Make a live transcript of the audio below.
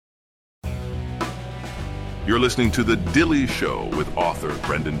You're listening to The Dilley Show with author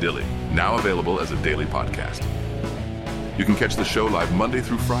Brenden Dilley, now available as a daily podcast. You can catch the show live Monday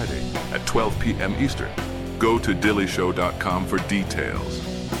through Friday at 12 p.m. Eastern. Go to DilleyShow.com for details.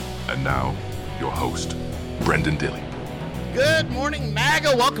 And now, your host, Brenden Dilley. Good morning,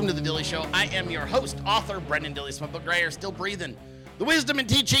 MAGA. Welcome to The Dilley Show. I am your host, author Brenden Dilley. It's my book right here, Still Breathing. The Wisdom and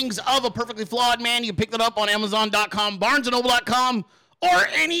Teachings of a Perfectly Flawed Man. You can pick that up on Amazon.com, BarnesandNoble.com, or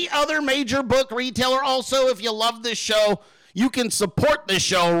any other major book retailer. Also, if you love this show, you can support this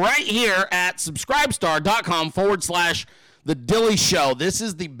show right here at subscribestar.com/The Dilley Show. This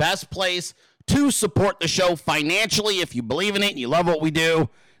is the best place to support the show financially. If you believe in it and you love what we do,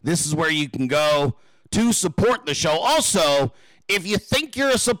 this is where you can go to support the show. Also, if you think you're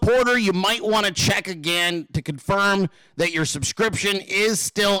a supporter, you might want to check again to confirm that your subscription is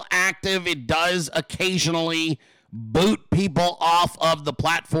still active. It does occasionally boot people off of the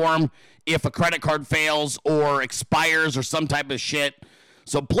platform if a credit card fails or expires or some type of shit.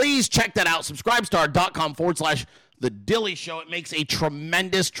 So please check that out. Subscribestar.com/The Dilley Show. It makes a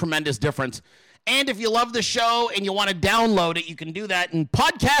tremendous, tremendous difference. And if you love the show and you want to download it, you can do that in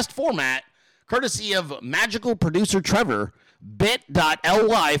podcast format, courtesy of magical producer Trevor,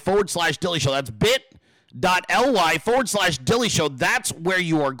 bit.ly/Dilley Show. That's bit.ly/Dilley Show. That's where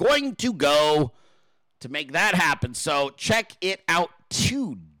you are going to go to make that happen. So check it out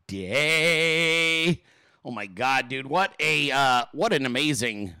today. Oh my God, dude. What an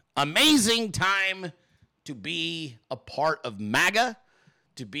amazing time to be a part of MAGA,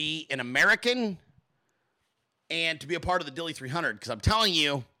 to be an American, and to be a part of the Dilley 300. Because I'm telling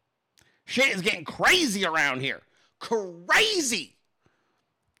you, shit is getting crazy around here. Crazy.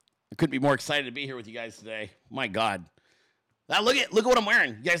 I couldn't be more excited to be here with you guys today. My God. Now look at what I'm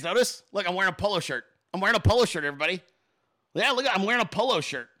wearing. You guys notice? Look, I'm wearing a polo shirt. I'm wearing a polo shirt, everybody. Yeah, look, I'm wearing a polo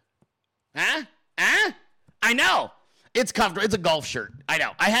shirt. Huh? I know. It's comfortable. It's a golf shirt. I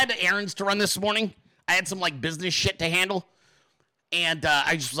know. I had errands to run this morning. I had some business shit to handle. And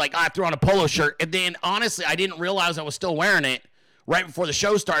I just was like, I threw on a polo shirt. And then, honestly, I didn't realize I was still wearing it right before the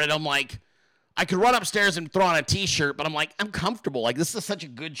show started. I'm like, I could run upstairs and throw on a t-shirt, but I'm like, I'm comfortable. Like, this is such a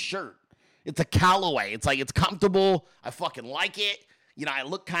good shirt. It's a Callaway. It's like, it's comfortable. I fucking like it. You know, I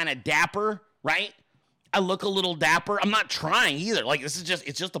look kind of dapper, right? I look a little dapper. I'm not trying either. Like, it's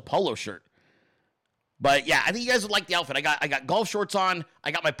just a polo shirt. But yeah, I think you guys would like the outfit. I got golf shorts on.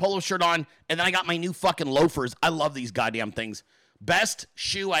 I got my polo shirt on. And then I got my new fucking loafers. I love these goddamn things. Best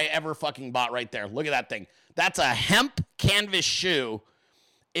shoe I ever fucking bought right there. Look at that thing. That's a hemp canvas shoe.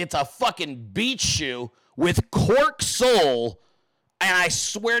 It's a fucking beach shoe with cork sole. And I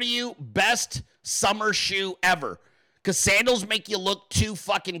swear to you, best summer shoe ever. Because sandals make you look too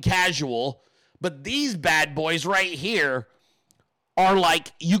fucking casual. But these bad boys right here are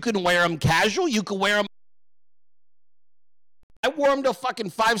like, you can wear them casual. You can wear them. I wore them to fucking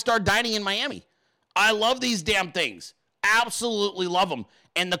 5-star dining in Miami. I love these damn things. Absolutely love them.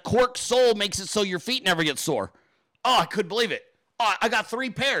 And the cork sole makes it so your feet never get sore. Oh, I couldn't believe it. Oh, I got 3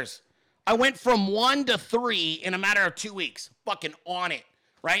 pairs. I went from 1 to 3 in a matter of 2 weeks. Fucking on it,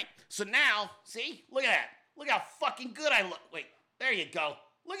 right? So now, see? Look at that. Look how fucking good I look. Wait, there you go.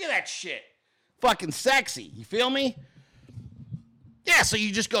 Look at that shit. Fucking sexy. You feel me? Yeah, so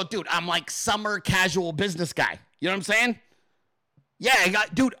you just go, dude, I'm like summer casual business guy. You know what I'm saying? Yeah,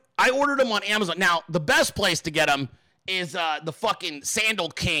 I ordered them on Amazon. Now, the best place to get them is the fucking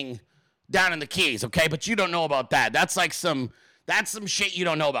Sandal King down in the Keys, okay? But you don't know about that. That's some shit you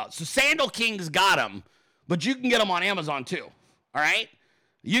don't know about. So Sandal King's got them, but you can get them on Amazon too, all right?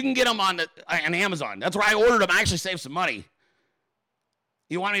 You can get them on Amazon. That's where I ordered them. I actually saved some money.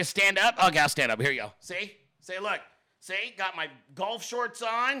 You want me to stand up? Okay, I'll stand up. Here you go. See? Look. See? Got my golf shorts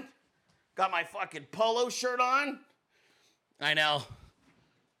on. Got my fucking polo shirt on. I know.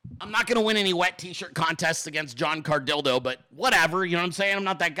 I'm not going to win any wet t-shirt contests against John Cardildo, but whatever. You know what I'm saying? I'm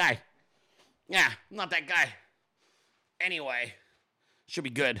not that guy. Yeah, I'm not that guy. Anyway, should be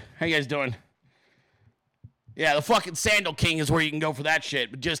good. How you guys doing? Yeah, the fucking Sandal King is where you can go for that shit,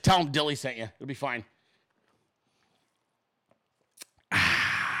 but just tell him Dilley sent you. It'll be fine.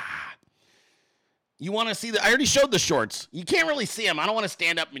 You want to see I already showed the shorts. You can't really see them. I don't want to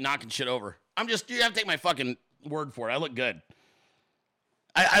stand up and be knocking shit over. You have to take my fucking word for it. I look good.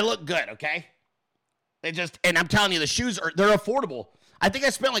 I look good, okay? And I'm telling you, the shoes they're affordable. I think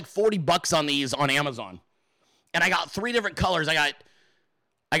I spent like $40 on these on Amazon. And I got 3 different colors. I got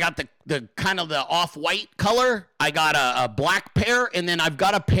the kind of the off-white color. I got a black pair, and then I've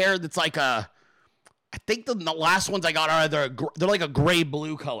got a pair that's like I think the last ones I got are they're like a gray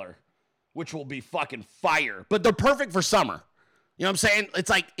blue color, which will be fucking fire. But they're perfect for summer. You know what I'm saying?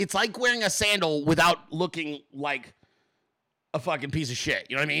 It's like wearing a sandal without looking like a fucking piece of shit.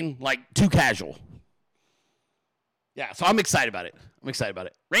 You know what I mean? Like too casual. Yeah, so I'm excited about it.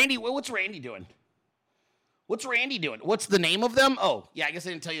 Randy, what's Randy doing? What's the name of them? Oh, yeah, I guess I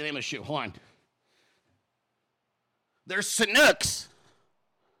didn't tell you the name of the shoe. Hold on. They're Sanooks.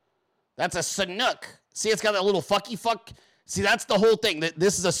 That's a Sanook. See, it's got that little fucky fuck. See, that's the whole thing.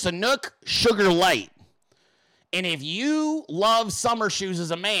 This is a Sanook Sugar Light. And if you love summer shoes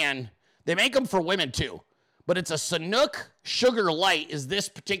as a man, they make them for women too. But it's a Sanook Sugar Light is this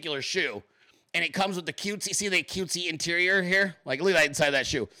particular shoe. And it comes with the cutesy, see the cutesy interior here? Like, look at that inside of that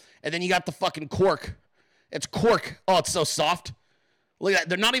shoe. And then you got the fucking cork. It's cork. Oh, it's so soft. Look at that.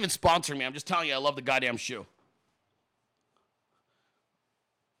 They're not even sponsoring me. I'm just telling you, I love the goddamn shoe.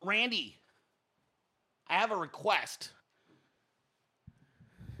 Randy, I have a request.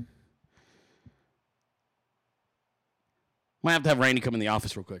 Might have to have Randy come in the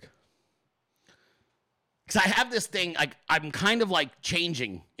office real quick. Because I have this thing, like, I'm kind of like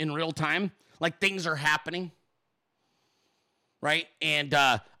changing in real time. Like things are happening. Right? And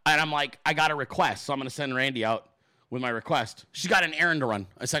I'm like, I got a request. So I'm going to send Randy out with my request. She's got an errand to run,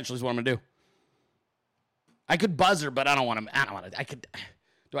 essentially is what I'm going to do. I could buzz her, but I don't want to. I could.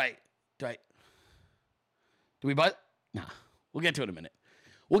 Do we buzz? Nah. We'll get to it in a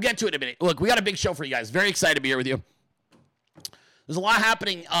minute. Look, we got a big show for you guys. Very excited to be here with you. There's a lot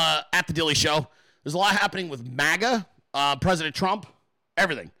happening at the Dilley Show. There's a lot happening with MAGA, President Trump,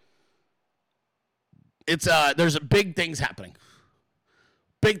 everything. There's big things happening.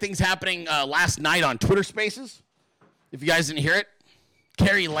 Last night on Twitter Spaces. If you guys didn't hear it,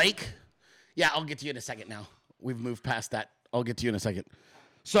 Carrie Lake. Yeah, I'll get to you in a second now. We've moved past that. I'll get to you in a second.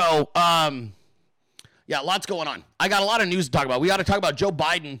 So, yeah, lots going on. I got a lot of news to talk about. We got to talk about Joe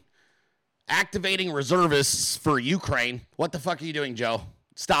Biden activating reservists for Ukraine. What the fuck are you doing, Joe?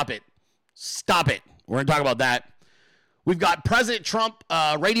 Stop it. We're going to talk about that. We've got President Trump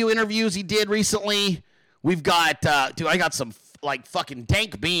radio interviews he did recently. We've got, I got some like fucking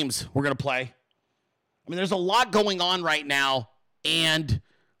dank beams we're going to play. I mean, there's a lot going on right now, and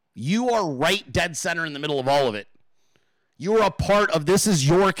you are right dead center in the middle of all of it. You are a part of this is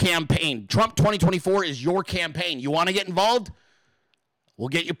your campaign. Trump 2024 is your campaign. You want to get involved? We'll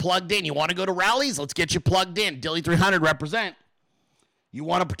get you plugged in. You want to go to rallies? Let's get you plugged in. Dilley 300 represent. You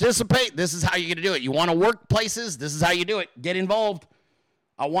want to participate? This is how you're going to do it. You want to work places? This is how you do it. Get involved.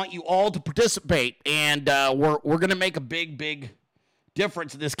 I want you all to participate, and we're going to make a big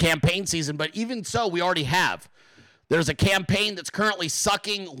difference in this campaign season. But even so, we already have. There's a campaign that's currently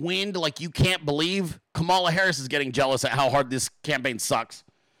sucking wind like you can't believe. Kamala Harris is getting jealous at how hard this campaign sucks.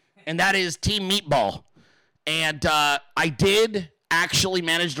 And that is Team Meatball. And I did actually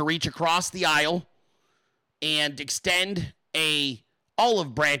manage to reach across the aisle and extend a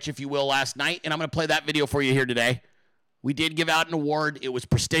olive branch, if you will, last night. And I'm going to play that video for you here today. We did give out an award. It was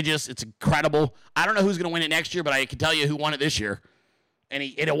prestigious. It's incredible. I don't know who's going to win it next year, but I can tell you who won it this year. And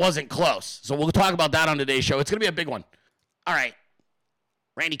it wasn't close. So we'll talk about that on today's show. It's going to be a big one. All right.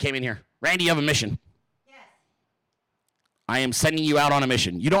 Randy came in here. Randy, you have a mission. Yes. I am sending you out on a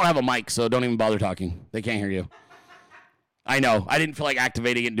mission. You don't have a mic, so don't even bother talking. They can't hear you. I know. I didn't feel like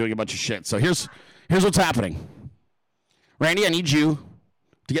activating it and doing a bunch of shit. So here's what's happening. Randy, I need you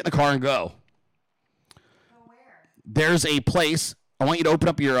to get in the car and go. Go where? There's a place. I want you to open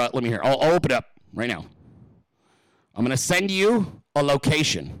up your, let me hear. I'll open it up right now. I'm going to send you a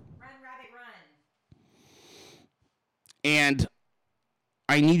location. Run, rabbit, run. And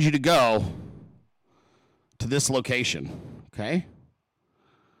I need you to go to this location, okay?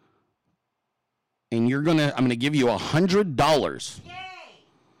 And I'm going to give you $100. Yay!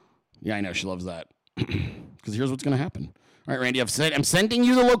 Yeah, I know, she loves that. Because here's what's going to happen. All right, Randy, I'm sending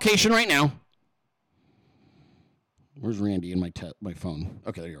you the location right now. Where's Randy in my phone?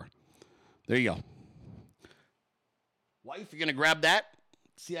 Okay, there you are. There you go. Wife, you're going to grab that.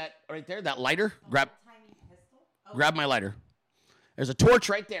 See that right there, that lighter? Grab my lighter. There's a torch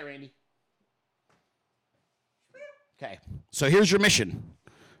right there, Randy. Okay, so here's your mission.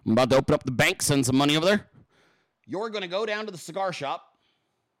 I'm about to open up the bank, send some money over there. You're going to go down to the cigar shop.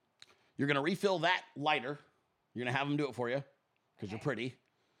 You're going to refill that lighter. You're going to have him do it for you because you're pretty.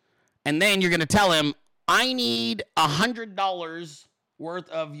 And then you're going to tell him, I need $100 worth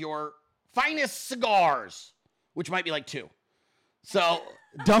of your finest cigars, which might be like 2. So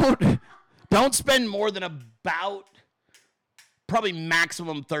don't spend more than about probably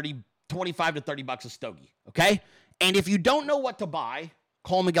maximum 25 to 30 bucks a stogie, okay? And if you don't know what to buy,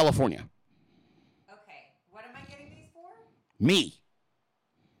 call Miguel California. Okay, what am I getting these for? Me.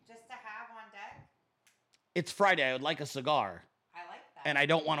 Just to have on deck? It's Friday. I would like a cigar. that. and I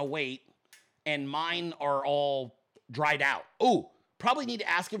don't want to wait, and mine are all dried out. Oh, probably need to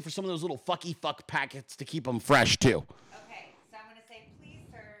ask him for some of those little fucky fuck packets to keep them fresh too. Okay, so I'm going to say, please,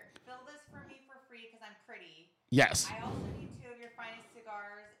 sir, fill this for me for free because I'm pretty. Yes. I also need 2 of your finest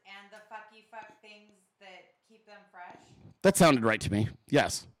cigars and the fucky fuck things that keep them fresh. That sounded right to me.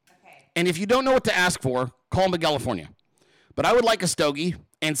 Yes. Okay. And if you don't know what to ask for, call Miguel California. But I would like a stogie,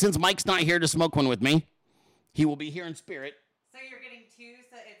 and since Mike's not here to smoke one with me, he will be here in spirit. So you're getting 2,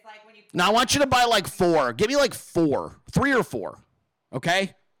 so it's like when you... Now, I want you to buy like 4. Give me like 4. 3 or 4.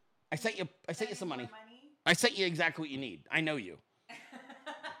 Okay? I sent you some money. I sent you exactly what you need. I know you.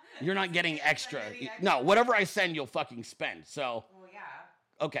 You're not getting extra. No, whatever I send, you'll fucking spend. So, Well,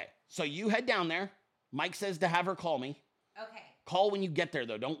 yeah. okay. So you head down there. Mike says to have her call me. Okay. Call when you get there,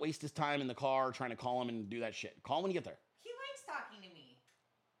 though. Don't waste his time in the car trying to call him and do that shit. Call when you get there. He likes talking to me.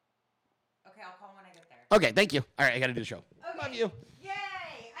 Okay, I'll call when I get there. Okay, thank you. All right, I got to do the show. Okay. Love you. Yay!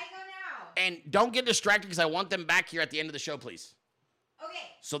 I go now. And don't get distracted because I want them back here at the end of the show, please. Okay.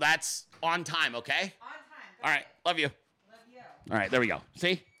 So that's on time, okay? On time. Got All right, it. love you. Love you. All right, there we go.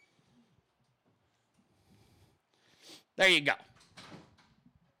 See? There you go.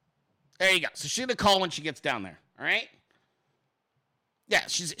 There you go. So she's gonna call when she gets down there. All right? Yeah,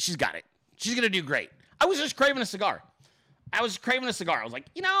 she's got it. She's gonna do great. I was just craving a cigar. I was like,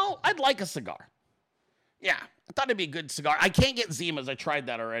 I'd like a cigar. Yeah, I thought it'd be a good cigar. I can't get Zimas. I tried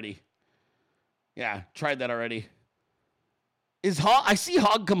that already. Yeah, tried that already. I see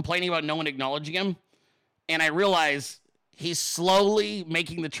Hog complaining about no one acknowledging him, and I realize he's slowly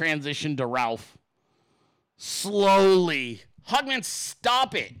making the transition to Ralph. Slowly. Hogman,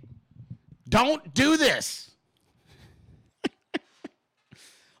 stop it. Don't do this.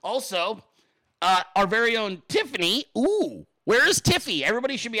 Also, our very own Tiffany. Ooh, where is Tiffy?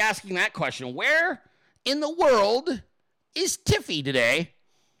 Everybody should be asking that question. Where in the world is Tiffy today?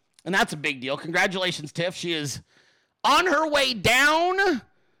 And that's a big deal. Congratulations, Tiff. She is on her way down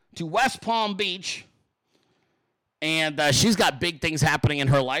to West Palm Beach. And she's got big things happening in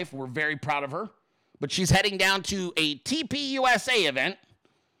her life. We're very proud of her. But she's heading down to a TPUSA event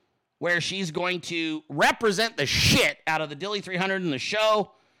where she's going to represent the shit out of the Dilley 300 in the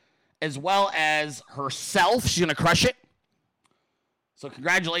show, as well as herself. She's going to crush it. So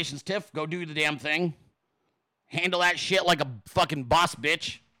congratulations, Tiff. Go do the damn thing. Handle that shit like a fucking boss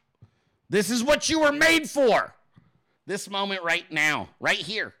bitch. This is what you were made for. This moment right now. Right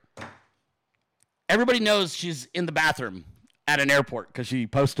here. Everybody knows she's in the bathroom at an airport because she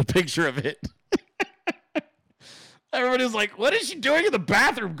posted a picture of it. Everybody's like, what is she doing in the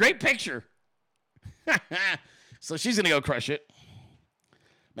bathroom? Great picture. So she's going to go crush it.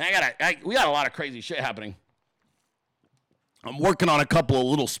 Man, we got a lot of crazy shit happening. I'm working on a couple of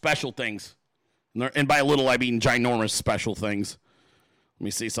little special things. And by little, I mean ginormous special things. Let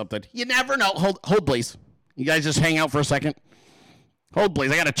me see something. You never know. Hold, please. You guys just hang out for a second. Hold, please.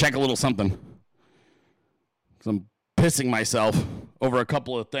 I got to check a little something. 'Cause I'm pissing myself over a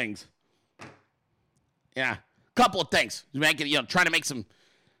couple of things. Yeah. Couple of things. Trying to make some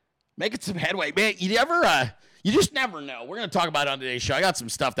headway. Man, you just never know. We're going to talk about it on today's show. I got some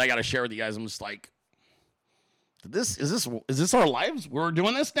stuff that I got to share with you guys. I'm just like, is this our lives? We're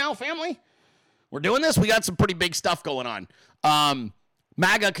doing this now, family? We're doing this? We got some pretty big stuff going on.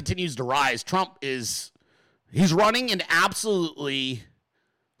 MAGA continues to rise. Trump he's running an absolutely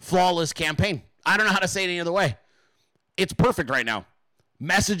flawless campaign. I don't know how to say it any other way. It's perfect right now.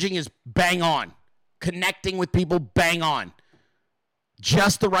 Messaging is bang on. Connecting with people, bang on.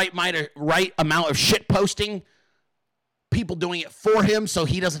 Just the right amount of shit posting. People doing it for him so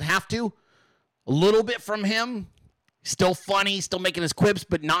he doesn't have to. A little bit from him. Still funny, still making his quips,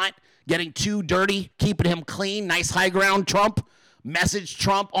 but not getting too dirty. Keeping him clean. Nice high ground Trump. Message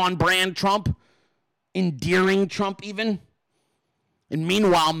Trump, on brand Trump. Endearing Trump even. And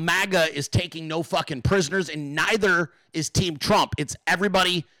meanwhile, MAGA is taking no fucking prisoners, and neither is Team Trump. It's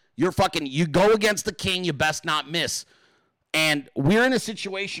everybody... you go against the king, you best not miss. And we're in a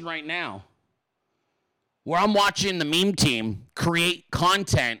situation right now where I'm watching the meme team create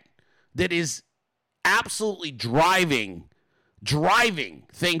content that is absolutely driving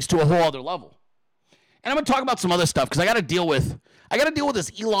things to a whole other level. And I'm going to talk about some other stuff because I got to deal with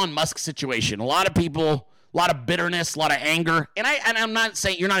this Elon Musk situation. A lot of people, a lot of bitterness, a lot of anger. And I'm not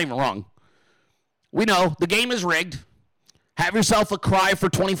saying you're not even wrong. We know the game is rigged. Have yourself a cry for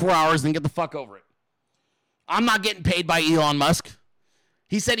 24 hours and get the fuck over it. I'm not getting paid by Elon Musk.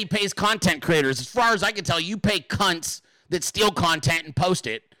 He said he pays content creators. As far as I can tell, you pay cunts that steal content and post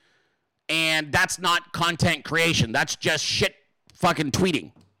it. And that's not content creation. That's just shit fucking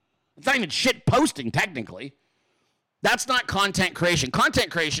tweeting. It's not even shit posting, technically. That's not content creation. Content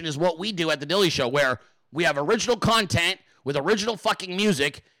creation is what we do at The Dilley Show, where we have original content with original fucking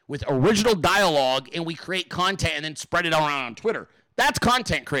music, with original dialogue, and we create content and then spread it around on Twitter. That's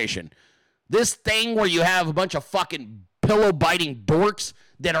content creation. This thing where you have a bunch of fucking pillow-biting dorks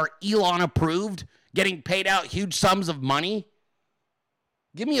that are Elon approved, getting paid out huge sums of money,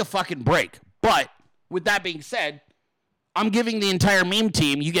 give me a fucking break. But with that being said, I'm giving the entire meme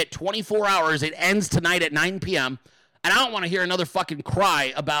team, you get 24 hours. It ends tonight at 9 p.m. And I don't want to hear another fucking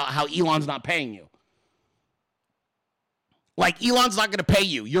cry about how Elon's not paying you. Like, Elon's not going to pay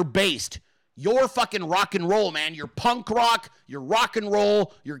you. You're based. You're fucking rock and roll, man. You're punk rock. You're rock and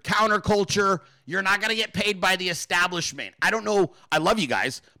roll. You're counterculture. You're not going to get paid by the establishment. I don't know. I love you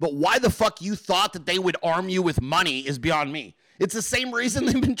guys. But why the fuck you thought that they would arm you with money is beyond me. It's the same reason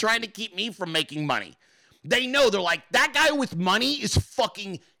they've been trying to keep me from making money. They know. They're like, that guy with money is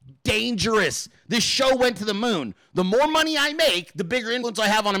fucking dangerous. This show went to the moon. The more money I make, the bigger influence I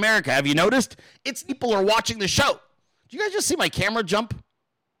have on America. Have you noticed? It's people are watching the show. Did you guys just see my camera jump?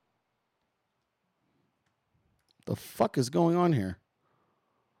 The fuck is going on here?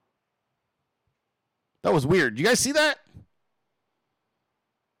 That was weird. Did you guys see that?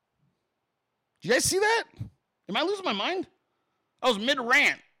 Did you guys see that? Am I losing my mind? I was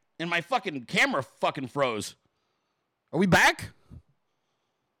mid-rant and my fucking camera fucking froze. Are we back?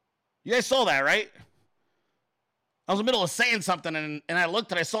 You guys saw that, right? I was in the middle of saying something and I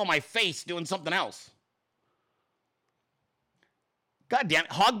looked and I saw my face doing something else. God damn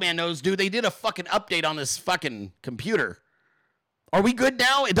it. Hogman knows, dude. They did a fucking update on this fucking computer. Are we good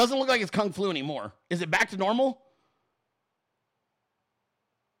now? It doesn't look like it's Kung Flu anymore. Is it back to normal?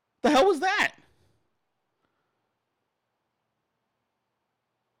 The hell was that?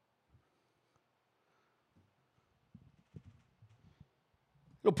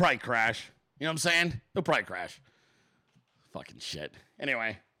 It'll probably crash. You know what I'm saying? It'll probably crash. Fucking shit.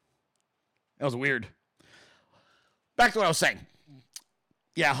 Anyway. That was weird. Back to what I was saying.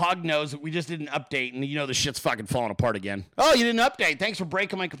 Yeah, Hog knows we just did an update, and you know the shit's fucking falling apart again. Oh, you didn't update. Thanks for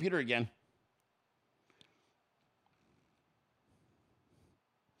breaking my computer again.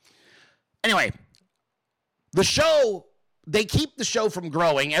 Anyway, the show, they keep the show from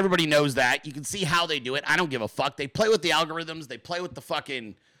growing. Everybody knows that. You can see how they do it. I don't give a fuck. They play with the algorithms. They play with the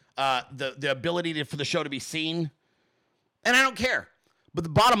fucking, the ability for the show to be seen. And I don't care. But the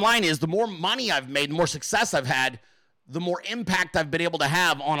bottom line is, the more money I've made, the more success I've had, the more impact I've been able to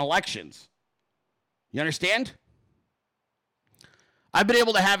have on elections. You understand? I've been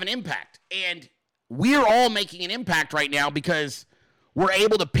able to have an impact. And we're all making an impact right now because we're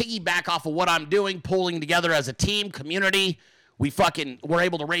able to piggyback off of what I'm doing, pulling together as a team, community. We're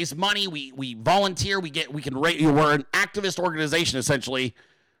able to raise money. We volunteer. We're an activist organization, essentially,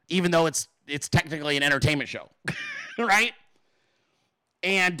 even though it's technically an entertainment show. Right?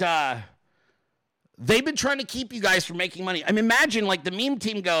 And they've been trying to keep you guys from making money. I mean, imagine, like, the meme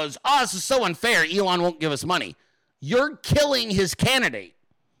team goes, oh, this is so unfair. Elon won't give us money. You're killing his candidate.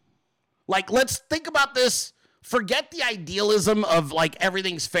 Like, let's think about this. Forget the idealism of, like,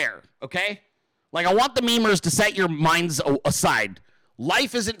 everything's fair, okay? Like, I want the memers to set your minds aside.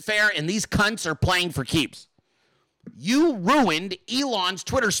 Life isn't fair, and these cunts are playing for keeps. You ruined Elon's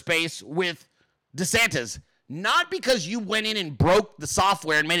Twitter space with DeSantis. Not because you went in and broke the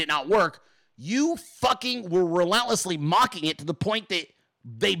software and made it not work. You fucking were relentlessly mocking it to the point that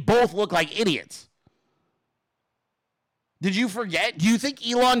they both look like idiots. Did you forget? Do you think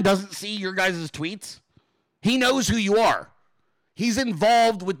Elon doesn't see your guys' tweets? He knows who you are. He's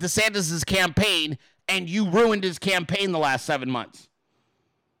involved with DeSantis' campaign, and you ruined his campaign the last 7 months.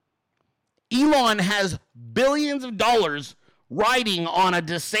 Elon has billions of dollars riding on a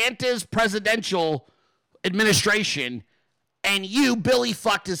DeSantis presidential administration, and you, Billy,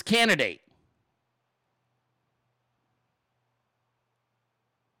 fucked his candidate.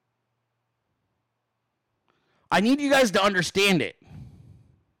 I need you guys to understand it.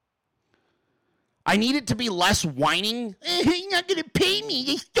 I need it to be less whining. You're not going to pay me.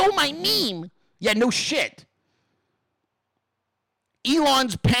 They stole my meme. Yeah, no shit.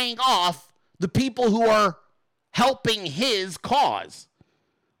 Elon's paying off the people who are helping his cause.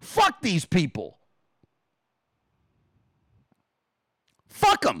 Fuck these people.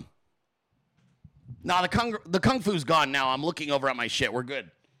 Fuck them. Nah, the Kung Fu's gone now. I'm looking over at my shit. We're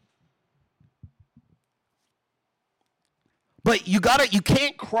good. But you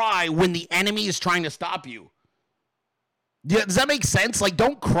can't cry when the enemy is trying to stop you. Does that make sense? Like,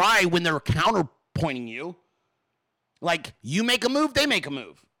 don't cry when they're counterpointing you. Like, you make a move, they make a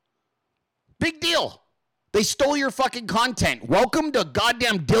move. Big deal. They stole your fucking content. Welcome to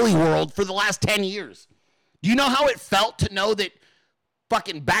goddamn Dilley world for the last 10 years. Do you know how it felt to know that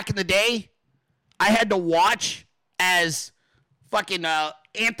fucking back in the day, I had to watch as fucking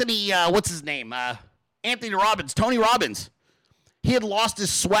Anthony, what's his name? Anthony Robbins, Tony Robbins. He had lost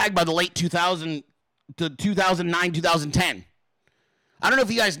his swag by the late 2000 to 2009, 2010. I don't know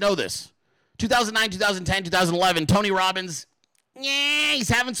if you guys know this. 2009, 2010, 2011, Tony Robbins, he's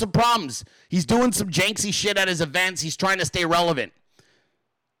having some problems. He's doing some janky shit at his events. He's trying to stay relevant.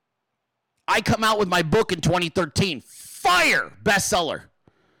 I come out with my book in 2013. Fire! Bestseller.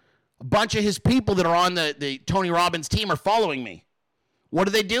 A bunch of his people that are on the Tony Robbins team are following me.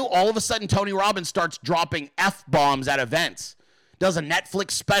 What do? All of a sudden, Tony Robbins starts dropping F-bombs at events. Does a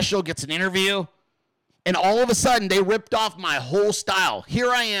Netflix special, gets an interview. And all of a sudden, they ripped off my whole style. Here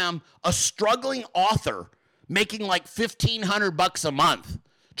I am, a struggling author, making like $1,500 a month,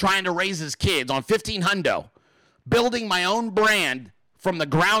 trying to raise his kids on $1,500, building my own brand from the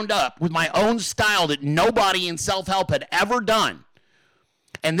ground up with my own style that nobody in self-help had ever done.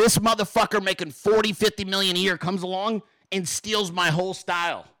 And this motherfucker making 40, 50 million a year comes along and steals my whole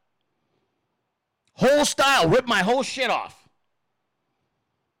style. Whole style, ripped my whole shit off.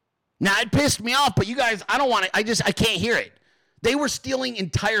 Now, it pissed me off, but you guys, I don't want to, I can't hear it. They were stealing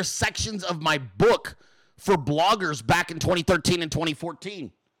entire sections of my book for bloggers back in 2013 and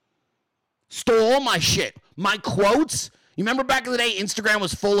 2014. Stole all my shit. My quotes. You remember back in the day, Instagram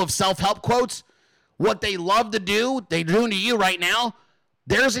was full of self-help quotes? What they love to do, they're doing to you right now.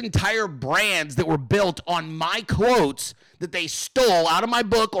 There's entire brands that were built on my quotes that they stole out of my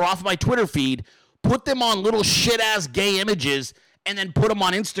book or off of my Twitter feed, put them on little shit-ass gay images, and then put them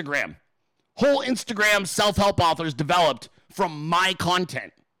on Instagram. Whole Instagram self-help authors developed from my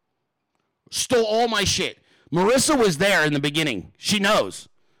content. Stole all my shit. Marissa was there in the beginning. She knows.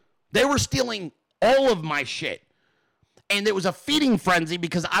 They were stealing all of my shit. And it was a feeding frenzy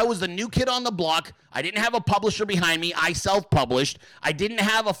because I was the new kid on the block. I didn't have a publisher behind me. I self-published. I didn't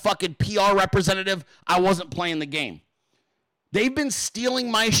have a fucking PR representative. I wasn't playing the game. They've been stealing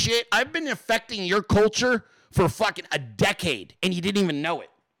my shit. I've been affecting your culture for fucking a decade, and you didn't even know it.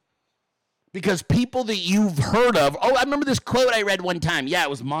 Because people that you've heard of, I remember this quote I read one time. Yeah, it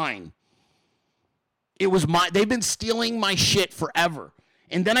was mine. It was mine. They've been stealing my shit forever.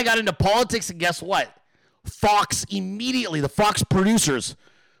 And then I got into politics, and guess what? Fox immediately, the Fox producers,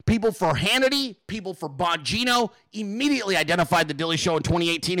 people for Hannity, people for Bongino, immediately identified the Dilley Show in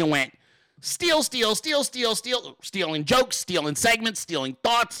 2018 and went, steal, stealing jokes, stealing segments, stealing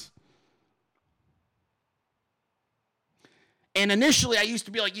thoughts. And initially, I used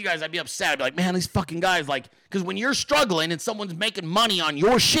to be like you guys. I'd be upset. I'd be like, man, these fucking guys, like, because when you're struggling and someone's making money on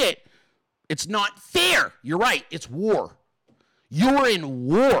your shit, it's not fair. You're right. It's war. You're in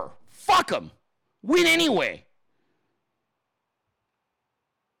war. Fuck them. Win anyway.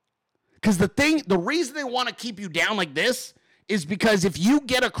 Because the reason they want to keep you down like this is because if you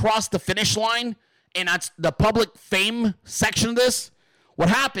get across the finish line, and that's the public fame section of this, what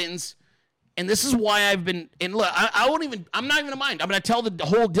happens. And this is why I've been, and look, I'm not even gonna mind. I'm gonna tell the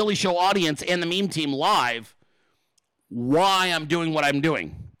whole Dilley Show audience and the meme team live why I'm doing what I'm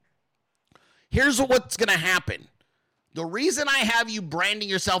doing. Here's what's gonna happen. The reason I have you branding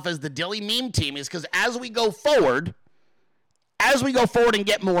yourself as the Dilley meme team is because as we go forward and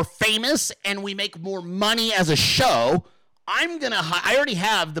get more famous and we make more money as a show, I already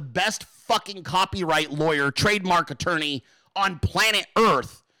have the best fucking copyright lawyer, trademark attorney on planet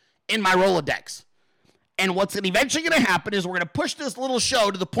Earth in my Rolodex. And what's eventually going to happen is we're going to push this little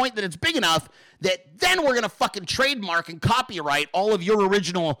show to the point that it's big enough that then we're going to fucking trademark and copyright all of your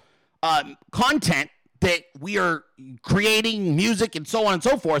original content that we are creating, music and so on and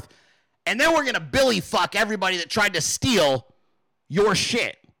so forth. And then we're going to Billy fuck everybody that tried to steal your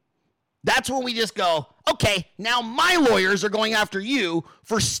shit. That's when we just go, okay, now my lawyers are going after you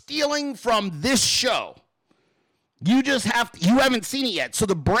for stealing from this show. You haven't seen it yet. So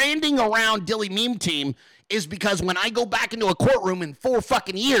the branding around Dilley Meme Team is because when I go back into a courtroom in 4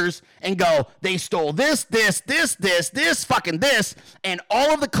 fucking years and go, they stole this, fucking this, and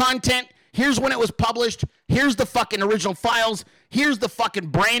all of the content, here's when it was published, here's the fucking original files, here's the fucking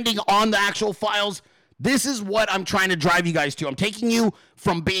branding on the actual files. This is what I'm trying to drive you guys to. I'm taking you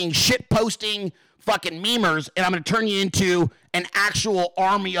from being shit posting fucking memers, and I'm going to turn you into an actual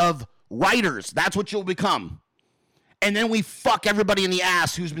army of writers. That's what you'll become. And then we fuck everybody in the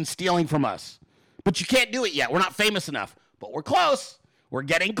ass who's been stealing from us. But you can't do it yet. We're not famous enough. But we're close. We're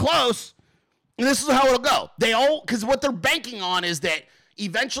getting close. And this is how it'll go. Because what they're banking on is that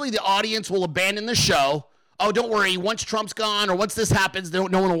eventually the audience will abandon the show. Oh, don't worry. Once Trump's gone or once this happens, no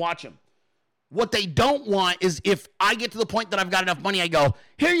one will watch him. What they don't want is if I get to the point that I've got enough money, I go,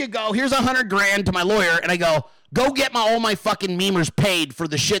 here you go, here's $100,000 to my lawyer, and I go get all my fucking memers paid for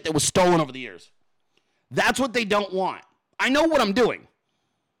the shit that was stolen over the years. That's what they don't want. I know what I'm doing.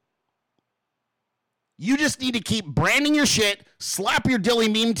 You just need to keep branding your shit, slap your Dilley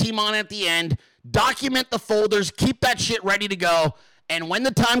meme team on at the end, document the folders, keep that shit ready to go, and when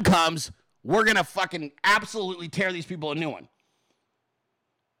the time comes, we're going to fucking absolutely tear these people a new one.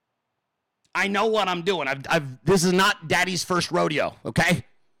 I know what I'm doing. This is not daddy's first rodeo, okay?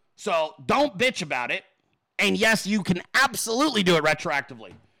 So don't bitch about it. And yes, you can absolutely do it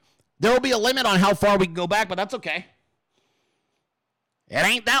retroactively. There will be a limit on how far we can go back, but that's okay. It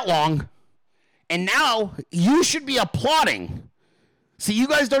ain't that long. And now you should be applauding. See, you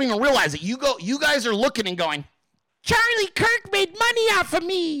guys don't even realize it. You guys are looking and going, Charlie Kirk made money off of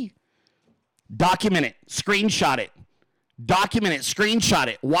me. Document it. Screenshot it. Document it. Screenshot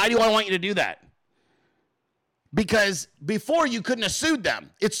it. Why do I want you to do that? Because before you couldn't have sued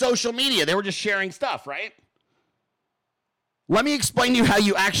them. It's social media. They were just sharing stuff, right? Let me explain to you how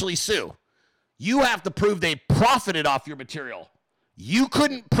you actually sue. You have to prove they profited off your material. You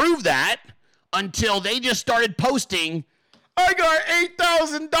couldn't prove that until they just started posting, I got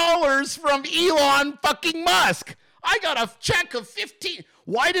 $8,000 from Elon fucking Musk. I got a check of 15.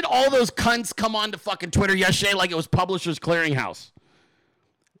 Why did all those cunts come on to fucking Twitter yesterday like it was Publishers Clearinghouse?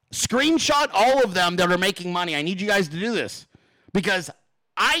 Screenshot all of them that are making money. I need you guys to do this because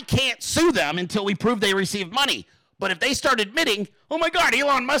I can't sue them until we prove they received money. But if they start admitting, oh my God,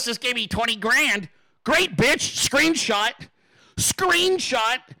 Elon Musk just gave me $20,000. Great, bitch.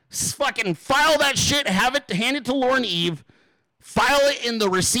 Screenshot, fucking file that shit, hand it to Lauren Eve, file it in the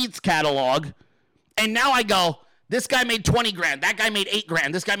receipts catalog, and now I go, this guy made $20,000, that guy made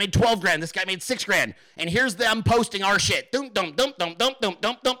 $8,000, this guy made $12,000, this guy made $6,000, and here's them posting our shit. Dum dum dum dum dum dum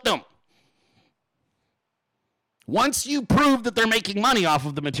dum dum dum. Once you prove that they're making money off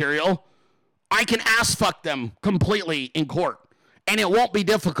of the material, I can ass fuck them completely in court, and it won't be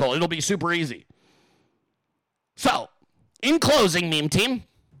difficult. It'll be super easy. So, in closing, meme team,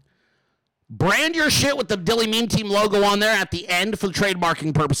 brand your shit with the Dilley meme team logo on there at the end for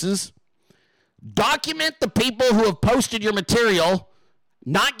trademarking purposes. Document the people who have posted your material,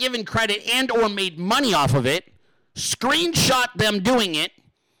 not given credit and or made money off of it. Screenshot them doing it.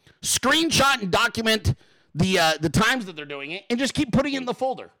 Screenshot and document the times that they're doing it, and just keep putting it in the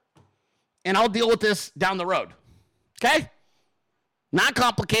folder. And I'll deal with this down the road. Okay? Not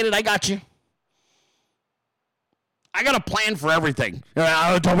complicated. I got you. I got a plan for everything.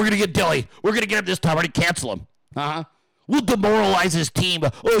 We're going to get Dilley. We're going to get him this time. We're going to cancel him. Uh-huh. We'll demoralize his team.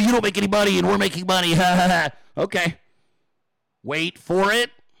 Oh, you don't make any money and we're making money. Okay. Wait for it.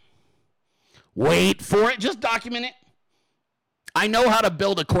 Just document it. I know how to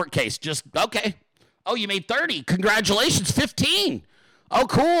build a court case. Just, okay. Oh, you made 30. Congratulations. 15. Oh,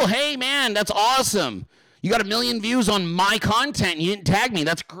 cool. Hey, man, that's awesome. You got 1 million views on my content. You didn't tag me.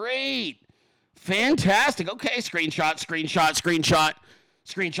 That's great. Fantastic. Okay, screenshot.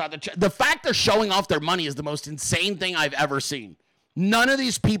 The fact they're showing off their money is the most insane thing I've ever seen. None of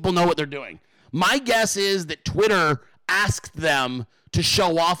these people know what they're doing. My guess is that Twitter asked them to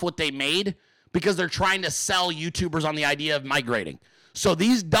show off what they made because they're trying to sell YouTubers on the idea of migrating. So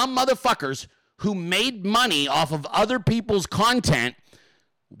these dumb motherfuckers who made money off of other people's content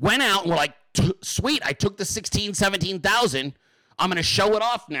went out and were like, sweet, I took the 16, 17,000. I'm going to show it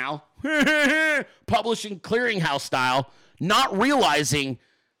off now. Publishing clearinghouse style, not realizing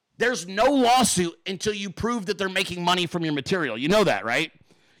there's no lawsuit until you prove that they're making money from your material. You know that, right?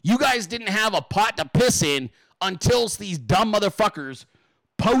 You guys didn't have a pot to piss in until these dumb motherfuckers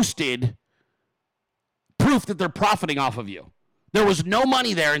posted proof that they're profiting off of you. There was no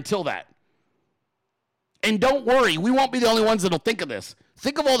money there until that. And don't worry, we won't be the only ones that'll think of this.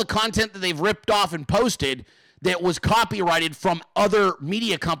 Think of all the content that they've ripped off and posted that was copyrighted from other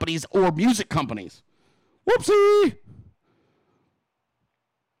media companies or music companies. Whoopsie.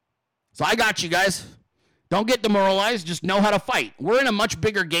 So I got you guys. Don't get demoralized. Just know how to fight. We're in a much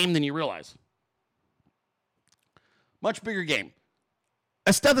bigger game than you realize. Much bigger game.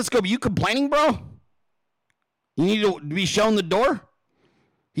 A stethoscope, you complaining, bro? You need to be shown the door?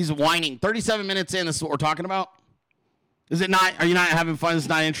 He's whining. 37 minutes in, this is what we're talking about? Is it not? Are you not having fun? It's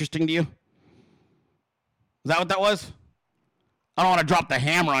not interesting to you? Is that what that was? I don't want to drop the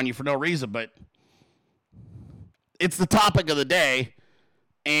hammer on you for no reason, but it's the topic of the day,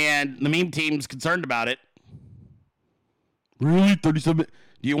 and the meme team's concerned about it. Really? 37?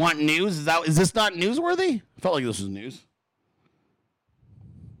 Do you want news? Is this not newsworthy? I felt like this was news.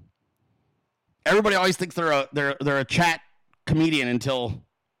 Everybody always thinks they're a chat comedian until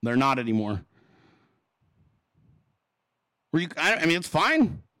they're not anymore. I mean, it's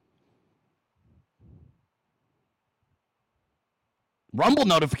fine. Rumble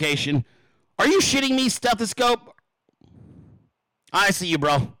notification. Are you shitting me, Stethoscope? I see you,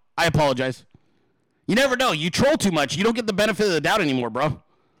 bro. I apologize. You never know. You troll too much. You don't get the benefit of the doubt anymore, bro.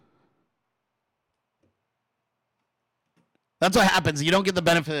 That's what happens. You don't get the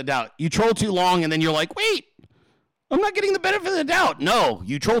benefit of the doubt. You troll too long, and then you're like, wait, I'm not getting the benefit of the doubt. No,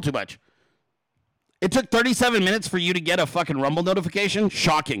 you troll too much. It took 37 minutes for you to get a fucking Rumble notification?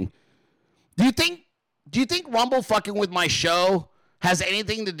 Shocking. Do you think Rumble fucking with my show has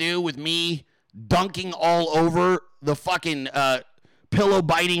anything to do with me dunking all over the fucking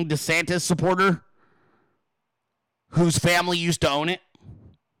pillow-biting DeSantis supporter whose family used to own it?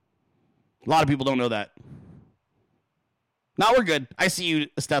 A lot of people don't know that. No, we're good. I see you,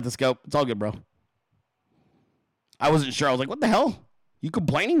 Stethoscope. It's all good, bro. I wasn't sure. I was like, what the hell? You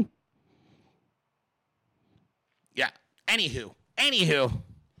complaining? Yeah. Anywho.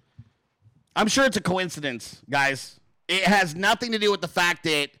 I'm sure it's a coincidence, guys. It has nothing to do with the fact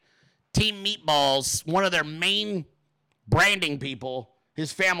that Team Meatballs, one of their main branding people,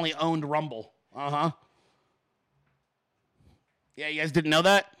 his family owned Rumble. Uh-huh. Yeah, you guys didn't know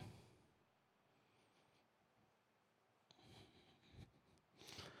that?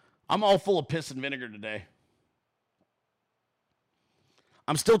 I'm all full of piss and vinegar today.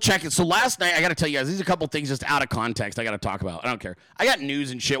 I'm still checking. So last night, I got to tell you guys, these are a couple things just out of context I got to talk about. I don't care. I got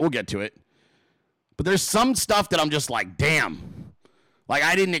news and shit. We'll get to it. But there's some stuff that I'm just like, damn. Like,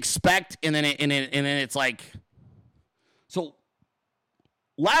 I didn't expect, and then it's like... So,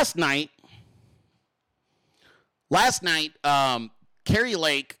 last night, Carrie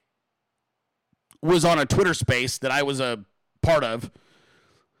Lake was on a Twitter space that I was a part of.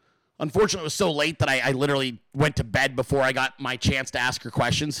 Unfortunately, it was so late that I literally went to bed before I got my chance to ask her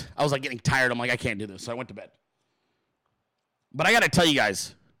questions. I was like getting tired. I'm like, I can't do this. So I went to bed. But I got to tell you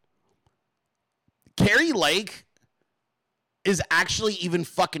guys, Carrie Lake is actually even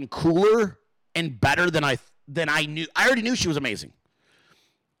fucking cooler and better than I knew. I already knew she was amazing.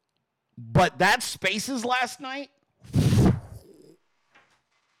 But that Spaces last night,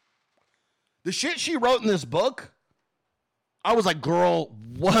 the shit she wrote in this book, I was like, girl,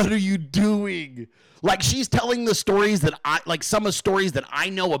 what are you doing? Like, she's telling the stories that some of the stories that I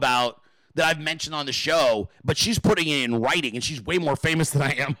know about that I've mentioned on the show, but she's putting it in writing, and she's way more famous than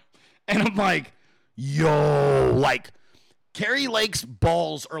I am. And I'm like, yo, like, Carrie Lake's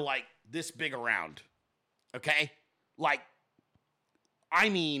balls are like this big around, okay? Like, I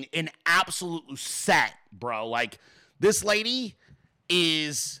mean, an absolute set, bro. Like, this lady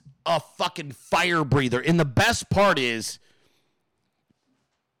is a fucking fire breather. And the best part is,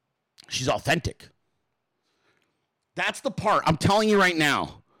 she's authentic. That's the part. I'm telling you right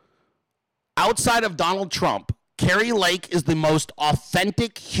now. Outside of Donald Trump, Carrie Lake is the most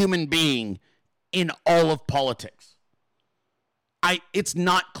authentic human being in all of politics. It's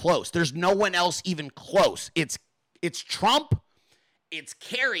not close. There's no one else even close. It's Trump, it's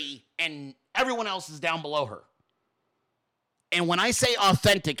Carrie, and everyone else is down below her. And when I say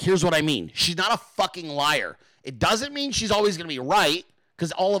authentic, here's what I mean. She's not a fucking liar. It doesn't mean she's always going to be right,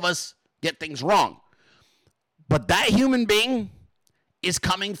 because all of us get things wrong. But that human being is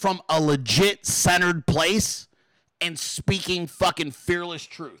coming from a legit centered place and speaking fucking fearless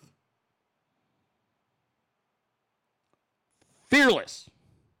truth. Fearless.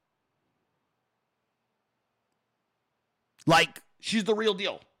 Like, she's the real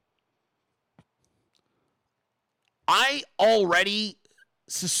deal. I already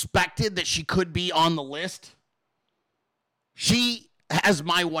suspected that she could be on the list. She has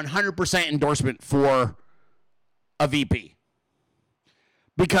my 100% endorsement for a VP.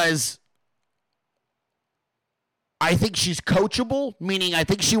 Because I think she's coachable, meaning I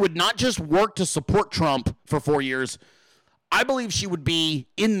think she would not just work to support Trump for 4 years. I believe she would be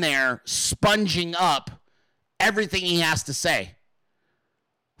in there sponging up everything he has to say,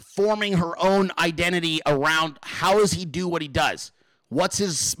 forming her own identity around how does he do what he does? What's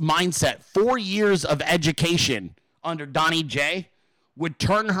his mindset? 4 years of education under Donnie J would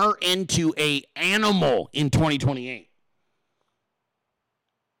turn her into an animal in 2028.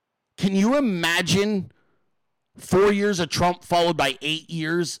 Can you imagine 4 years of Trump followed by 8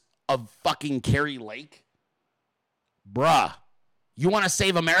 years of fucking Carrie Lake? Bruh, you want to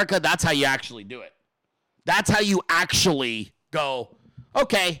save America? That's how you actually do it. That's how you actually go,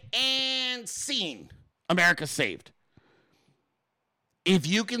 okay, and scene. America saved. If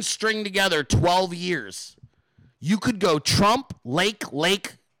you can string together 12 years, you could go Trump, Lake,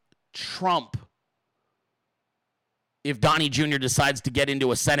 Trump. If Donnie Jr. decides to get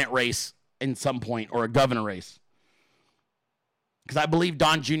into a Senate race in some point or a governor race. because I believe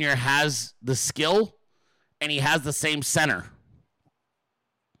Don Jr. has the skill and he has the same center.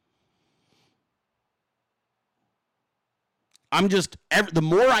 The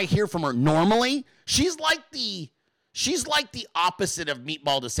more I hear from her normally, she's like the opposite of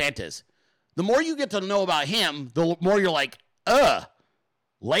Meatball DeSantis. The more you get to know about him, the more you're like,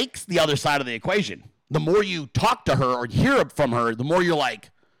 Lake's the other side of the equation. The more you talk to her or hear from her, the more you're like,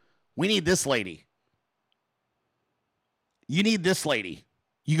 we need this lady. You need this lady.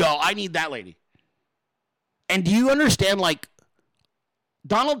 You go, I need that lady. And do you understand, like,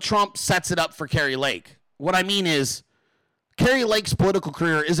 Donald Trump sets it up for Carrie Lake. What I mean is, Carrie Lake's political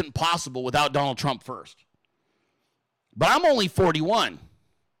career isn't possible without Donald Trump first. But I'm only 41.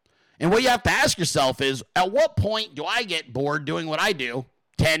 And what you have to ask yourself is, at what point do I get bored doing what I do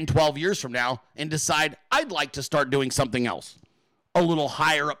 10, 12 years from now and decide I'd like to start doing something else a little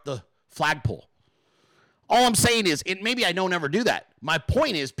higher up the flagpole? All I'm saying is, maybe I don't ever do that. My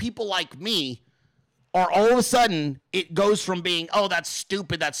point is, people like me are all of a sudden, it goes from being, oh, that's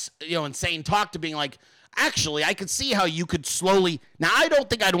stupid, that's insane talk, to being like, actually, I could see how you could slowly. Now, I don't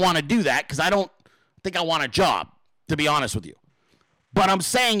think I'd want to do that because I don't think I want a job, to be honest with you. But I'm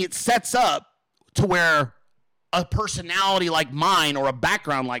saying it sets up to where a personality like mine or a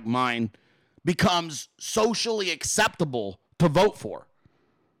background like mine becomes socially acceptable to vote for.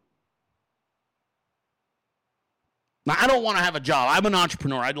 Now, I don't want to have a job. I'm an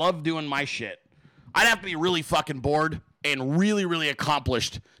entrepreneur. I'd love doing my shit. I'd have to be really fucking bored and really, really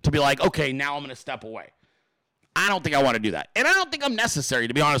accomplished to be like, okay, now I'm going to step away. I don't think I want to do that. And I don't think I'm necessary,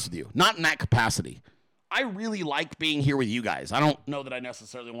 to be honest with you. Not in that capacity. I really like being here with you guys. I don't know that I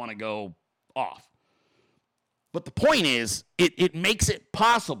necessarily want to go off. But the point is, it makes it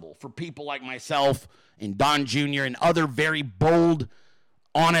possible for people like myself and Don Jr. and other very bold,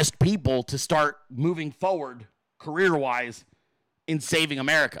 honest people to start moving forward career-wise in saving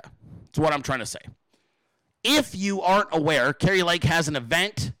America. That's what I'm trying to say. If you aren't aware, Carrie Lake has an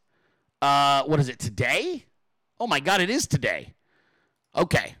event. What is it, today? Oh, my God, it is today.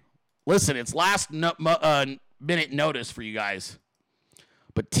 Okay. Listen, it's last minute notice for you guys.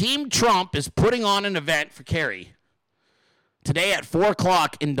 But Team Trump is putting on an event for Carrie today at 4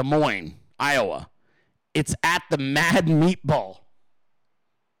 o'clock in Des Moines, Iowa. It's at the Mad Meatball.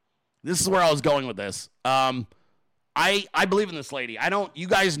 This is where I was going with this. I believe in this lady. You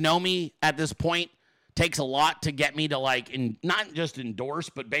guys know me at this point. Takes a lot to get me to not just endorse,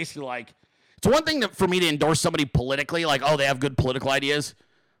 but basically it's one thing for me to endorse somebody politically, like, oh, they have good political ideas.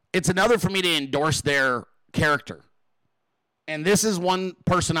 It's another for me to endorse their character. And this is one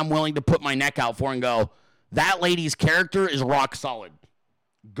person I'm willing to put my neck out for and go, that lady's character is rock solid.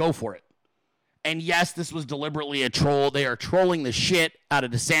 Go for it. And yes, this was deliberately a troll. They are trolling the shit out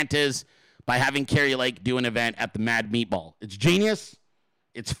of DeSantis by having Carrie Lake do an event at the Mad Meatball. It's genius.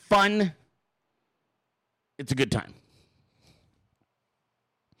 It's fun. It's a good time.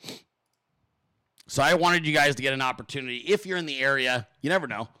 So I wanted you guys to get an opportunity. If you're in the area, you never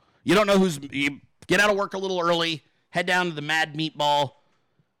know. You don't know you get out of work a little early, head down to the Mad Meatball,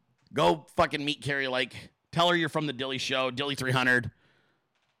 go fucking meet Carrie Lake. Tell her you're from the Dilley Show, Dilley 300.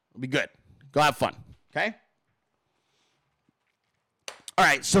 It'll be good. Go have fun, okay? All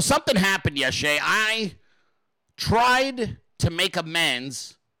right, so something happened yesterday. I tried to make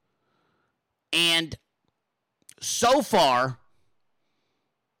amends, and so far,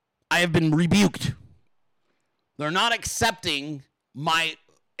 I have been rebuked. They're not accepting my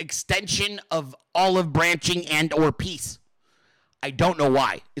extension of olive branching and or peace. I don't know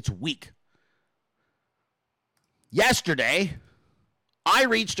why. It's weak. Yesterday, I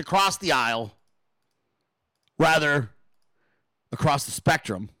reached across the aisle, rather across the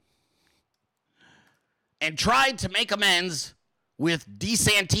spectrum, and tried to make amends with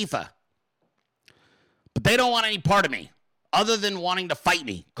DeSantifa. But they don't want any part of me, other than wanting to fight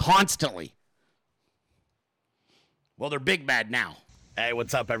me constantly. Well, they're big mad now. Hey,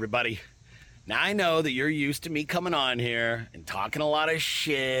 what's up, everybody? Now, I know that you're used to me coming on here and talking a lot of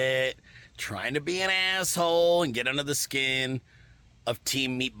shit, trying to be an asshole and get under the skin of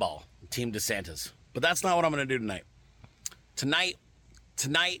Team Meatball, Team DeSantis. But that's not what I'm going to do tonight.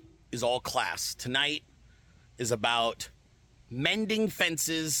 Tonight is all class. Tonight is about mending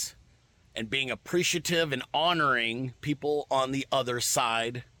fences and being appreciative and honoring people on the other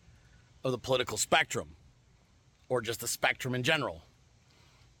side of the political spectrum, or just the spectrum in general,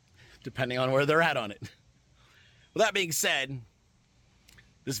 depending on where they're at on it. With that being said,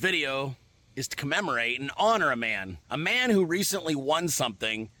 this video is to commemorate and honor a man who recently won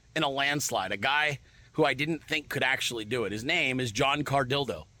something in a landslide, a guy who I didn't think could actually do it. His name is John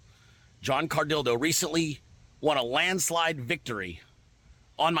Cardildo. John Cardildo recently won a landslide victory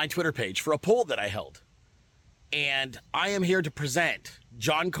on my Twitter page for a poll that I held. And I am here to present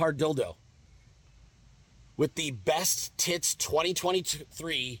John Cardildo with the Best Tits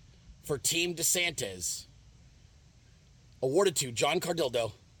 2023 for Team DeSantis, awarded to John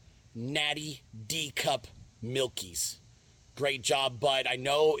Cardildo, Natty D-Cup Milkies. Great job, bud. I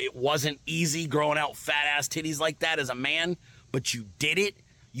know it wasn't easy growing out fat-ass titties like that as a man, but you did it.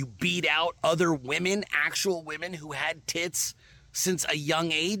 You beat out other women, actual women who had tits since a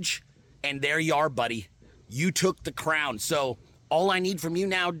young age, and there you are, buddy. You took the crown. So all I need from you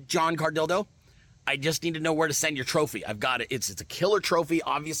now, John Cardildo, I just need to know where to send your trophy. I've got it. It's a killer trophy.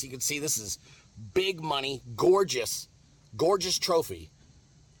 Obviously, you can see this is big money, gorgeous, gorgeous trophy.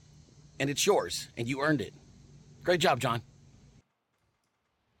 And it's yours, and you earned it. Great job, John.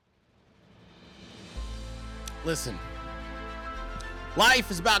 Listen,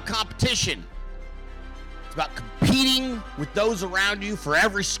 life is about competition. It's about competing with those around you for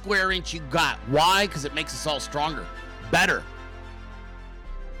every square inch you got. Why? Because it makes us all stronger, better.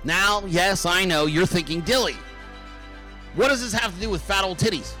 Now, yes, I know, you're thinking, Dilley, what does this have to do with fat old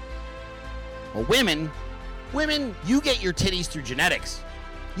titties? Well, women, you get your titties through genetics.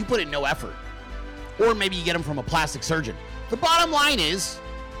 You put in no effort. Or maybe you get them from a plastic surgeon. The bottom line is,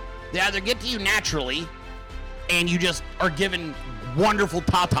 they either get to you naturally, and you just are given wonderful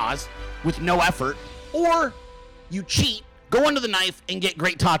tatas with no effort, or you cheat, go under the knife, and get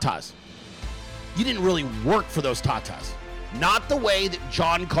great tatas. You didn't really work for those tatas. Not the way that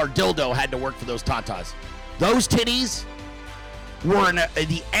John Cardildo had to work for those tatas. Those titties were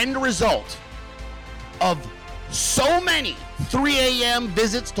the end result of so many 3 a.m.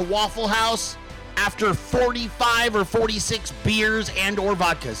 visits to Waffle House after 45 or 46 beers and or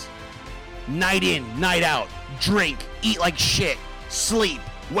vodkas. Night in, night out, drink, eat like shit, sleep,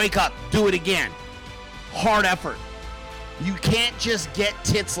 wake up, do it again. Hard effort. You can't just get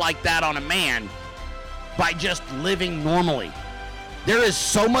tits like that on a man by just living normally. There is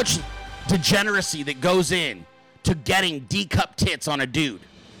so much degeneracy that goes in to getting D-cup tits on a dude.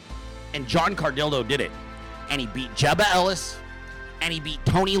 And John Cardildo did it. And he beat Jebba Ellis, and he beat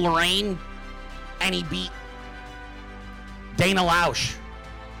Tony Lorraine, and he beat Dana Lausch.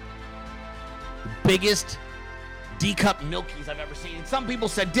 The biggest D-cup milkies I've ever seen. And some people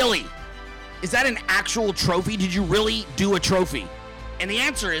said, Dilley, is that an actual trophy? Did you really do a trophy? And the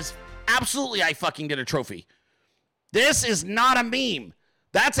answer is, absolutely, I fucking did a trophy. This is not a meme.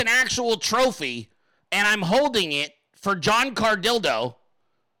 That's an actual trophy, and I'm holding it for John Cardildo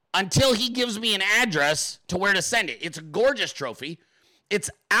until he gives me an address to where to send it. It's a gorgeous trophy. It's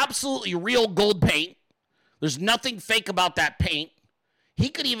absolutely real gold paint. There's nothing fake about that paint. He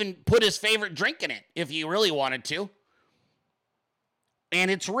could even put his favorite drink in it if he really wanted to. And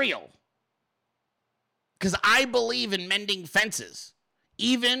it's real. Because I believe in mending fences.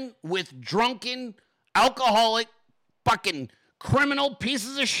 Even with drunken, alcoholic, fucking criminal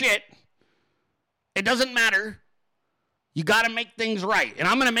pieces of shit, it doesn't matter. You got to make things right. And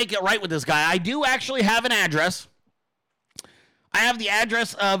I'm going to make it right with this guy. I do actually have an address. I have the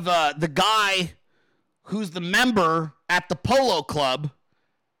address of the guy who's the member at the Polo Club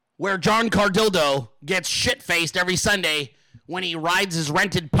where John Cardildo gets shit-faced every Sunday when he rides his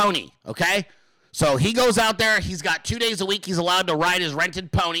rented pony, okay? So he goes out there. He's got 2 days a week he's allowed to ride his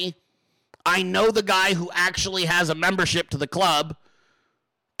rented pony. I know the guy who actually has a membership to the club,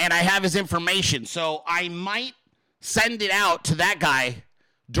 and I have his information. So I might send it out to that guy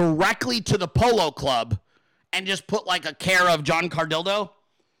directly to the Polo Club and just put like a care of John Cardildo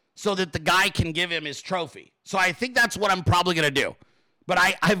so that the guy can give him his trophy. So I think that's what I'm probably going to do. But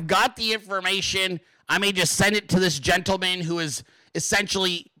I've got the information. I may just send it to this gentleman who is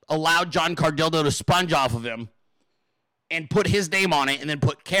essentially allowed John Cardildo to sponge off of him and put his name on it and then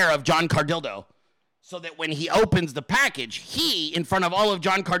put care of John Cardildo so that when he opens the package, he, in front of all of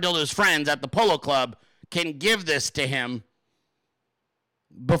John Cardildo's friends at the Polo Club, can give this to him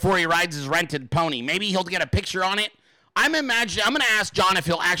before he rides his rented pony. Maybe he'll get a picture on it. I'm going to ask John if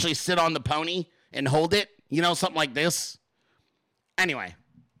he'll actually sit on the pony and hold it. You know, something like this. Anyway,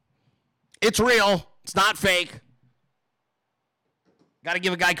 it's real. It's not fake. Got to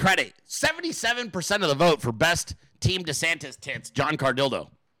give a guy credit. 77% of the vote for best Team DeSantis tits, John Cardildo.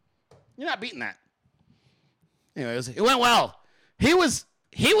 You're not beating that. Anyways, it went well. He was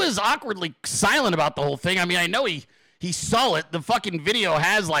awkwardly silent about the whole thing. I mean, I know he saw it. The fucking video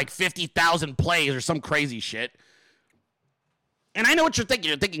has like 50,000 plays or some crazy shit. And I know what you're thinking.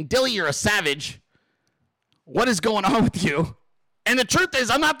 You're thinking, Dilley, you're a savage. What is going on with you? And the truth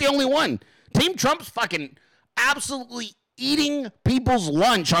is, I'm not the only one. Team Trump's fucking absolutely eating people's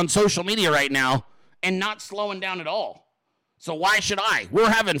lunch on social media right now. and not slowing down at all. So why should I?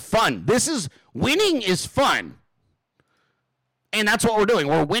 We're having fun. Winning is fun. And that's what we're doing.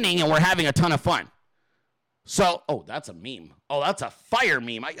 We're winning and we're having a ton of fun. So, that's a meme. Oh, that's a fire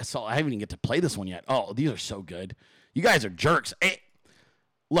meme. I haven't even get to play this one yet. Oh, these are so good. You guys are jerks. Hey,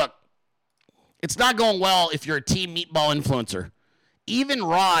 look, it's not going well if you're a Team Meatball influencer. Even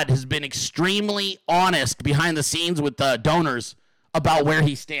Rod has been extremely honest behind the scenes with the donors about where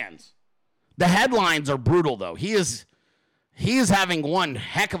he stands. The headlines are brutal, though. He is having one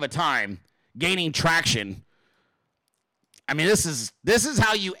heck of a time gaining traction. I mean, this is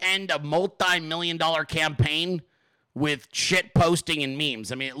how you end a multi-million-dollar campaign with shit posting and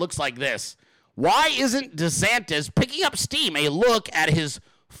memes. I mean, it looks like this. Why isn't DeSantis picking up steam? A look at his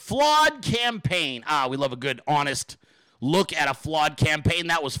flawed campaign. We love a good, honest look at a flawed campaign.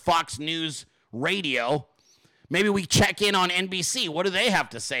 That was Fox News Radio. Maybe we check in on NBC. What do they have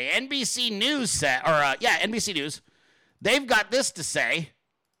to say? NBC News NBC News. They've got this to say.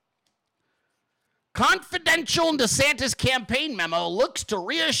 Confidential DeSantis campaign memo looks to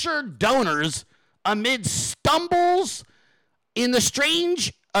reassure donors amid stumbles in the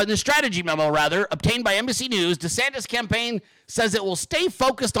strategy memo, obtained by NBC News. DeSantis campaign says it will stay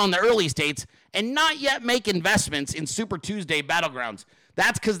focused on the early states and not yet make investments in Super Tuesday battlegrounds.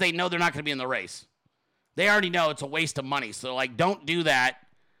 That's because they know they're not going to be in the race. They already know it's a waste of money. So, don't do that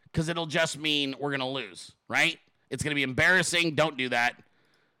because it'll just mean we're going to lose, right? It's going to be embarrassing. Don't do that.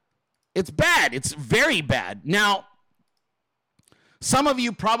 It's bad. It's very bad. Now, some of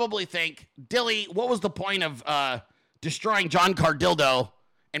you probably think, Dilley, what was the point of destroying John Cardildo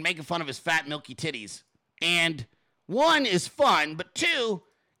and making fun of his fat, milky titties? And one is fun, but two,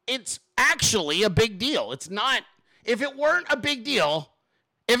 it's actually a big deal. It's not, if it weren't a big deal,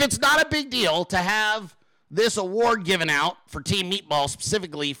 if it's not a big deal to have this award given out for Team Meatball,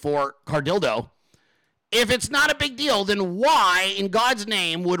 specifically for Cardildo, if it's not a big deal, then why, in God's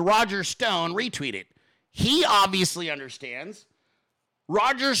name, would Roger Stone retweet it? He obviously understands.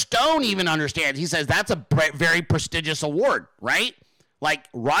 Roger Stone even understands. He says that's a very prestigious award, right?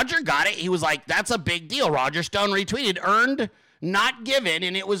 Roger got it. He was like, that's a big deal. Roger Stone retweeted, earned, not given,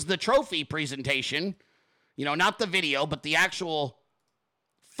 and it was the trophy presentation. Not the video, but the actual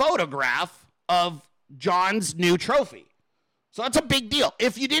photograph of John's new trophy. So that's a big deal.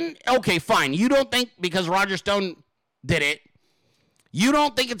 If you didn't, okay, fine. You don't think because Roger Stone did it, you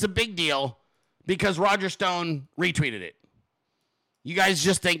don't think it's a big deal because Roger Stone retweeted it. You guys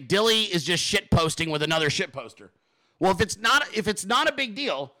just think Dilley is just shit posting with another shit poster. Well, if it's not a big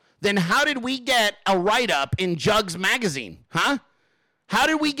deal, then how did we get a write-up in Jugs magazine? Huh? How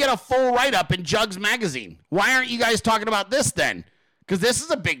did we get a full write-up in Jugs magazine? Why aren't you guys talking about this then? Because this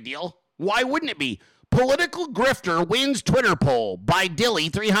is a big deal. Why wouldn't it be? Political grifter wins Twitter poll by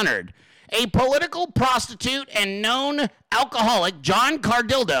Dilley 300. A political prostitute and known alcoholic, John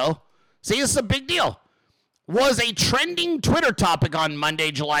Cardildo, see, this is a big deal, was a trending Twitter topic on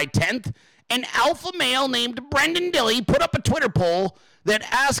Monday, July 10th. An alpha male named Brenden Dilley put up a Twitter poll that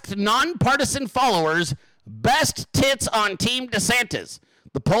asked nonpartisan followers best tits on Team DeSantis.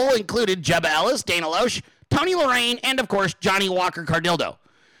 The poll included Jebba Ellis, Dana Loesch, Tony Lorraine, and, of course, Johnny Walker Cardildo.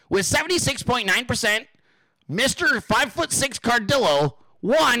 With 76.9%, Mr. 5'6" Cardillo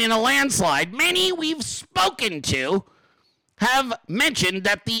won in a landslide. Many we've spoken to have mentioned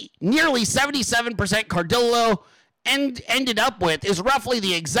that the nearly 77% Cardillo ended up with is roughly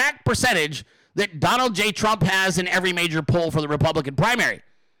the exact percentage that Donald J. Trump has in every major poll for the Republican primary.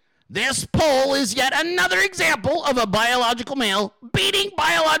 This poll is yet another example of a biological male beating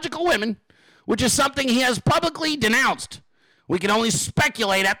biological women, which is something he has publicly denounced. We can only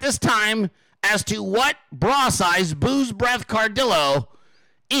speculate at this time as to what bra size booze breath Cardillo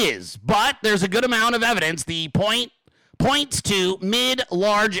is, but there's a good amount of evidence. The points to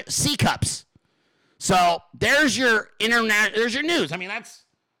mid-large C cups. So there's your there's your news. I mean,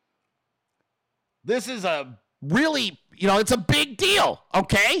 this is a really, it's a big deal,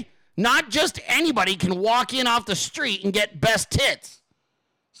 okay? Not just anybody can walk in off the street and get best tits,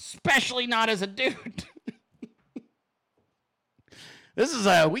 especially not as a dude.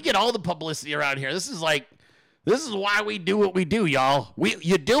 We get all the publicity around here. This is why we do what we do, y'all.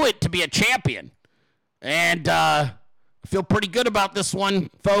 You do it to be a champion. And I feel pretty good about this one,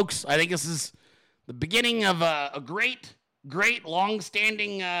 folks. I think this is the beginning of a great,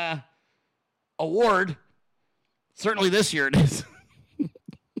 long-standing award. Certainly this year it is.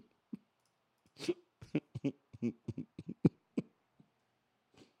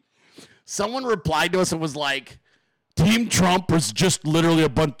 Someone replied to us and was like, Team Trump was just literally a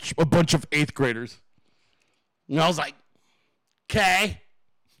bunch of 8th graders. And I was like, okay.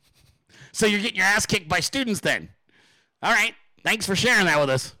 So you're getting your ass kicked by students then. All right. Thanks for sharing that with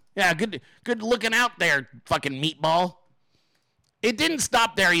us. Yeah, good looking out there, fucking meatball. It didn't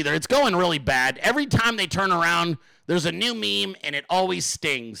stop there either. It's going really bad. Every time they turn around, there's a new meme, and it always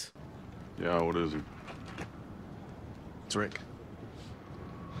stings. Yeah, what is it? It's Rick.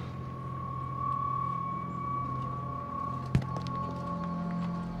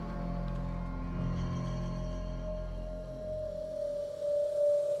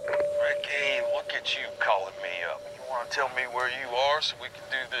 Ricky, look at you calling me up. You want to tell me where you are so we can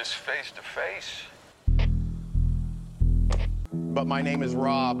do this face to face? But my name is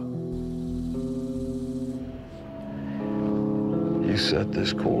Rob. You set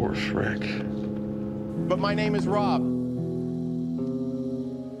this course, Rick. But my name is Rob.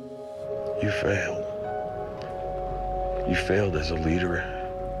 You failed. You failed as a leader.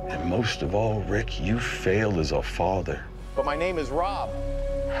 And most of all, Rick, you failed as a father. But my name is Rob.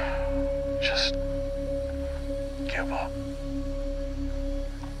 Just give up.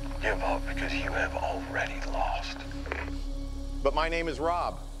 Give up because you have already lost. But my name is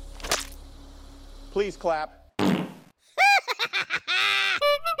Rob. Please clap.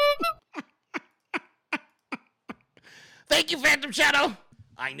 Thank you, Phantom Shadow.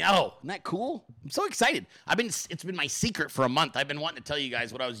 I know. Isn't that cool? I'm so excited. It's been my secret for a month. I've been wanting to tell you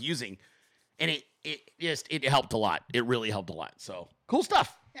guys what I was using, and it helped a lot. It really helped a lot. So cool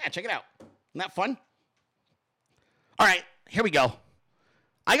stuff. Yeah, check it out. Isn't that fun? All right, here we go.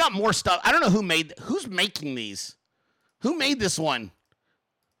 I got more stuff. I don't know who's making these. Who made this one?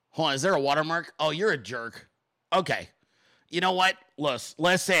 Hold on, is there a watermark? Oh, you're a jerk. Okay. You know what?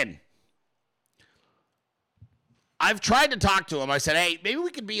 Listen. I've tried to talk to him. I said, hey, maybe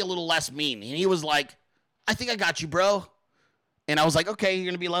we could be a little less mean. And he was like, I think I got you, bro. And I was like, okay, you're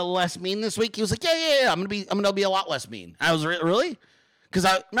going to be a little less mean this week? He was like, yeah. I'm going to be a lot less mean. I was really? Because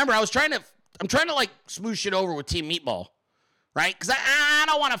I'm trying to like smooth shit over with Team Meatball. Right? Because I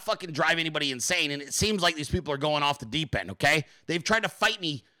don't want to fucking drive anybody insane. And it seems like these people are going off the deep end, okay? They've tried to fight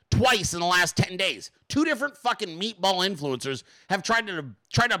me twice in the last 10 days. 2 different fucking meatball influencers have tried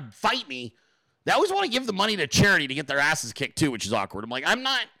to fight me. They always want to give the money to charity to get their asses kicked too, which is awkward. I'm like,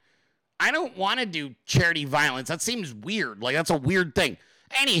 I don't want to do charity violence. That seems weird. Like, that's a weird thing.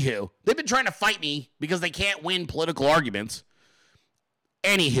 Anywho, they've been trying to fight me because they can't win political arguments.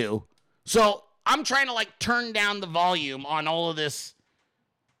 Anywho, so I'm trying to like turn down the volume on all of this,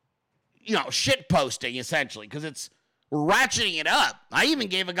 shit posting essentially, because it's ratcheting it up. I even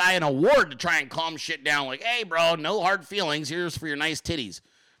gave a guy an award to try and calm shit down. Like, hey, bro, no hard feelings. Here's for your nice titties,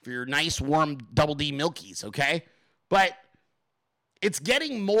 for your nice warm double D milkies, okay? But it's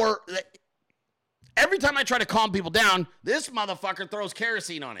getting more. Every time I try to calm people down, this motherfucker throws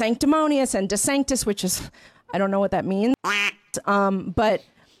kerosene on it. Sanctimonious and DeSanctus, which is, I don't know what that means. But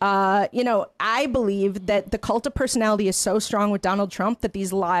I believe that the cult of personality is so strong with Donald Trump that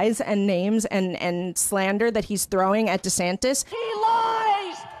these lies and names and slander that he's throwing at DeSantis. He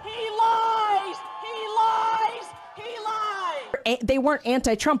lies! He lies! He lies! He lies! They weren't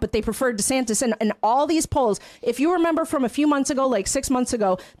anti-Trump, but they preferred DeSantis. And all these polls, if you remember from a few months ago, like 6 months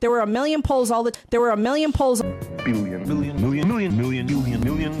ago, there were a million polls.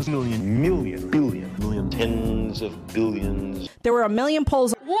 Tens of billions. There were a million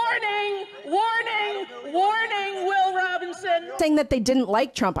polls. Warning! Warning! Warning, Will Robinson! Saying that they didn't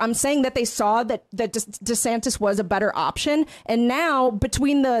like Trump. I'm saying that they saw that DeSantis was a better option. And now,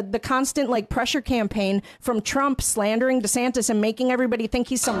 between the constant like pressure campaign from Trump slandering DeSantis and making everybody think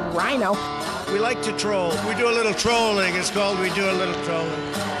he's some rhino. We like to troll. We do a little trolling. It's called We Do a Little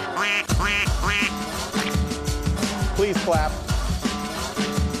Trolling. Please clap.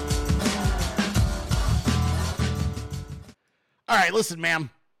 All right, listen, ma'am.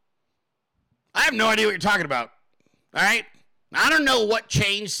 I have no idea what you're talking about. All right? I don't know what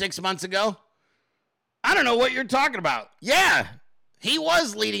changed 6 months ago. I don't know what you're talking about. Yeah, he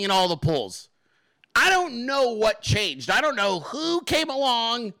was leading in all the polls. I don't know what changed. I don't know who came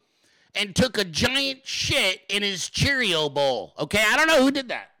along and took a giant shit in his Cheerio bowl. Okay? I don't know who did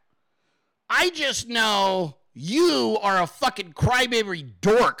that. I just know you are a fucking crybaby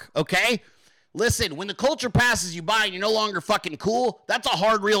dork, okay? Listen, when the culture passes you by and you're no longer fucking cool, that's a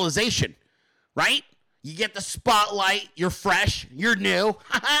hard realization, right? You get the spotlight, you're fresh, you're new,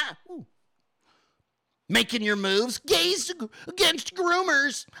 making your moves. Gays against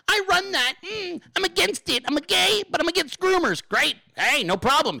groomers. I run that. I'm against it. I'm a gay, but I'm against groomers. Great. Hey, no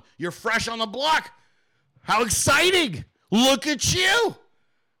problem. You're fresh on the block. How exciting. Look at you.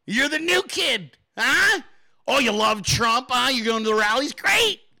 You're the new kid, huh? Oh, you love Trump, huh? You're going to the rallies?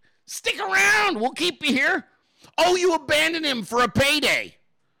 Great. Stick around. We'll keep you here. Oh, you abandoned him for a payday.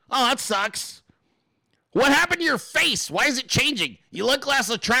 Oh, that sucks. What happened to your face? Why is it changing? You look less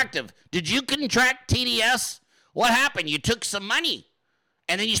attractive. Did you contract TDS? What happened? You took some money,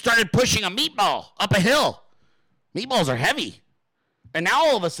 and then you started pushing a meatball up a hill. Meatballs are heavy. And now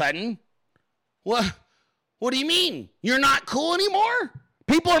all of a sudden, what do you mean? You're not cool anymore?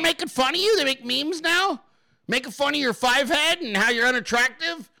 People are making fun of you? They make memes now? Making fun of your five head and how you're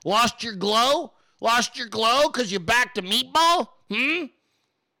unattractive? Lost your glow? Lost your glow because you're back to meatball?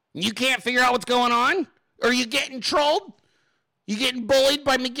 You can't figure out what's going on? Are you getting trolled? You getting bullied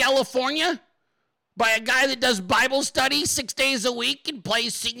by Miguelifornia? By a guy that does Bible study 6 days a week and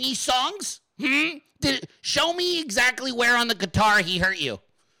plays singy songs? Show me exactly where on the guitar he hurt you.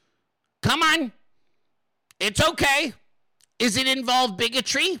 Come on. It's okay. Is it involve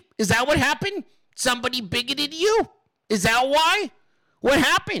bigotry? Is that what happened? Somebody bigoted you? Is that why? What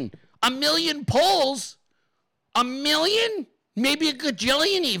happened? 1 million polls? 1 million? Maybe a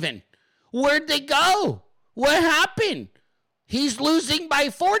gajillion even. Where'd they go? What happened? He's losing by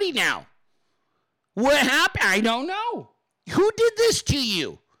 40 now. What happened? I don't know. Who did this to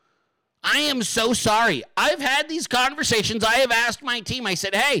you? I am so sorry. I've had these conversations. I have asked my team. I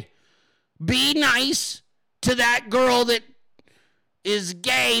said, hey, be nice to that girl that is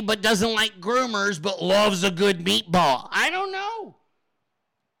gay but doesn't like groomers but loves a good meatball. I don't know.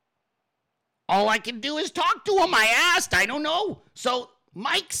 All I can do is talk to him. I asked. I don't know. So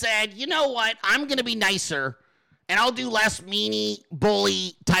Mike said, you know what? I'm going to be nicer, and I'll do less meanie,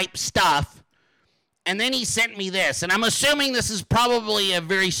 bully type stuff. And then he sent me this, and I'm assuming this is probably a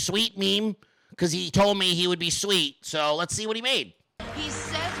very sweet meme because he told me he would be sweet. So let's see what he made. He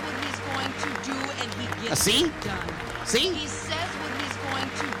says what he's going to do, and he gets See? it done. See? He says what he's going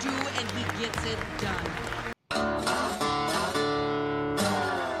to do, and he gets it done.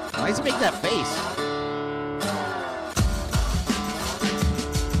 Why does he make that face?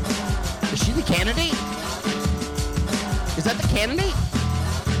 Is she the candidate? Is that the candidate?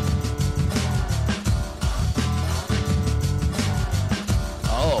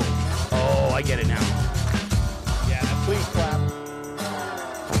 Oh, I get it now. Yeah, please clap.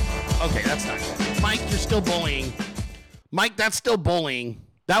 Okay, that's not good. Mike, you're still bullying. Mike, that's still bullying.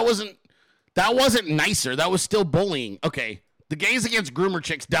 That wasn't nicer. That was still bullying. Okay. The gays against groomer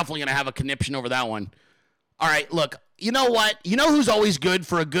chicks definitely gonna have a conniption over that one. All right, look, you know what? You know who's always good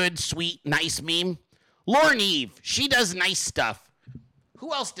for a good, sweet, nice meme? Lauren Eve. She does nice stuff.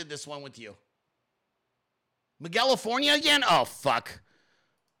 Who else did this one with you? Miguelifornia again? Oh, fuck.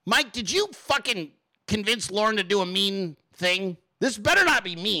 Mike, did you fucking convince Lauren to do a mean thing? This better not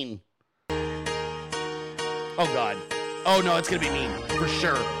be mean. Oh, God. Oh, no, it's going to be mean. For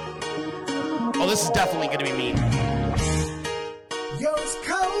sure. Oh, this is definitely going to be mean. You're as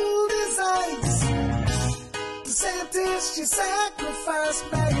cold as ice. DeSantis, you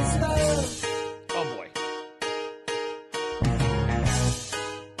sacrificed Maggie's love. Oh, boy.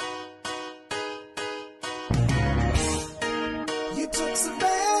 You took some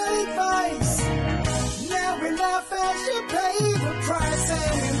bad advice. Now we laugh as you pay the price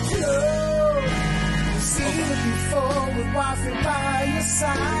and pure. You've seen it before with wifey by your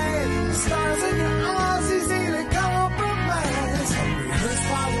side. The stars in your eyes easily compromise. Rehearsed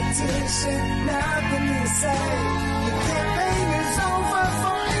politician, nothing to say. The campaign is over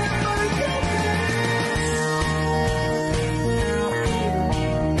forever.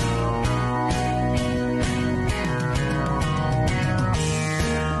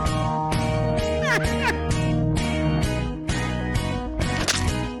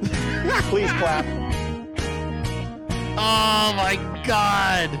 Please clap. Oh, my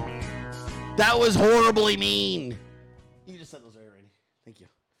God. That was horribly mean. You just said those already. Thank you.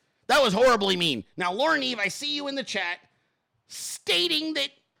 That was horribly mean. Now, Lauren Eve, I see you in the chat stating that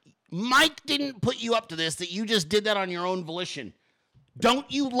Mike didn't put you up to this, that you just did that on your own volition. Don't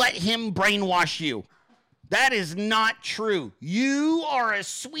you let him brainwash you. That is not true. You are a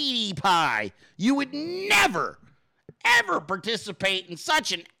sweetie pie. You would never, ever participate in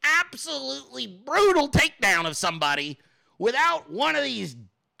such an absolutely brutal takedown of somebody without one of these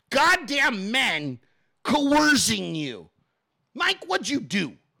goddamn men coercing you. Mike, what'd you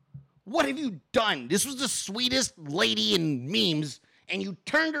do? What have you done? This was the sweetest lady in memes, and you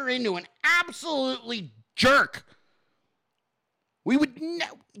turned her into an absolutely jerk.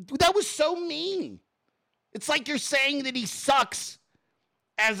 That was so mean. It's like you're saying that he sucks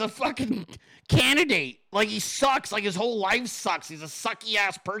as a fucking candidate. Like he sucks, like his whole life sucks. He's a sucky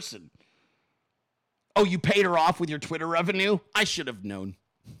ass person. Oh, you paid her off with your Twitter revenue? I should have known.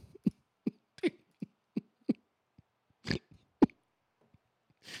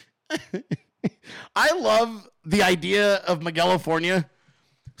 I love the idea of Miguelifornia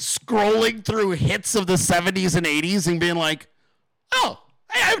scrolling through hits of the 70s and 80s and being like, oh,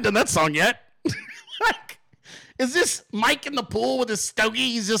 hey, I haven't done that song yet. Like, is this Mike in the pool with his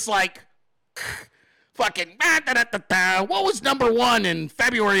stogie? He's just like, fucking, what was number one in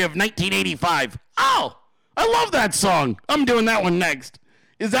February of 1985? Oh, I love that song. I'm doing that one next.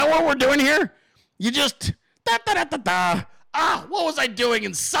 Is that what we're doing here? You just, what was I doing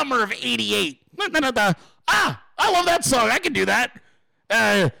in summer of 88? I love that song. I can do that.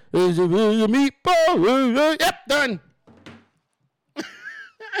 Meatball. Yep, done.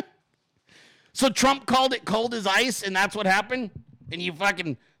 So Trump called it cold as ice, and that's what happened?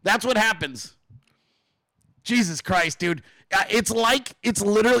 And that's what happens. Jesus Christ, dude. It's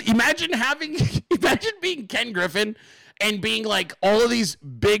literally, imagine being Ken Griffin and being like all of these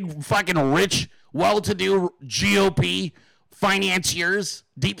big fucking rich, well-to-do GOP financiers,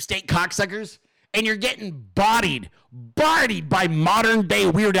 deep state cocksuckers, and you're getting bodied by modern day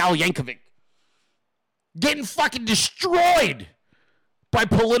Weird Al Yankovic. Getting fucking destroyed by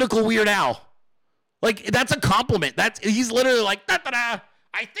political Weird Al. Like, that's a compliment. He's literally like, I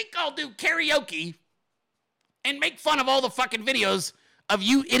think I'll do karaoke and make fun of all the fucking videos of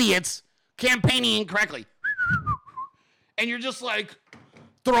you idiots campaigning incorrectly. And you're just like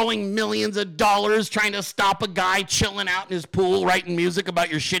throwing millions of dollars trying to stop a guy chilling out in his pool writing music about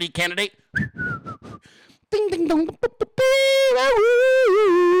your shitty candidate. Ding, ding, dong.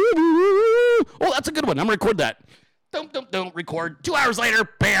 Oh, that's a good one. I'm going to record that. Don't record. 2 hours later,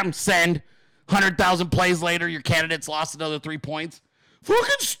 bam, send. 100,000 plays later, your candidate's lost another 3 points.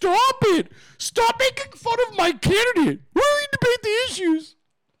 Fucking stop it. Stop making fun of my candidate. We need to debate the issues.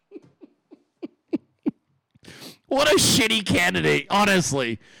 What a shitty candidate,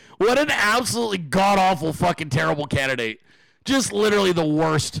 honestly. What an absolutely god-awful fucking terrible candidate. Just literally the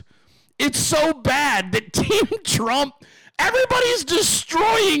worst. It's so bad that Team Trump, everybody's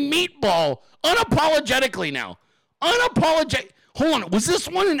destroying Meatball unapologetically now. Hold on, was this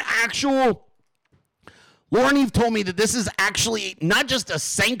one an actual... Lauren Eve told me that this is actually not just a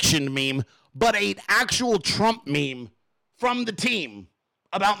sanctioned meme, but an actual Trump meme from the team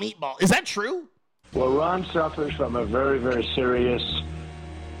about Meatball. Is that true? Well, Ron suffers from a very, very serious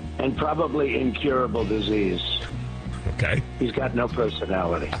and probably incurable disease. Okay. He's got no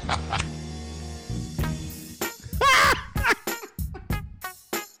personality.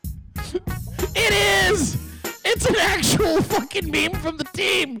 It is! It's an actual fucking meme from the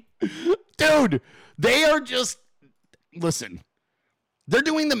team. Dude, they are just... Listen. They're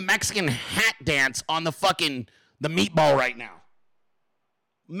doing the Mexican hat dance on the Meatball right now.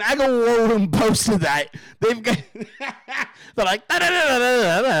 MAGA War Room posted that. They've got... They're like...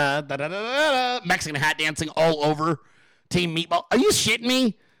 Mexican hat dancing all over Team Meatball. Are you shitting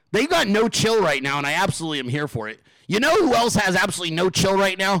me? They got no chill right now, and I absolutely am here for it. You know who else has absolutely no chill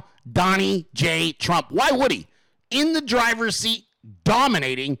right now? Donnie J. Trump. Why would he? In the driver's seat,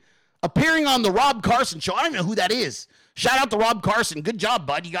 dominating, appearing on the Rob Carson show. I don't know who that is. Shout out to Rob Carson. Good job,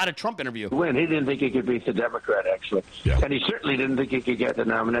 bud. You got a Trump interview. He didn't think he could beat the Democrat, actually. Yeah. And he certainly didn't think he could get the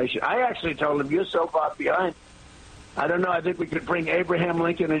nomination. I actually told him, you're so far behind. I don't know. I think we could bring Abraham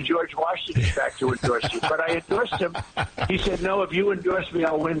Lincoln and George Washington back to endorse you. But I endorsed him. He said, no, if you endorse me,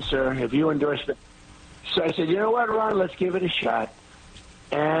 I'll win, sir. If you endorse me. So I said, you know what, Ron, let's give it a shot.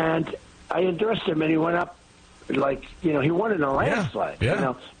 And I endorsed him, and he went up. He won in a landslide.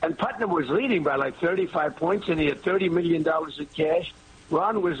 Yeah. And Putnam was leading by 35 points, and he had $30 million in cash.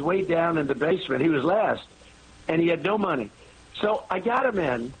 Ron was way down in the basement. He was last, and he had no money. So I got him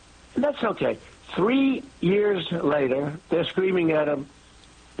in, and that's okay. 3 years later, they're screaming at him,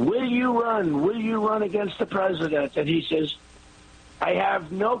 will you run? Will you run against the president? And he says, I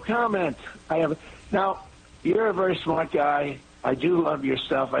have no comment. Now, you're a very smart guy. I do love your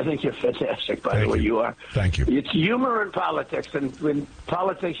stuff. I think you're fantastic, by the way. You are. Thank you. It's humor in politics, and in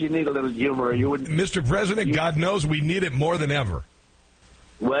politics you need a little humor. Mr. President, God knows we need it more than ever.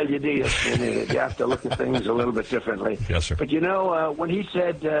 Well, you need it. You have to look at things a little bit differently. Yes, sir. But when he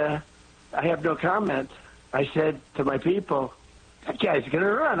said, I have no comment, I said to my people, that guy's going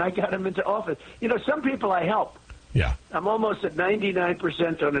to run. I got him into office. Some people I help. Yeah. I'm almost at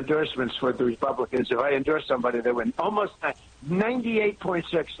 99% on endorsements for the Republicans. If I endorse somebody, they win. Almost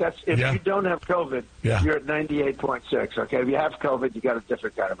 98.6. That's if you don't have COVID, you're at 98.6. Okay, if you have COVID, you got a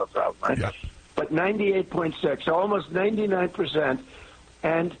different kind of a problem, right? Yeah. But 98.6, so almost 99%.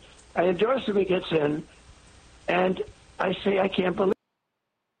 And I endorse him. He gets in, and I say, I can't believe.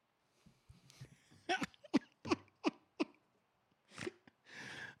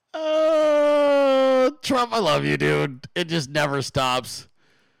 Trump, I love you, dude. It just never stops.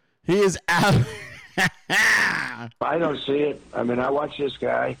 He is I don't see it. I mean, I watch this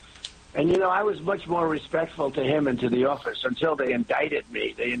guy. And, you know, I was much more respectful to him and to the office until they indicted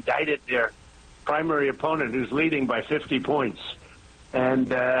me. They indicted their primary opponent who's leading by 50 points. And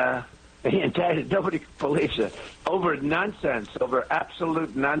they indicted, nobody believes it, over nonsense, over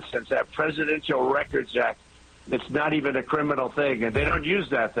absolute nonsense, that Presidential Records Act. It's not even a criminal thing. And they don't use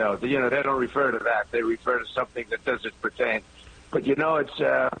that, though. You know, they don't refer to that. They refer to something that doesn't pertain. But, you know, it's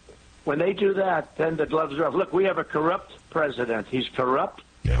when they do that, then the gloves are off. Look, we have a corrupt president. He's corrupt.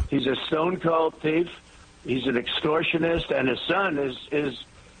 Yeah. He's a stone-cold thief. He's an extortionist. And his son is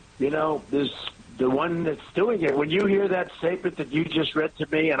you know, is the one that's doing it. When you hear that statement that you just read to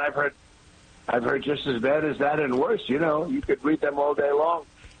me, and I've heard just as bad as that and worse, you know, you could read them all day long.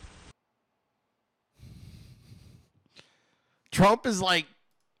 Trump is like,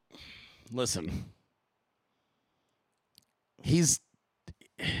 listen, he's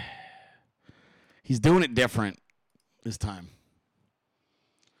doing it different this time.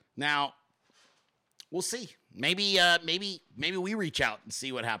 Now, we'll see. Maybe we reach out and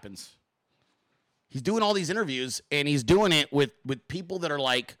see what happens. He's doing all these interviews, and he's doing it with people that are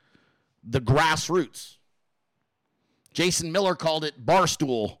like the grassroots. Jason Miller called it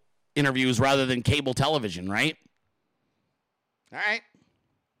barstool interviews rather than cable television, right? All right.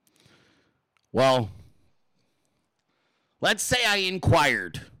 Well, let's say I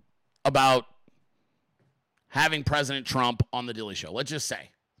inquired about having President Trump on the Dilley Show. Let's just say.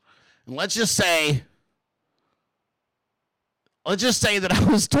 And let's just say that I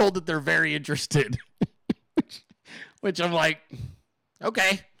was told that they're very interested. Which I'm like,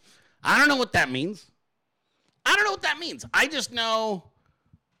 okay. I don't know what that means. I just know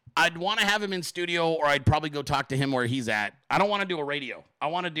I'd want to have him in studio, or I'd probably go talk to him where he's at. I don't want to do a radio. I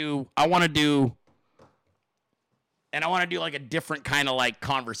want to do like a different kind of like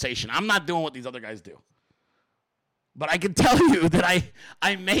conversation. I'm not doing what these other guys do. But I can tell you that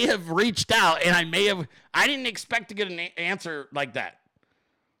I may have reached out, and I didn't expect to get an answer like that.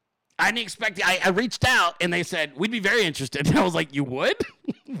 I didn't expect it. I reached out, and they said, we'd be very interested. And I was like, you would?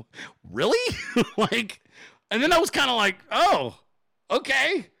 Really? Like, and then I was kind of like, oh,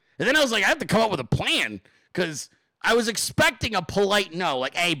 okay. And then I was like, I have to come up with a plan, because I was expecting a polite no,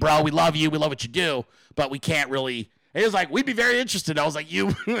 like, hey, bro, we love you. We love what you do, but we can't really. It was like, we'd be very interested. I was like,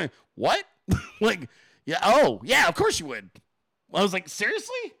 you, what? Like, yeah, oh, yeah, of course you would. I was like,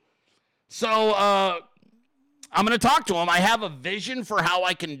 seriously? So I'm going to talk to him. I have a vision for how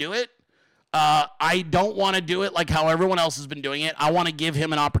I can do it. I don't want to do it like how everyone else has been doing it. I want to give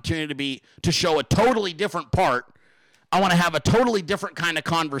him an opportunity to show a totally different part. I want to have a totally different kind of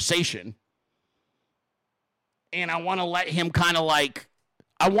conversation. And I want to let him kind of like,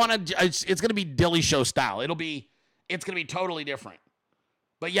 it's going to be Dilley Show style. It's going to be totally different.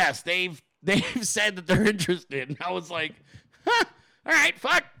 But yes, they've said that they're interested. And I was like, all right,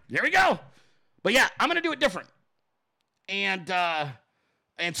 fuck, here we go. But yeah, I'm going to do it different. And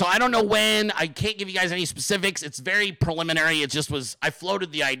so I don't know when. I can't give you guys any specifics. It's very preliminary. It just was, I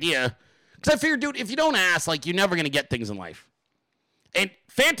floated the idea. Because I figured, dude, if you don't ask, like, you're never going to get things in life. And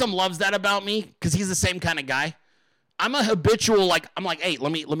Phantom loves that about me, because he's the same kind of guy. I'm a habitual, like, I'm like, hey,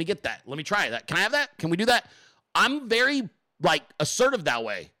 let me get that. Let me try that. Can I have that? Can we do that? I'm very, like, assertive that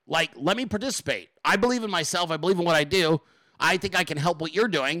way. Like, let me participate. I believe in myself. I believe in what I do. I think I can help what you're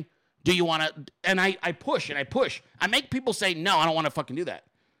doing. Do you want to? And I push and I push. I make people say, no, I don't want to fucking do that.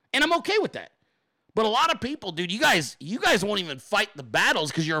 And I'm okay with that. But a lot of people, dude, you guys won't even fight the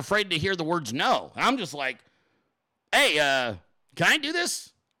battles because you're afraid to hear the words no. And I'm just like, hey, can I do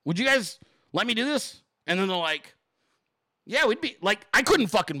this? Would you guys let me do this? And then they're like, yeah, we'd be like, I couldn't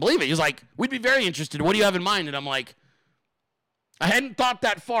fucking believe it. He was like, we'd be very interested. What do you have in mind? And I'm like, I hadn't thought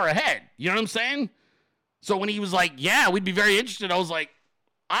that far ahead. You know what I'm saying? So when he was like, yeah, we'd be very interested, I was like,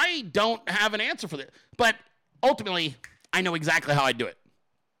 I don't have an answer for this. But ultimately, I know exactly how I'd do it.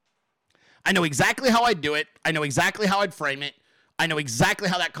 I know exactly how I'd do it. I know exactly how I'd frame it. I know exactly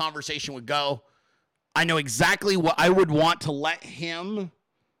how that conversation would go. I know exactly what I would want to let him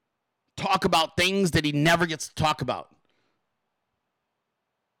talk about, things that he never gets to talk about.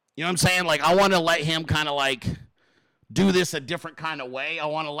 You know what I'm saying? Like, I want to let him kind of like do this a different kind of way. I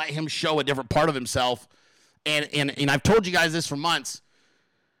want to let him show a different part of himself. And I've told you guys this for months.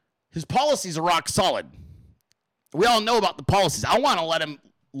 His policies are rock solid. We all know about the policies. I want to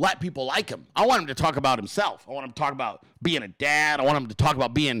let people like him. I want him to talk about himself. I want him to talk about being a dad. I want him to talk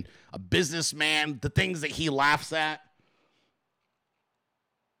about being a businessman, the things that he laughs at.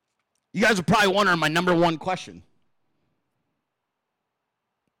 You guys are probably wondering my number one question.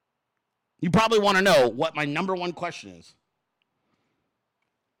 You probably want to know what my number one question is.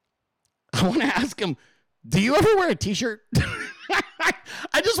 I want to ask him, do you ever wear a t-shirt?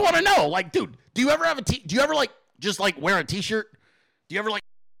 I just want to know, like, dude, do you ever have do you ever, like, just, like, wear a t-shirt? Do you ever, like,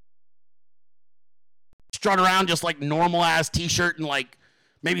 strut around just, like, normal-ass t-shirt and, like,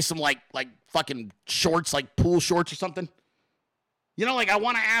 maybe some, like fucking shorts, like pool shorts or something? You know, like, I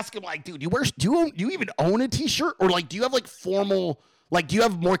want to ask him, like, dude, do you even own a t-shirt? Or, like, do you have, like, formal, like, do you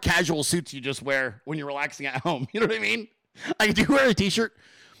have more casual suits you just wear when you're relaxing at home? You know what I mean? Like, do you wear a t-shirt?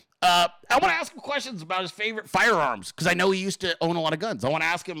 I want to ask him questions about his favorite firearms, because I know he used to own a lot of guns. I want to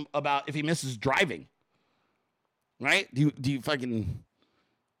ask him about if he misses driving. Right? Do you fucking...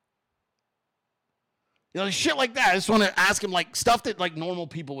 You know, shit like that. I just want to ask him, like, stuff that, like, normal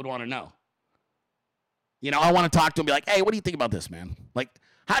people would want to know. You know, I want to talk to him, be like, hey, what do you think about this, man? Like,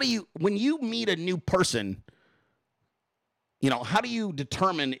 how do you... When you meet a new person, you know, how do you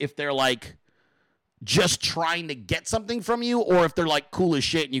determine if they're, like, just trying to get something from you, or if they're, like, cool as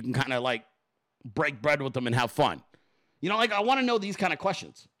shit and you can kind of, like, break bread with them and have fun? You know, like, I want to know these kind of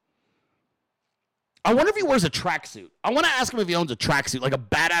questions. I wonder if he wears a tracksuit. I want to ask him if he owns a tracksuit, like a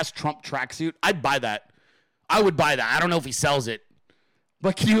badass Trump tracksuit. I'd buy that. I would buy that. I don't know if he sells it.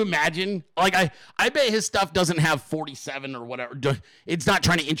 But can you imagine? Like, I bet his stuff doesn't have 47 or whatever. It's not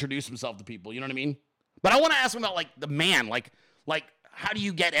trying to introduce himself to people. You know what I mean? But I want to ask him about, like, the man. Like, how do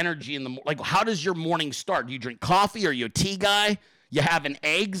you get energy in the morning? Like, how does your morning start? Do you drink coffee? Are you a tea guy? You having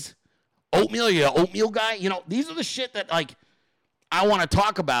eggs? Oatmeal? Are you an oatmeal guy? You know, these are the shit that, like, I want to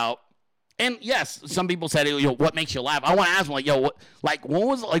talk about. And yes, some people said, you know, what makes you laugh? I want to ask them, like, yo,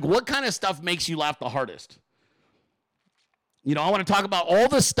 what kind of stuff makes you laugh the hardest? You know, I want to talk about all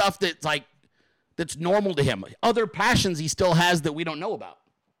the stuff that's, like, that's normal to him. Other passions he still has that we don't know about.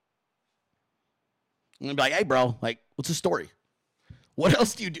 I'm going to be like, hey, bro, like, what's the story? What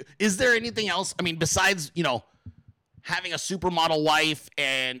else do you do? Is there anything else? I mean, besides, you know, having a supermodel wife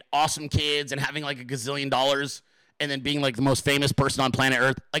and awesome kids and having, like, $1 gazillion and then being, like, the most famous person on planet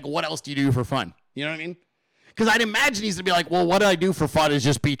Earth, like, what else do you do for fun? You know what I mean? Because I'd imagine he's going to be like, well, what I do for fun is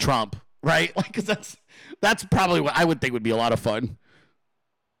just be Trump, right? Like, because that's probably what I would think would be a lot of fun.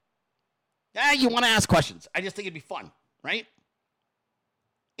 Yeah, you want to ask questions. I just think it'd be fun, right?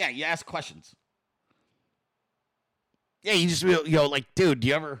 Yeah, you ask questions. Yeah, you just, you know, like, dude, do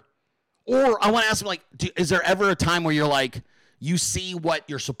you ever... Or I want to ask him, like, is there ever a time where you're like, you see what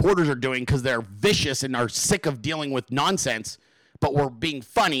your supporters are doing because they're vicious and are sick of dealing with nonsense, but we're being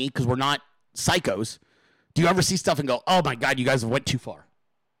funny because we're not psychos? Do you ever see stuff and go, oh, my God, you guys went too far?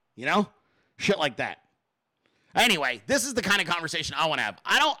 You know? Shit like that. Anyway, this is the kind of conversation I want to have.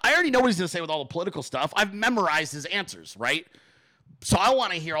 I already know what he's going to say with all the political stuff. I've memorized his answers, right? So I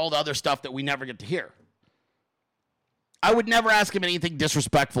want to hear all the other stuff that we never get to hear. I would never ask him anything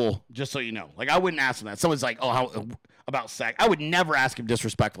disrespectful, just so you know. Like, I wouldn't ask him that. Someone's like, oh, how about sex? I would never ask him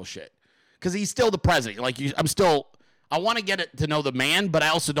disrespectful shit. Because he's still the president. Like, I want to get it to know the man, but I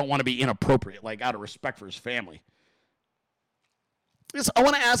also don't want to be inappropriate, like, out of respect for his family. I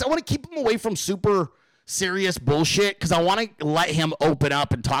want to keep him away from super serious bullshit, because I want to let him open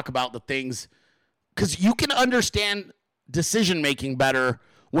up and talk about the things. Because you can understand decision-making better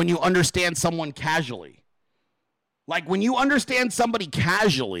when you understand someone casually. Like, when you understand somebody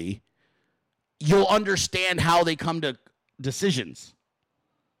casually, you'll understand how they come to decisions.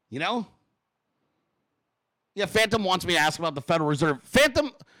 You know? Yeah, Phantom wants me to ask about the Federal Reserve.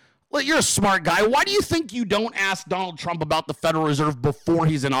 Phantom, well, you're a smart guy. Why do you think you don't ask Donald Trump about the Federal Reserve before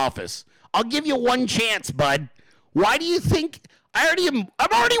he's in office? I'll give you one chance, bud. Why do you think... I'm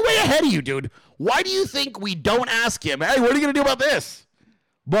already way ahead of you, dude. Why do you think we don't ask him, hey, what are you going to do about this?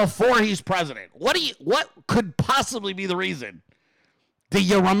 Before he's president. What could possibly be the reason? Do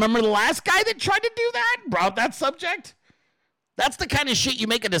you remember the last guy that tried to do that? Brought that subject? That's the kind of shit you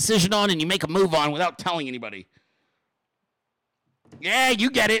make a decision on and you make a move on without telling anybody. Yeah, you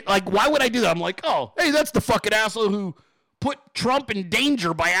get it. Like, why would I do that? I'm like, oh, hey, that's the fucking asshole who put Trump in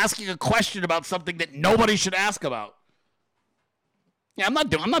danger by asking a question about something that nobody should ask about. Yeah, I'm not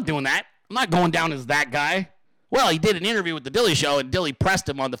doing that. I'm not going down as that guy. Well, he did an interview with the Dilley Show, and Dilley pressed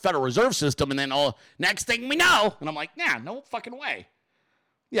him on the Federal Reserve System, and then next thing we know, and I'm like, yeah, no fucking way.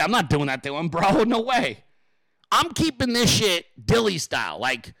 Yeah, I'm not doing that to him, bro. No way. I'm keeping this shit Dilley style.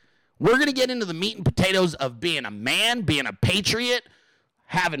 Like, we're going to get into the meat and potatoes of being a man, being a patriot,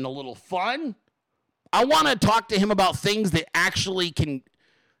 having a little fun. I want to talk to him about things that actually can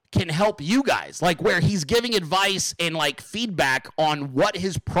help you guys, like where he's giving advice and, like, feedback on what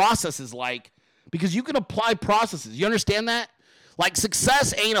his process is like. Because you can apply processes. You understand that? Like,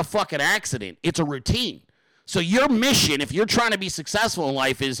 success ain't a fucking accident. It's a routine. So your mission, if you're trying to be successful in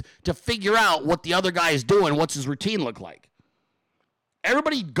life, is to figure out what the other guy is doing, what's his routine look like.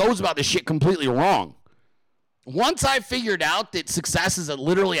 Everybody goes about this shit completely wrong. Once I figured out that success is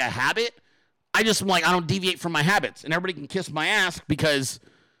literally a habit, I just am like, I don't deviate from my habits. And everybody can kiss my ass because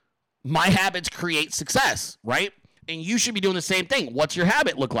my habits create success, right? And you should be doing the same thing. What's your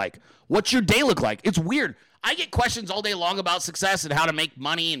habit look like? What's your day look like? It's weird. I get questions all day long about success and how to make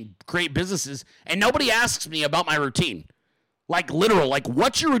money and create businesses, and nobody asks me about my routine. Like literal, like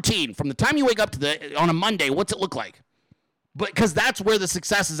what's your routine from the time you wake up to on a Monday? What's it look like? But because that's where the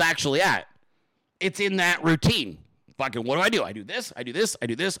success is actually at. It's in that routine. Fucking, what do? I do this, I do this, I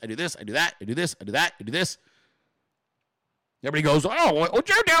do this, I do this, I do that, I do this, I do that, I do this. Everybody goes, oh, what would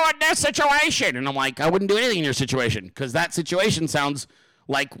you do in this situation? And I'm like, I wouldn't do anything in your situation because that situation sounds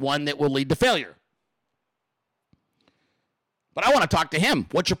like one that will lead to failure. But I want to talk to him.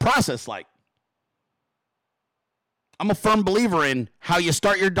 What's your process like? I'm a firm believer in how you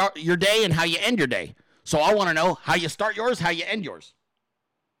start your day and how you end your day. So I want to know how you start yours, how you end yours.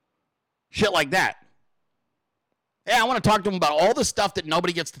 Shit like that. Yeah, I want to talk to him about all the stuff that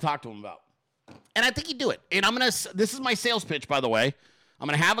nobody gets to talk to him about. And I think he'd do it. And this is my sales pitch, by the way. I'm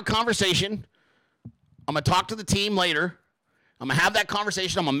going to have a conversation. I'm going to talk to the team later. I'm going to have that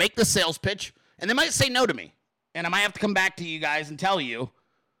conversation. I'm going to make the sales pitch. And they might say no to me. And I might have to come back to you guys and tell you,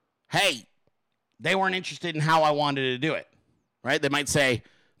 hey, they weren't interested in how I wanted to do it. Right? They might say,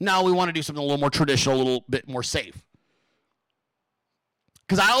 no, we want to do something a little more traditional, a little bit more safe.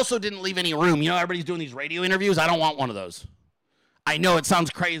 Because I also didn't leave any room. You know, everybody's doing these radio interviews. I don't want one of those. I know it sounds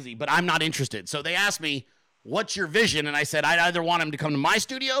crazy, but I'm not interested. So they asked me, what's your vision? And I said, I'd either want him to come to my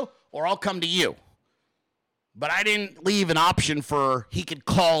studio or I'll come to you. But I didn't leave an option for he could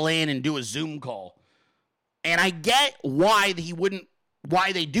call in and do a Zoom call. And I get why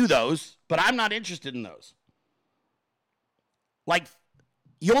they do those, but I'm not interested in those. Like,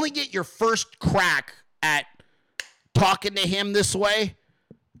 you only get your first crack at talking to him this way,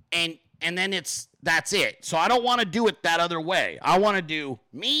 and then that's it. So I don't want to do it that other way. I want to do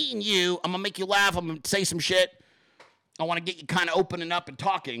me and you. I'm going to make you laugh. I'm going to say some shit. I want to get you kind of opening up and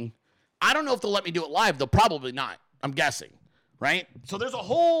talking. I don't know if they'll let me do it live. They'll probably not. I'm guessing, right? So there's a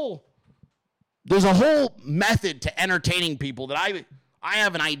whole method to entertaining people that I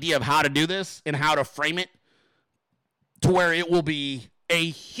have an idea of how to do this and how to frame it to where it will be a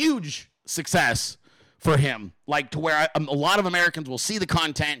huge success for him. Like to where a lot of Americans will see the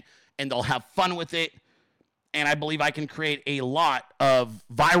content and they'll have fun with it. And I believe I can create a lot of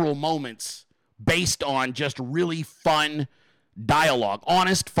viral moments based on just really fun dialogue,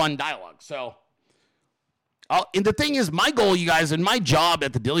 honest, fun dialogue. So, and the thing is, my goal, you guys, and my job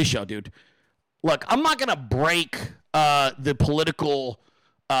at the Dilley Show, dude, look, I'm not going to break the political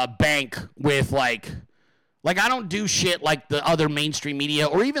bank with like I don't do shit like the other mainstream media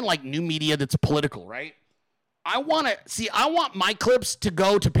or even like new media that's political, right? I want my clips to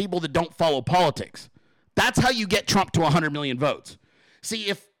go to people that don't follow politics. That's how you get Trump to 100 million votes.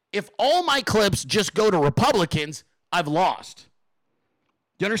 See, if all my clips just go to Republicans, I've lost.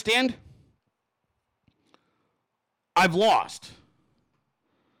 Do you understand? I've lost.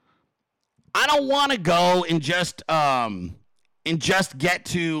 I don't want to go and just get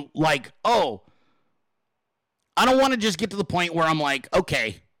to like, oh, I don't want to just get to the point where I'm like,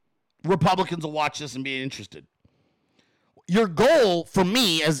 okay, Republicans will watch this and be interested. Your goal for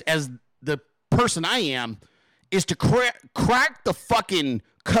me as the person I am is to crack the fucking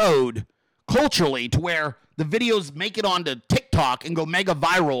code culturally to where the videos make it onto TikTok and go mega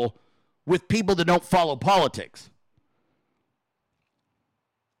viral with people that don't follow politics.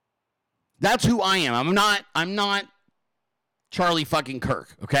 That's who I am. I'm not Charlie fucking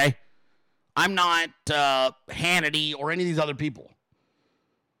Kirk, okay? I'm not Hannity or any of these other people.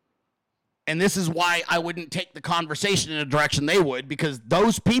 And this is why I wouldn't take the conversation in a direction they would, because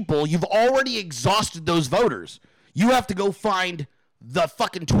those people, you've already exhausted those voters. You have to go find the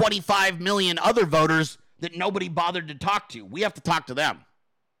fucking 25 million other voters that nobody bothered to talk to. We have to talk to them.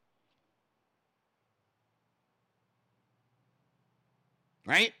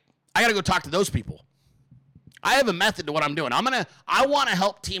 Right? I got to go talk to those people. I have a method to what I'm doing. I want to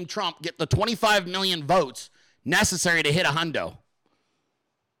help Team Trump get the 25 million votes necessary to hit a hundo.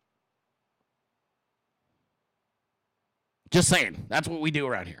 Just saying. That's what we do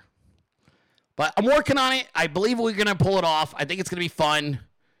around here. But I'm working on it. I believe we're going to pull it off. I think it's going to be fun.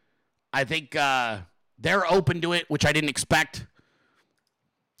 I think they're open to it, which I didn't expect.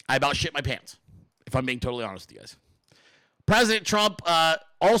 I about shit my pants, if I'm being totally honest with you guys. President Trump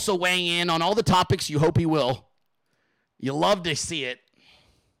also weighing in on all the topics you hope he will. You love to see it.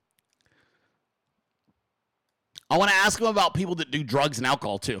 I want to ask him about people that do drugs and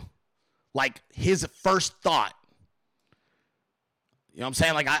alcohol, too. Like, his first thought. You know what I'm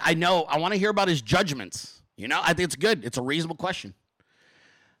saying? Like, I know, I want to hear about his judgments. You know, I think it's good. It's a reasonable question.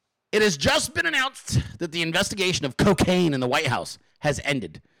 It has just been announced that the investigation of cocaine in the White House has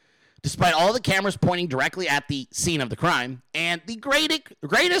ended, despite all the cameras pointing directly at the scene of the crime and the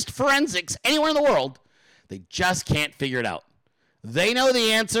greatest forensics anywhere in the world. They just can't figure it out. They know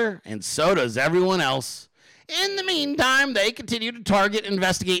the answer, and so does everyone else. In the meantime, they continue to target and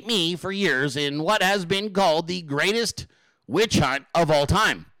investigate me for years in what has been called the greatest witch hunt of all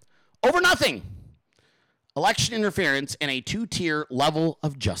time. Over nothing. Election interference and a two-tier level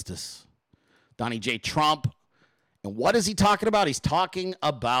of justice. Donnie J. Trump. And what is he talking about? He's talking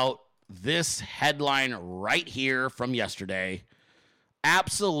about this headline right here from yesterday.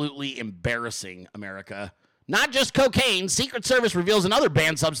 Absolutely embarrassing, America. Not just cocaine. Secret Service reveals another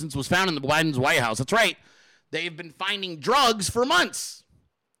banned substance was found in the Biden's White House. That's right. They've been finding drugs for months,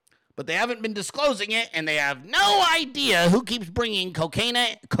 but they haven't been disclosing it, and they have no idea who keeps bringing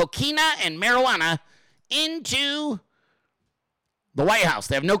cocaina and marijuana into the White House.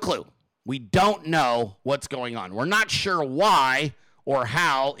 They have no clue. We don't know what's going on. We're not sure why or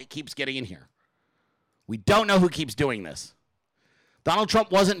how it keeps getting in here. We don't know who keeps doing this. Donald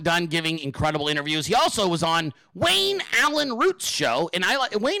Trump wasn't done giving incredible interviews. He also was on Wayne Allen Root's show, and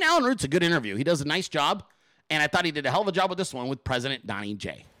Wayne Allen Root's a good interview. He does a nice job, and I thought he did a hell of a job with this one with President Donnie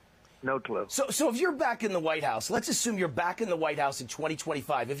J. No clue. So if you're back in the White House, let's assume you're back in the White House in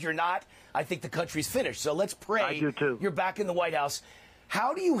 2025. If you're not, I think the country's finished. So let's pray I do too. You're back in the White House.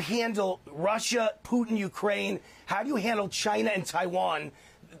 How do you handle Russia, Putin, Ukraine? How do you handle China and Taiwan?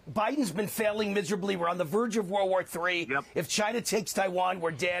 Biden's been failing miserably. We're on the verge of World War III. Yep. If China takes Taiwan,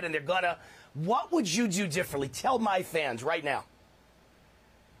 we're dead, and they're gonna. What would you do differently? Tell my fans right now.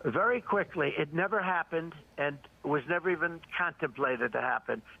 Very quickly, it never happened and was never even contemplated to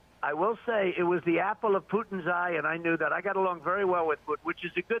happen. I will say it was the apple of Putin's eye, and I knew that. I got along very well with Putin, which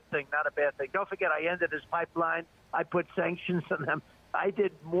is a good thing, not a bad thing. Don't forget, I ended his pipeline. I put sanctions on them. I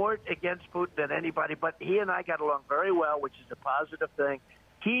did more against Putin than anybody, but he and I got along very well, which is a positive thing.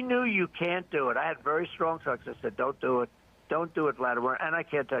 He knew you can't do it. I had very strong talks. I said, don't do it. Don't do it, Vladimir. And I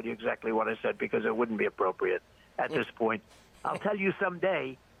can't tell you exactly what I said because it wouldn't be appropriate at this point. I'll tell you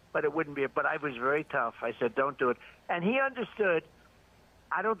someday, but it wouldn't be. But I was very tough. I said, don't do it. And he understood.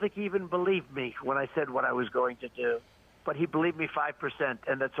 I don't think he even believed me when I said what I was going to do. But he believed me 5%,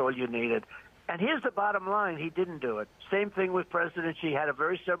 and that's all you needed. And here's the bottom line. He didn't do it. Same thing with President Xi. Had a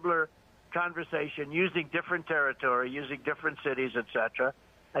very similar conversation using different territory, using different cities, etc.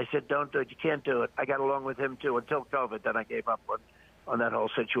 I said, don't do it. You can't do it. I got along with him, too, until COVID. Then I gave up on that whole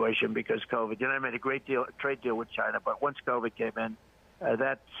situation because COVID. You know, I made a great trade deal with China, but once COVID came in,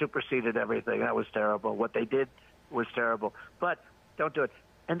 that superseded everything. That was terrible. What they did was terrible. But don't do it.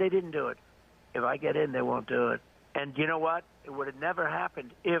 And they didn't do it. If I get in, they won't do it. And you know what? It would have never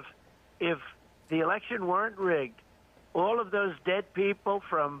happened. If the election weren't rigged, all of those dead people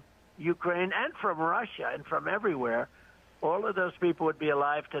from Ukraine and from Russia and from everywhere, all of those people would be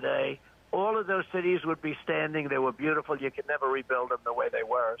alive today. All of those cities would be standing. They were beautiful. You could never rebuild them the way they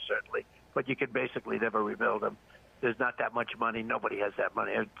were, certainly. But you could basically never rebuild them. There's not that much money. Nobody has that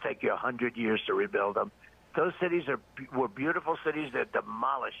money. It would take you 100 years to rebuild them. Those cities were beautiful cities. They're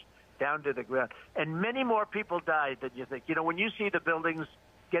demolished down to the ground. And many more people died than you think. You know, when you see the buildings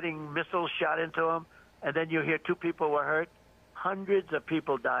getting missiles shot into them, and then you hear 2 people were hurt, hundreds of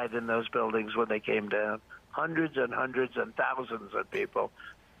people died in those buildings when they came down. Hundreds and hundreds and thousands of people.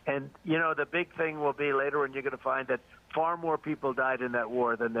 And, you know, the big thing will be later on you're going to find that far more people died in that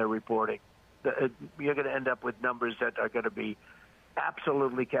war than they're reporting. You're going to end up with numbers that are going to be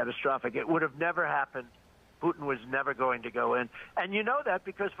absolutely catastrophic. It would have never happened. Putin was never going to go in. And you know that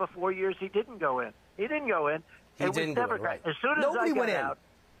because for 4 years he didn't go in. He didn't go in. He didn't go in, right. As soon as Nobody went in.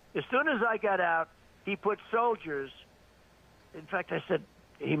 As soon as I got out, he put soldiers. In fact, I said,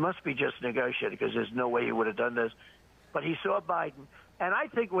 he must be just negotiating because there's no way he would have done this. But he saw Biden. And I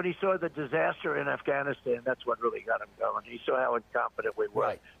think when he saw the disaster in Afghanistan, that's what really got him going. He saw how incompetent we were.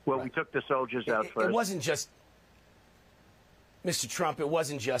 Right. Well, we took the soldiers out first. It wasn't just, Mr. Trump, it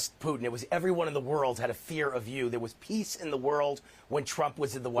wasn't just Putin. It was everyone in the world had a fear of you. There was peace in the world when Trump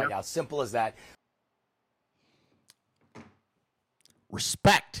was in the White House. Simple as that.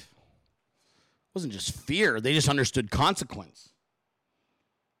 Respect. It wasn't just fear. They just understood consequence.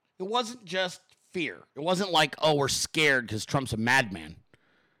 It wasn't just fear. It wasn't like, oh, we're scared because Trump's a madman.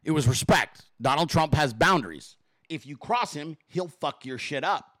 It was respect. Donald Trump has boundaries. If you cross him, he'll fuck your shit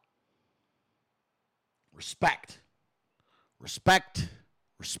up. Respect. Respect.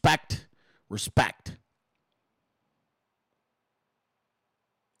 Respect. Respect.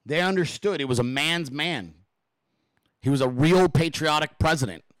 They understood it was a man's man. He was a real patriotic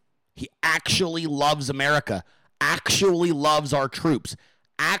president. He actually loves America, actually loves our troops,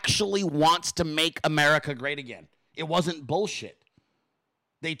 actually wants to make America great again. It wasn't bullshit.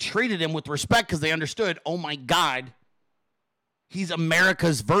 They treated him with respect because they understood, oh my God, he's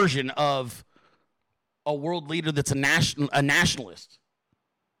America's version of a world leader that's a nationalist.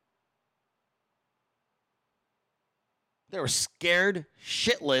 They were scared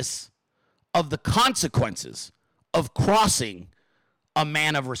shitless of the consequences of crossing a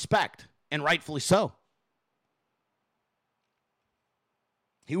man of respect, and rightfully so.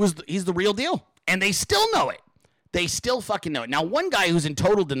 He's the real deal, and they still know it. They still fucking know it. Now, one guy who's in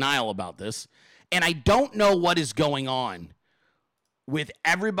total denial about this, and I don't know what is going on with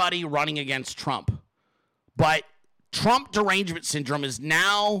everybody running against Trump, but Trump derangement syndrome is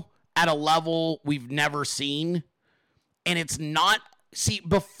now at a level we've never seen, and it's not, see,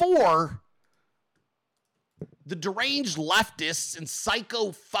 before, the deranged leftists and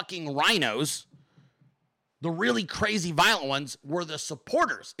psycho fucking rhinos, the really crazy violent ones, were the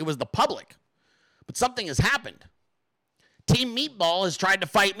supporters. It was the public. But something has happened. Team Meatball has tried to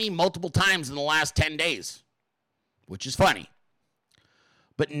fight me multiple times in the last 10 days, which is funny.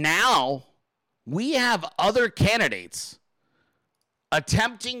 But now we have other candidates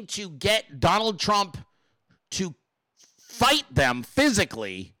attempting to get Donald Trump to fight them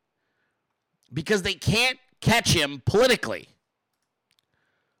physically because they can't catch him politically.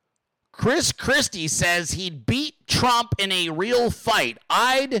 Chris Christie says he'd beat Trump in a real fight.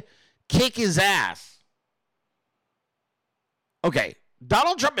 I'd kick his ass. Okay,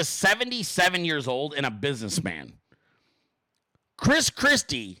 Donald Trump is 77 years old and a businessman. Chris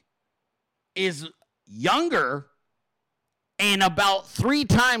Christie is younger and about 3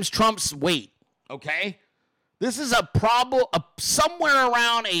 times Trump's weight, okay? This is a problem somewhere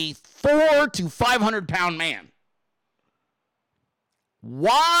around a 400 to 500 pound man.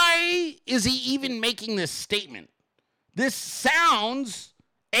 Why is he even making this statement? This sounds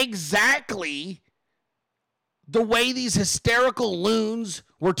exactly the way these hysterical loons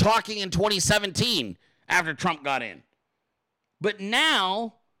were talking in 2017 after Trump got in. But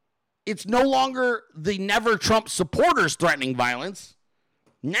now it's no longer the never Trump supporters threatening violence.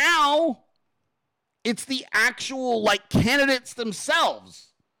 Now it's the actual, like, candidates themselves.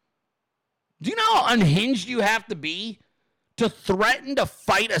 Do you know how unhinged you have to be to threaten to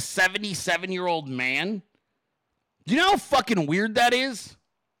fight a 77-year-old man? Do you know how fucking weird that is?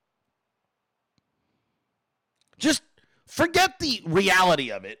 Just forget the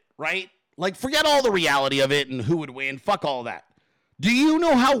reality of it, right? Like, forget all the reality of it and who would win. Fuck all that. Do you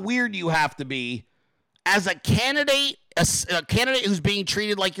know how weird you have to be as a candidate who's being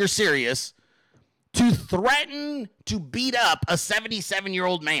treated like you're serious, to threaten to beat up a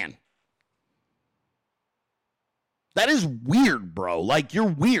 77-year-old man? That is weird, bro. Like, you're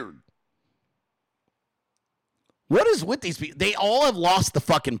weird. What is with these people? They all have lost the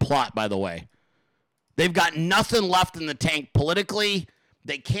fucking plot, by the way. They've got nothing left in the tank politically.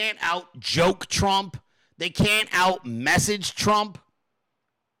 They can't out-joke Trump. They can't out-message Trump.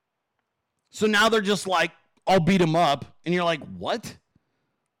 So now they're just like, I'll beat him up. And you're like, what?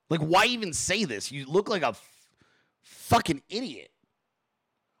 Like, why even say this? You look like a fucking idiot.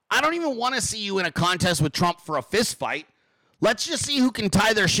 I don't even want to see you in a contest with Trump for a fist fight. Let's just see who can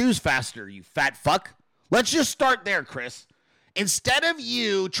tie their shoes faster, you fat fuck. Let's just start there, Chris. Instead of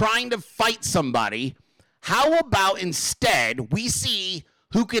you trying to fight somebody, how about instead we see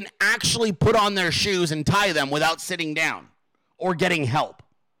who can actually put on their shoes and tie them without sitting down or getting help?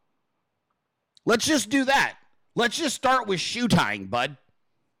 Let's just do that. Let's just start with shoe tying, bud.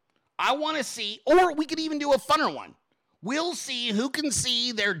 I want to see, or we could even do a funner one. We'll see who can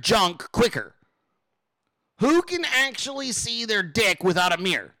see their junk quicker. Who can actually see their dick without a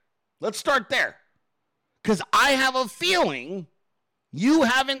mirror? Let's start there. Because I have a feeling you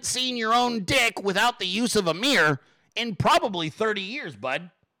haven't seen your own dick without the use of a mirror in probably 30 years, bud.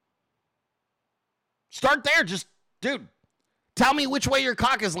 Start there. Just, dude, tell me which way your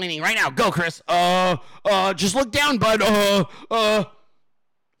cock is leaning right now. Go, Chris. Just look down, bud.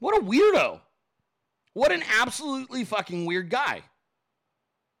 What a weirdo. What an absolutely fucking weird guy.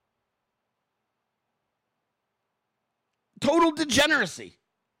 Total degeneracy.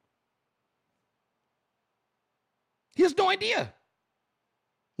 He has no idea.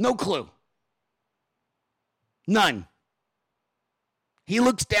 No clue. None. He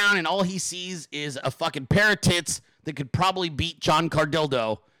looks down and all he sees is a fucking pair of tits that could probably beat John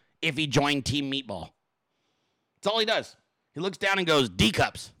Cardildo if he joined Team Meatball. That's all he does. He looks down and goes,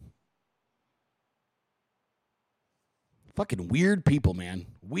 D-cups. Fucking weird people, man.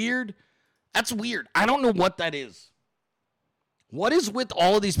 Weird. That's weird. I don't know what that is. What is with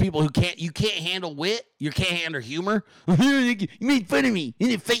all of these people who you can't handle wit? You can't handle humor? You made fun of me. I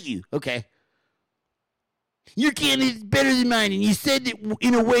didn't fight you. Okay. Your cannon is better than mine, and you said it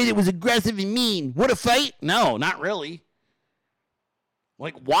in a way that was aggressive and mean. What a fight? No, not really.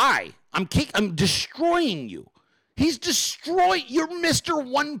 Like, why? I'm destroying you. He's destroyed. You're Mr.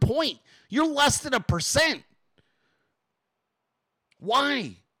 1 point. You're less than 1%.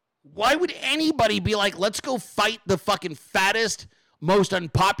 Why? Why would anybody be like, let's go fight the fucking fattest, most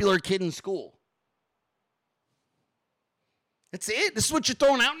unpopular kid in school? That's it? This is what you're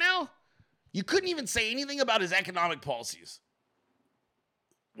throwing out now? You couldn't even say anything about his economic policies.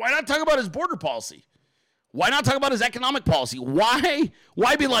 Why not talk about his border policy? Why not talk about his economic policy? Why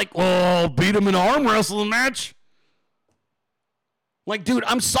be like, oh, beat him in an arm wrestling match? Like, dude,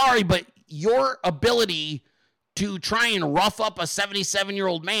 I'm sorry, but your ability to try and rough up a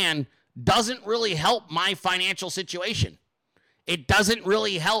 77-year-old man doesn't really help my financial situation. It doesn't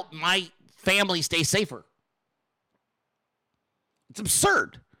really help my family stay safer. It's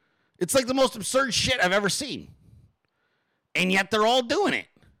absurd. It's like the most absurd shit I've ever seen. And yet they're all doing it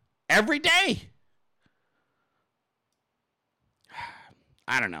every day.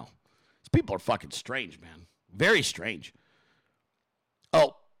 I don't know. These people are fucking strange, man. Very strange.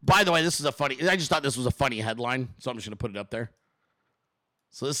 Oh, by the way, I just thought this was a funny headline, so I'm just going to put it up there.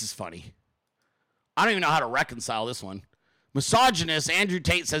 So this is funny. I don't even know how to reconcile this one. Misogynist Andrew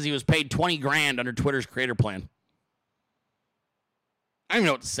Tate says he was paid $20,000 under Twitter's creator plan. I don't even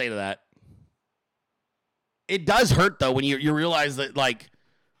know what to say to that. It does hurt, though, when you realize that, like,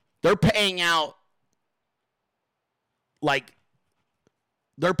 they're paying out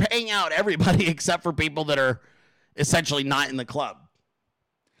everybody except for people that are essentially not in the club.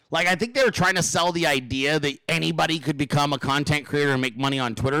 Like, I think they were trying to sell the idea that anybody could become a content creator and make money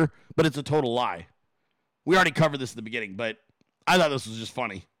on Twitter, but it's a total lie. We already covered this at the beginning, but I thought this was just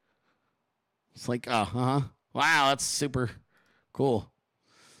funny. It's like, wow, that's super cool.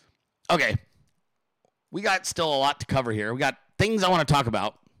 Okay. We got still a lot to cover here. We got things I want to talk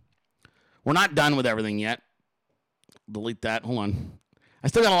about. We're not done with everything yet. Delete that. Hold on. I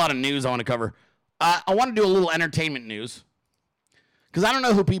still got a lot of news I want to cover. I want to do a little entertainment news. Because I don't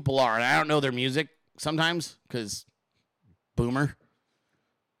know who people are, and I don't know their music sometimes, because boomer.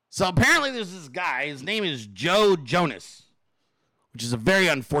 So apparently there's this guy. His name is Joe Jonas, which is a very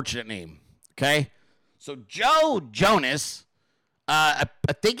unfortunate name, okay? So Joe Jonas, I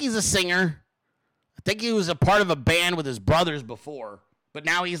think he's a singer. I think he was a part of a band with his brothers before, but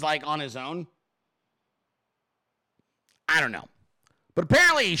now he's, like, on his own. I don't know. But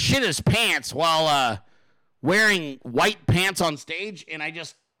apparently he shit his pants while wearing white pants on stage, and I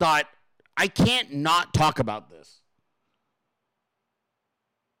just thought, I can't not talk about this.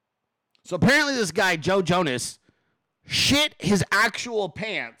 So apparently this guy, Joe Jonas, shit his actual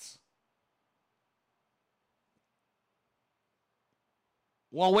pants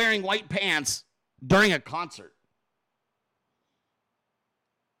while wearing white pants during a concert.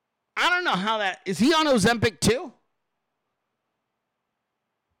 I don't know how that... Is he on Ozempic too?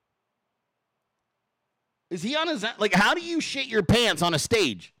 Is he on his... Like, how do you shit your pants on a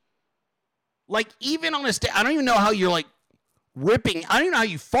stage? Like, even on a stage... I don't even know how you're, like, ripping... I don't even know how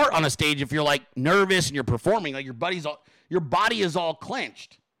you fart on a stage if you're, like, nervous and you're performing. Like, your body is all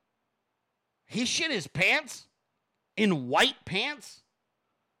clenched. He shit his pants in white pants?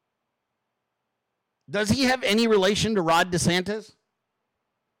 Does he have any relation to Rod DeSantis?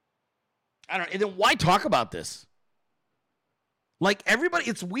 I don't know. And then why talk about this? Like, everybody...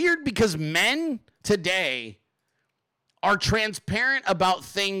 It's weird because men... today are transparent about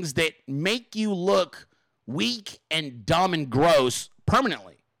things that make you look weak and dumb and gross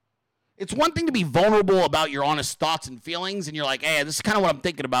permanently. It's one thing to be vulnerable about your honest thoughts and feelings, and you're like, hey, this is kind of what I'm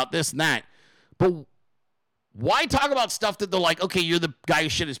thinking about, this and that. But why talk about stuff that they're like, okay, you're the guy who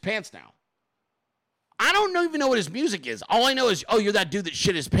shit his pants now? I don't even know what his music is. All I know is, oh, you're that dude that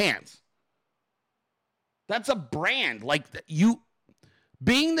shit his pants. That's a brand. Like, you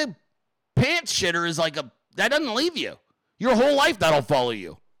being the pants shitter is like that doesn't leave you. Your whole life that'll follow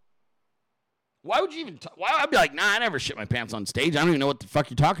you. Why would you even I'd be like, nah, I never shit my pants on stage. I don't even know what the fuck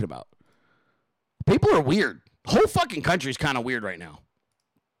you're talking about. People are weird. The whole fucking country's kind of weird right now.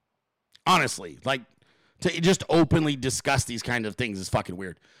 Honestly, like, to just openly discuss these kind of things is fucking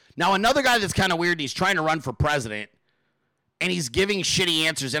weird. Now, another guy that's kind of weird, he's trying to run for president, and he's giving shitty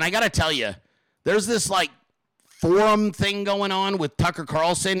answers. And I got to tell you, there's this, like, forum thing going on with Tucker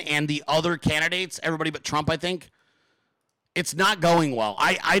Carlson and the other candidates, everybody but Trump, I think. It's not going well.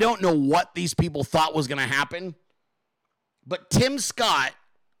 I don't know what these people thought was going to happen, but Tim Scott,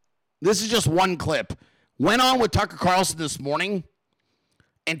 this is just one clip, went on with Tucker Carlson this morning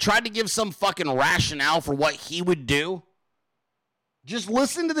and tried to give some fucking rationale for what he would do, just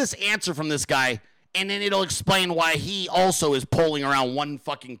listen to this answer from this guy, and then it'll explain why he also is polling around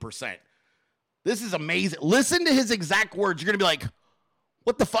 1%. This is amazing. Listen to his exact words. You're going to be like,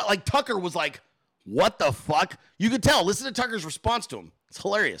 what the fuck? Like, Tucker was like, what the fuck? You could tell. Listen to Tucker's response to him. It's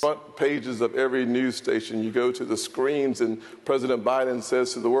hilarious. Front pages of every news station, you go to the screens, and President Biden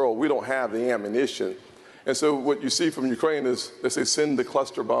says to the world, we don't have the ammunition. And so what you see from Ukraine is they say, send the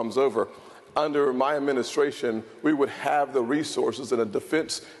cluster bombs over. Under my administration, we would have the resources and a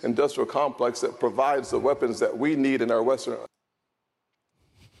defense industrial complex that provides the weapons that we need in our Western.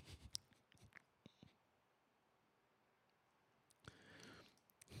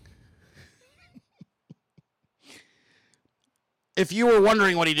 If you were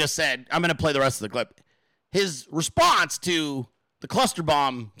wondering what he just said, I'm going to play the rest of the clip. His response to the cluster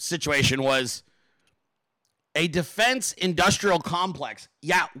bomb situation was a defense industrial complex.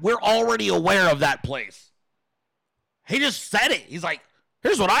 Yeah, we're already aware of that place. He just said it. He's like,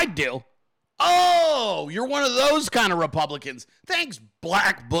 here's what I'd do. Oh, you're one of those kind of Republicans. Thanks,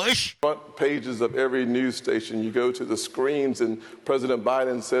 Black Bush. Front pages of every news station, you go to the screens, and President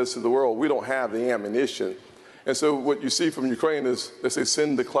Biden says to the world, we don't have the ammunition. And so what you see from Ukraine is they say,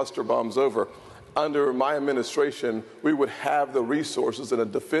 send the cluster bombs over. Under my administration, we would have the resources and a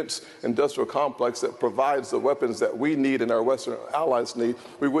defense industrial complex that provides the weapons that we need and our Western allies need.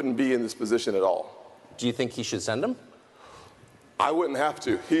 We wouldn't be in this position at all. Do you think he should send them? I wouldn't have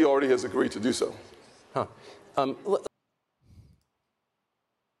to. He already has agreed to do so. Huh. All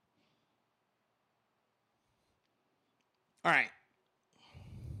right.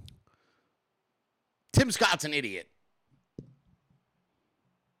 Tim Scott's an idiot.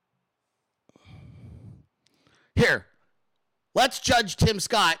 Here, let's judge Tim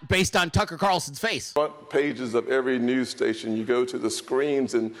Scott based on Tucker Carlson's face. Front pages of every news station, you go to the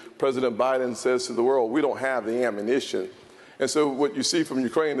screens, and President Biden says to the world, we don't have the ammunition. And so what you see from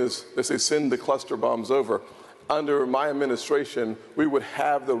Ukraine is they say, send the cluster bombs over. Under my administration, we would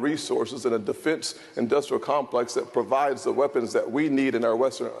have the resources and a defense industrial complex that provides the weapons that we need and our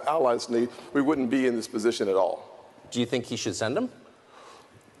Western allies need. We wouldn't be in this position at all. Do you think he should send them?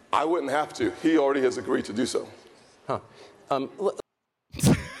 I wouldn't have to. He already has agreed to do so. Huh.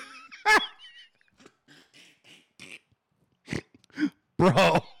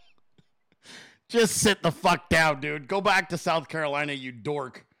 Bro, just sit the fuck down, dude. Go back to South Carolina, you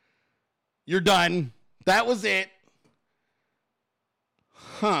dork. You're done. That was it.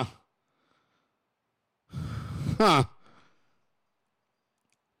 Huh.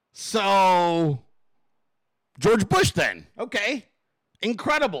 So, George Bush then. Okay.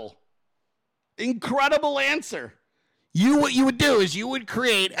 Incredible answer. What you would do is you would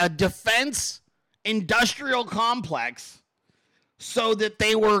create a defense industrial complex so that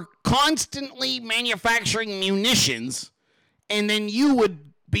they were constantly manufacturing munitions, and then you would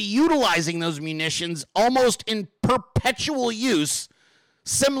be utilizing those munitions almost in perpetual use,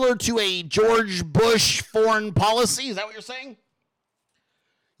 similar to a George Bush foreign policy. Is that what you're saying?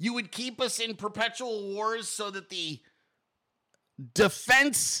 You would keep us in perpetual wars so that the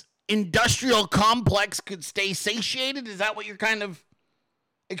defense industrial complex could stay satiated? Is that what you're kind of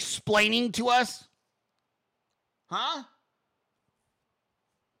explaining to us? Huh?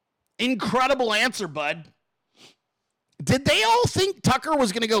 Incredible answer, bud. Did they all think Tucker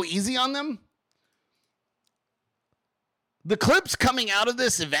was going to go easy on them? The clips coming out of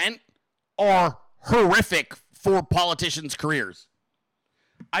this event are horrific for politicians' careers.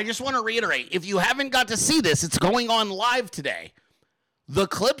 I just want to reiterate, if you haven't got to see this, it's going on live today. The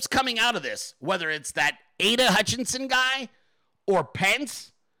clips coming out of this, whether it's that Ada Hutchinson guy or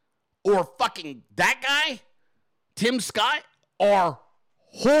Pence or fucking that guy, Tim Scott, are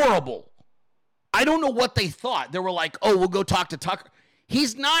horrible. I don't know what they thought. They were like, oh, we'll go talk to Tucker.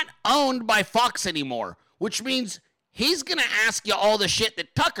 He's not owned by Fox anymore, which means he's going to ask you all the shit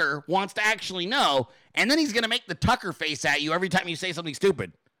that Tucker wants to actually know, and then he's going to make the Tucker face at you every time you say something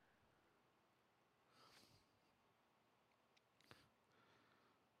stupid.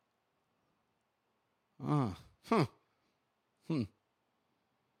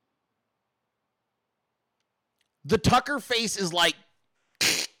 The Tucker face is like,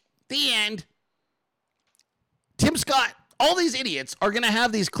 the end. Tim Scott, all these idiots are going to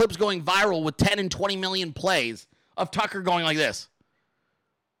have these clips going viral with 10 and 20 million plays of Tucker going like this.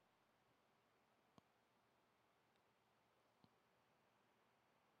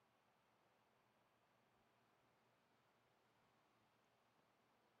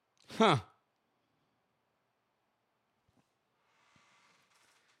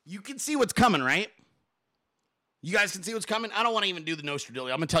 You can see what's coming, right? You guys can see what's coming. I don't want to even do the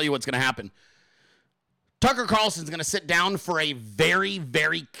Nostradilly. I'm going to tell you what's going to happen. Tucker Carlson's going to sit down for a very,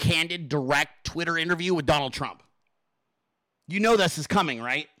 very candid, direct Twitter interview with Donald Trump. You know this is coming,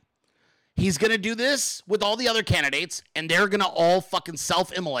 right? He's going to do this with all the other candidates, and they're going to all fucking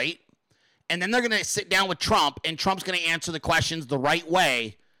self-immolate. And then they're going to sit down with Trump, and Trump's going to answer the questions the right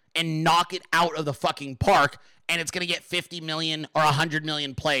way and knock it out of the fucking park, and it's going to get 50 million or 100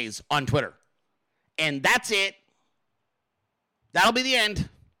 million plays on Twitter. And that's it. That'll be the end.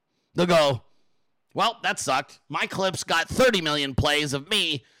 They'll go, well, that sucked. My clips got 30 million plays of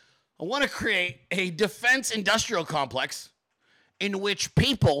me. I want to create a defense industrial complex in which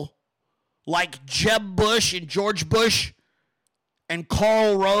people like Jeb Bush and George Bush and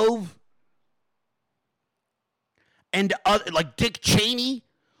Karl Rove and like Dick Cheney,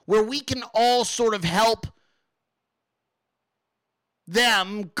 where we can all sort of help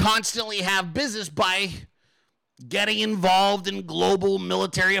them constantly have business by getting involved in global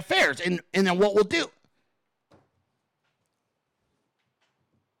military affairs. And then what we'll do.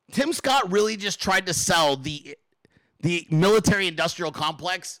 Tim Scott really just tried to sell the military industrial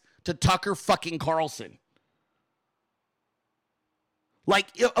complex to Tucker fucking Carlson. Like,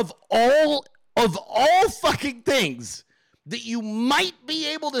 of all fucking things that you might be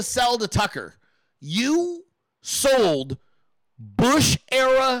able to sell to Tucker, you sold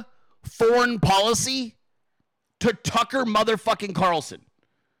Bush-era foreign policy to Tucker motherfucking Carlson.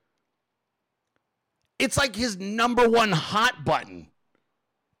 It's like his number one hot button.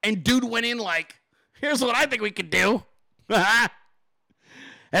 And dude went in like, here's what I think we could do.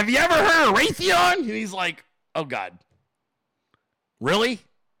 Have you ever heard of Raytheon? And he's like, oh God. Really?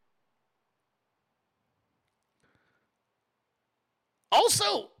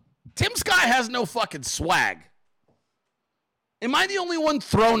 Also, Tim Scott has no fucking swag. Am I the only one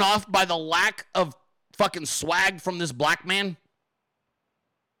thrown off by the lack of fucking swag from this black man?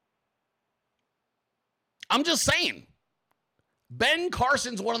 I'm just saying. Ben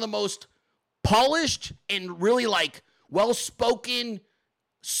Carson's one of the most polished and really like well-spoken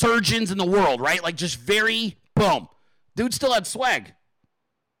surgeons in the world, right? Like just very boom. Dude still had swag.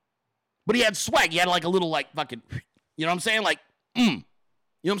 But he had swag. He had like a little like fucking, you know what I'm saying? Like, You know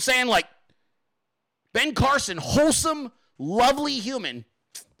what I'm saying? Like Ben Carson, wholesome, lovely human,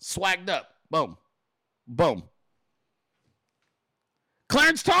 swagged up. Boom. Boom.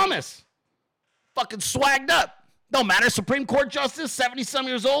 Clarence Thomas, fucking swagged up. Don't matter. Supreme Court Justice, 70-some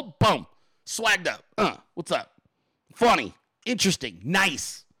years old. Boom. Swagged up. What's up? Funny. Interesting.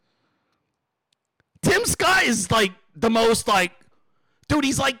 Nice. Tim Scott is like the most like, dude,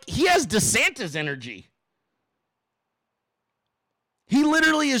 he's like, he has DeSantis energy. He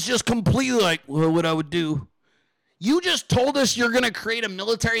literally is just completely like, well, what I would do. You just told us you're going to create a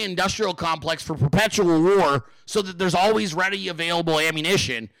military industrial complex for perpetual war so that there's always ready available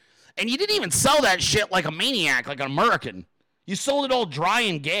ammunition. And you didn't even sell that shit like a maniac, like an American. You sold it all dry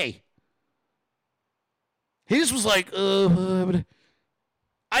and gay. He just was like,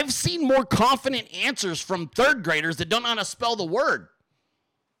 I've seen more confident answers from third graders that don't know how to spell the word.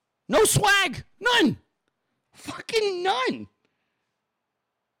 No swag. None. Fucking none.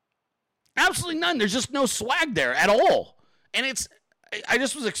 Absolutely none. There's just no swag there at all. And I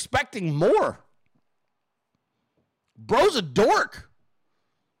just was expecting more. Bro's a dork.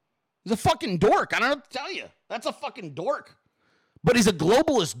 He's a fucking dork. I don't know what to tell you. That's a fucking dork. But he's a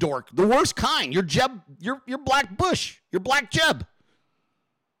globalist dork. The worst kind. You're Jeb. You're Black Bush. You're Black Jeb.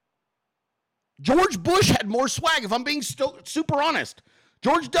 George Bush had more swag, if I'm being super honest.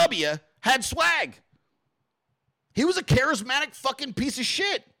 George W. had swag. He was a charismatic fucking piece of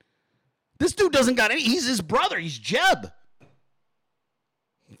shit. This dude doesn't got any. He's his brother. He's Jeb.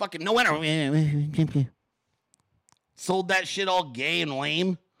 Fucking no energy. Sold that shit all gay and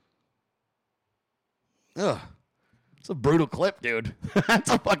lame. Ugh. It's a brutal clip, dude.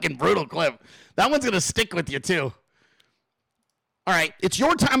 That's a fucking brutal clip. That one's going to stick with you, too. All right. It's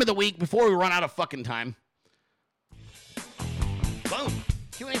your time of the week before we run out of fucking time. Boom.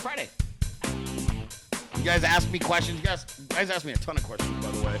 Q&A Friday. You guys asked me questions. You guys asked me a ton of questions,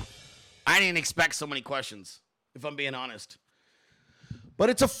 by the way. I didn't expect so many questions, if I'm being honest. But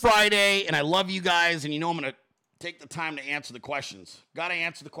it's a Friday, and I love you guys, and you know I'm going to take the time to answer the questions. Got to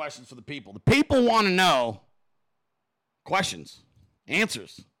answer the questions for the people. The people want to know questions,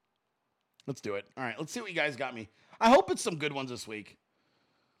 answers. Let's do it. All right, let's see what you guys got me. I hope it's some good ones this week.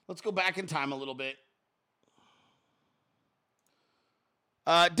 Let's go back in time a little bit.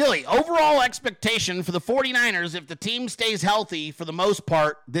 Dilley, overall expectation for the 49ers if the team stays healthy for the most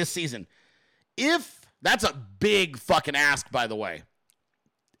part this season. That's a big fucking ask, by the way.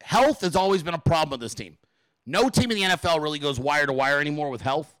 Health has always been a problem with this team. No team in the NFL really goes wire to wire anymore with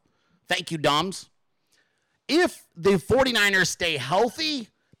health. Thank you, Doms. If the 49ers stay healthy,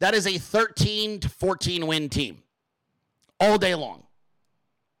 that is a 13 to 14 win team all day long.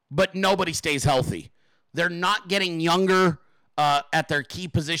 But nobody stays healthy. They're not getting younger at their key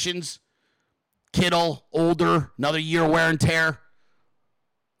positions. Kittle, older, another year wear and tear.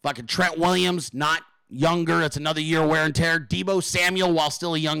 Fucking Trent Williams, not younger. That's another year wear and tear. Deebo Samuel, while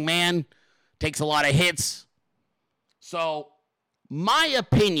still a young man, takes a lot of hits. So my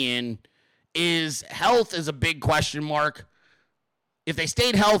opinion is health is a big question mark. If they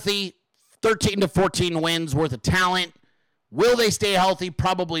stayed healthy, 13 to 14 wins worth of talent. Will they stay healthy?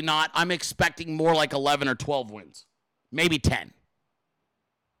 Probably not. I'm expecting more like 11 or 12 wins. Maybe 10.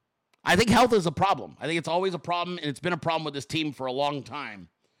 I think health is a problem. I think it's always a problem, and it's been a problem with this team for a long time.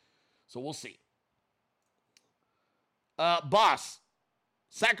 So we'll see. Boss,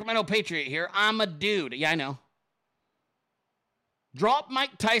 Sacramento Patriot here. I'm a dude. Yeah, I know. Drop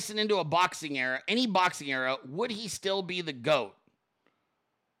Mike Tyson into a boxing era, any boxing era, would he still be the GOAT?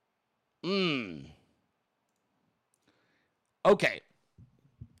 Okay.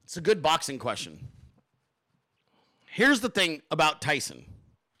 It's a good boxing question. Here's the thing about Tyson.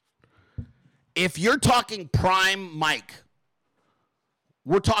 If you're talking prime Mike,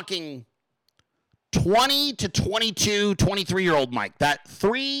 we're talking 20 to 22, 23-year-old Mike. That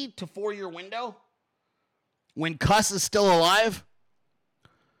 3 to 4 year window, when Cuss is still alive,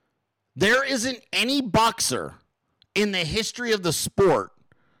 there isn't any boxer in the history of the sport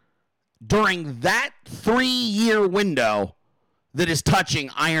during that 3 year window that is touching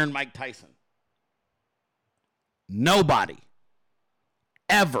Iron Mike Tyson. Nobody.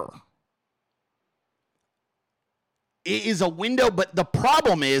 Ever. It is a window, but the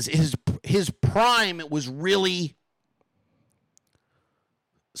problem is his prime was really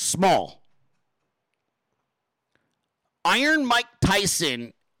small. Iron Mike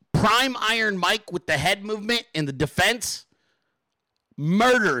Tyson, prime Iron Mike with the head movement and the defense,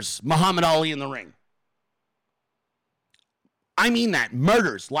 murders Muhammad Ali in the ring. I mean that,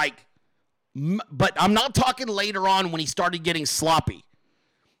 murders, but I'm not talking later on when he started getting sloppy.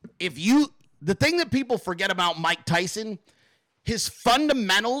 The thing that people forget about Mike Tyson, his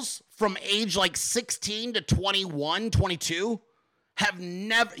fundamentals from age 16 to 21, 22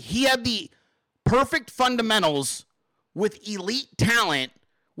 he had the perfect fundamentals with elite talent,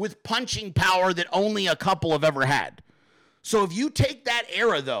 with punching power that only a couple have ever had. So if you take that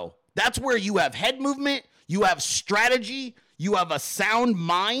era, though, that's where you have head movement, you have strategy, you have a sound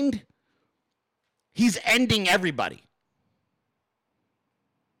mind. He's ending everybody.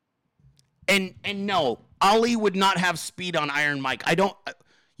 And no, Ali would not have speed on Iron Mike.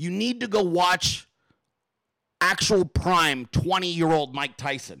 You need to go watch actual prime 20-year-old Mike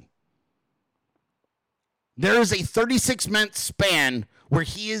Tyson. There is a 36-month span where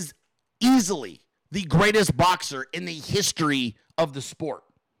he is easily the greatest boxer in the history of the sport.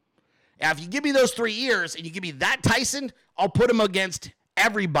 Now, if you give me those 3 years and you give me that Tyson, I'll put him against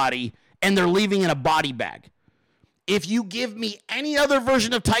everybody, and they're leaving in a body bag. If you give me any other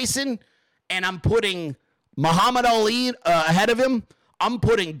version of Tyson, and I'm putting Muhammad Ali ahead of him, I'm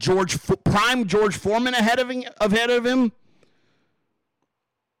putting prime George Foreman ahead of him.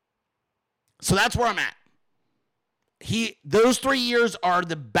 So that's where I'm at. Those 3 years are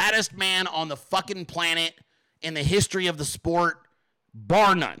the baddest man on the fucking planet in the history of the sport,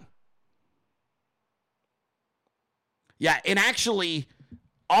 bar none. Yeah, and actually,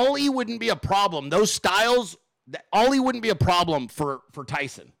 Ali wouldn't be a problem. Those styles, Ali wouldn't be a problem for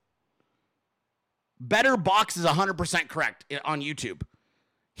Tyson. Better Box is 100% correct on YouTube.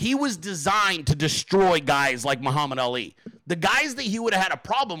 He was designed to destroy guys like Muhammad Ali. The guys that he would have had a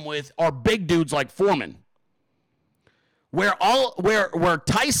problem with are big dudes like Foreman. Where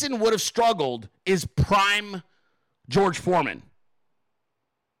Tyson would have struggled is prime George Foreman.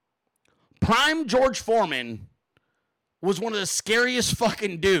 Prime George Foreman was one of the scariest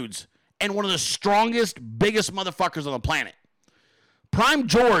fucking dudes and one of the strongest, biggest motherfuckers on the planet. Prime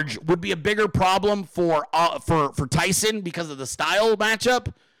George would be a bigger problem for Tyson because of the style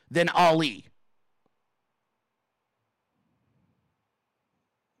matchup than Ali.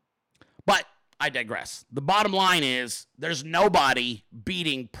 But I digress. The bottom line is there's nobody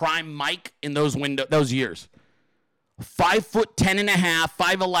beating prime Mike in those years. 5'10.5",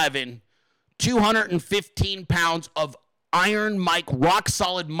 5'11", 215 pounds of Iron Mike rock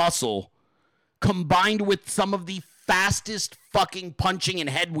solid muscle combined with some of the fastest fucking punching and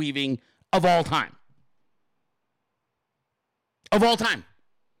head weaving of all time. Of all time.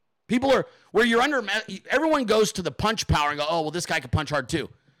 People are, where you're everyone goes to the punch power and go, oh, well, this guy can punch hard too.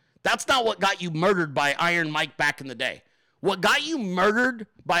 That's not what got you murdered by Iron Mike back in the day. What got you murdered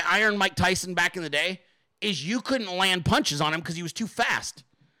by Iron Mike Tyson back in the day is you couldn't land punches on him because he was too fast.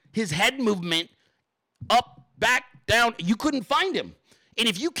 His head movement, up, back, down, you couldn't find him. And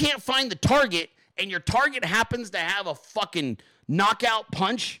if you can't find the target and your target happens to have a fucking knockout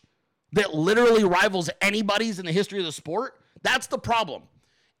punch that literally rivals anybody's in the history of the sport, that's the problem.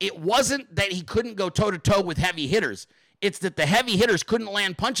 It wasn't that he couldn't go toe-to-toe with heavy hitters. It's that the heavy hitters couldn't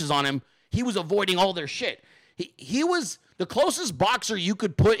land punches on him. He was avoiding all their shit. He was the closest boxer you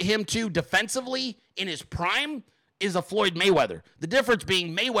could put him to defensively in his prime is a Floyd Mayweather. The difference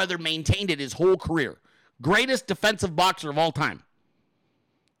being Mayweather maintained it his whole career. Greatest defensive boxer of all time.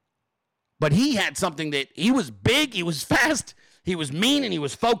 But he had something that he was big, he was fast, he was mean, and he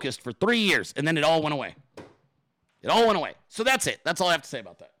was focused for 3 years, and then it all went away. It all went away. So that's it. That's all I have to say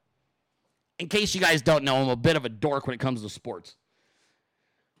about that. In case you guys don't know, I'm a bit of a dork when it comes to sports.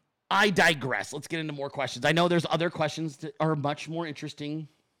 I digress. Let's get into more questions. I know there's other questions that are much more interesting.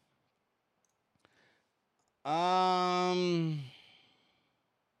 I'm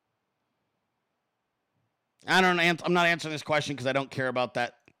not answering this question because I don't care about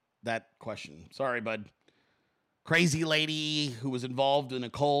that question. Sorry, bud. Crazy lady who was involved in a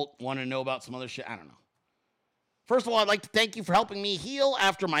cult, wanted to know about some other shit. I don't know. First of all, I'd like to thank you for helping me heal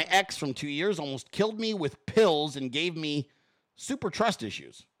after my ex from 2 years almost killed me with pills and gave me super trust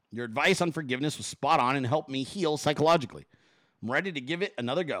issues. Your advice on forgiveness was spot on and helped me heal psychologically. I'm ready to give it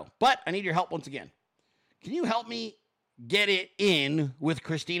another go, but I need your help once again. Can you help me get it in with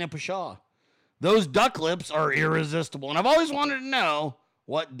Christina Pashaw? Those duck lips are irresistible, and I've always wanted to know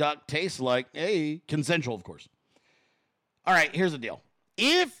what duck tastes like. Hey, consensual, of course. All right, here's the deal.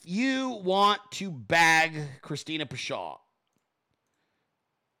 If you want to bag Christina Pashaw,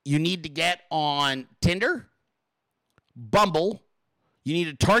 you need to get on Tinder, Bumble. You need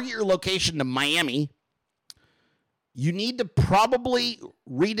to target your location to Miami. You need to probably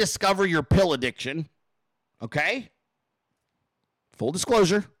rediscover your pill addiction. Okay? Full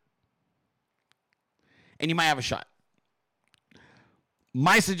disclosure. And you might have a shot.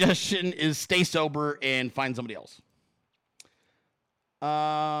 My suggestion is stay sober and find somebody else.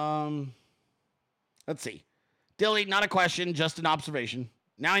 Let's see. Dilley, not a question, just an observation.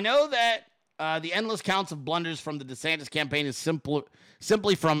 Now, I know that the endless counts of blunders from the DeSantis campaign is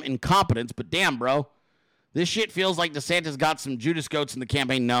simply from incompetence, but damn, bro. This shit feels like DeSantis got some Judas goats in the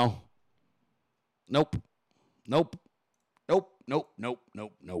campaign. No. Nope.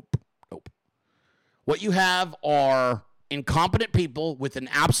 What you have are incompetent people with an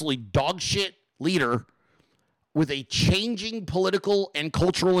absolutely dog shit leader with a changing political and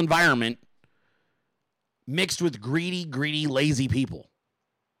cultural environment mixed with greedy, lazy people.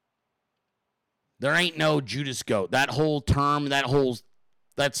 There ain't no Judas goat. That whole term,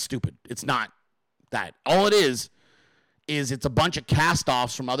 that's stupid. It's not that. All it is it's a bunch of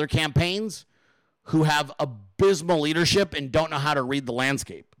cast-offs from other campaigns who have abysmal leadership and don't know how to read the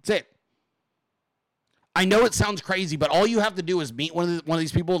landscape. That's it. I know it sounds crazy, but all you have to do is meet one of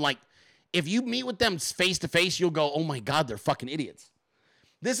these people. Like, if you meet with them face to face, you'll go, oh my God, they're fucking idiots.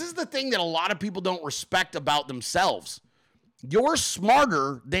 This is the thing that a lot of people don't respect about themselves. You're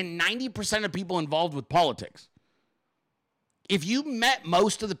smarter than 90% of people involved with politics. If you met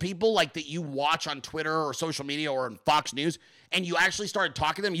most of the people like that you watch on Twitter or social media or on Fox News, and you actually started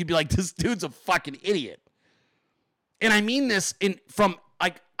talking to them, you'd be like, this dude's a fucking idiot. And I mean this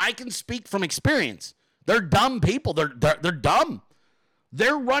I can speak from experience. They're dumb people. They're dumb.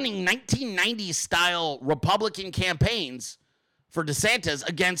 They're running 1990s style Republican campaigns for DeSantis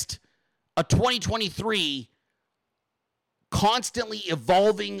against a 2023 constantly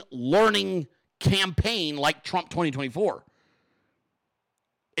evolving, learning campaign like Trump 2024.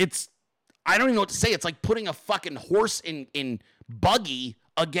 I don't even know what to say. It's like putting a fucking horse in buggy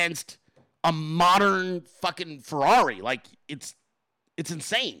against a modern fucking Ferrari. Like, it's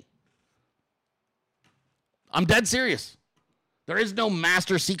insane. I'm dead serious. There is no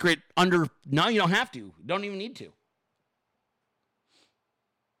master secret no, you don't have to. You don't even need to.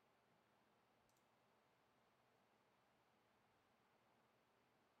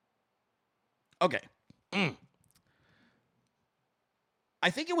 Okay. I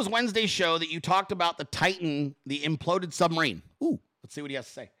think it was Wednesday's show that you talked about the Titan, the imploded submarine. Ooh, let's see what he has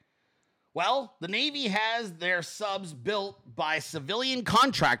to say. Well, the Navy has their subs built by civilian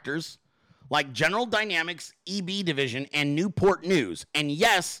contractors like General Dynamics, EB Division, and Newport News. And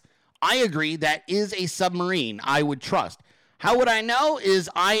yes, I agree that is a submarine I would trust. How would I know? Is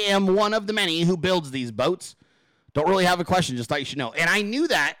I am one of the many who builds these boats. Don't really have a question, just thought you should know. And I knew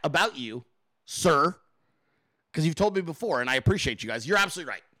that about you, sir, because you've told me before, and I appreciate you guys. You're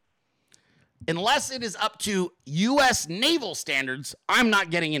absolutely right. unless it is up to U.S. naval standards, I'm not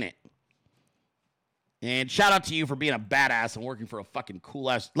getting in it. And shout out to you for being a badass and working for a fucking cool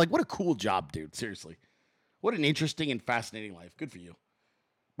ass. Like, what a cool job, dude. Seriously. What an interesting and fascinating life. Good for you.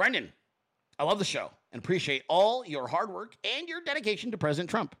 Brenden, I love the show and appreciate all your hard work and your dedication to President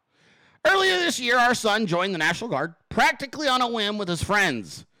Trump. Earlier this year, our son joined the National Guard practically on a whim with his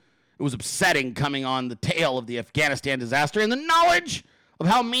friends. It was upsetting coming on the tail of the Afghanistan disaster and the knowledge of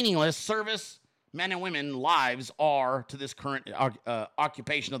how meaningless service men and women lives are to this current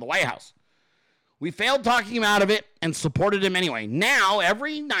occupation of the White House. We failed talking him out of it and supported him anyway. Now,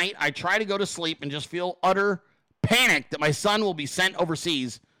 every night, I try to go to sleep and just feel utter panic that my son will be sent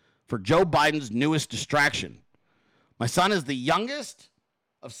overseas for Joe Biden's newest distraction. My son is the youngest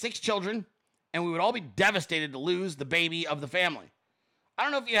of 6 children, and we would all be devastated to lose the baby of the family. I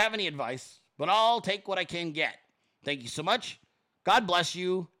don't know if you have any advice, but I'll take what I can get. Thank you so much. God bless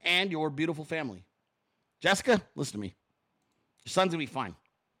you and your beautiful family. Jessica, listen to me. Your son's going to be fine.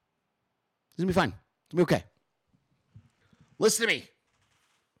 He's going to be fine. It's going to be okay. Listen to me.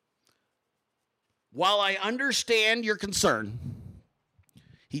 While I understand your concern,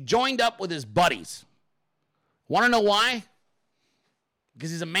 he joined up with his buddies. Want to know why?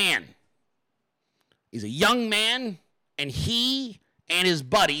 Because he's a man. He's a young man, and he and his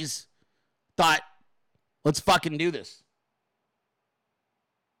buddies thought, let's fucking do this.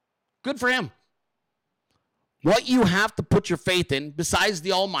 Good for him. What you have to put your faith in, besides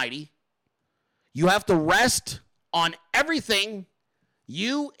the Almighty, you have to rest on everything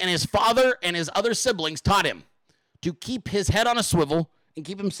you and his father and his other siblings taught him to keep his head on a swivel and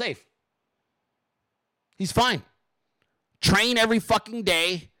keep him safe. He's fine. Train every fucking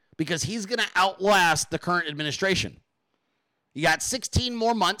day because he's going to outlast the current administration. You got 16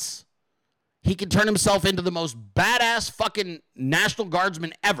 more months. He can turn himself into the most badass fucking National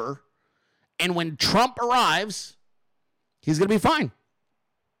Guardsman ever. And when Trump arrives, he's going to be fine.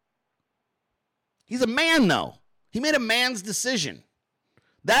 He's a man, though. He made a man's decision.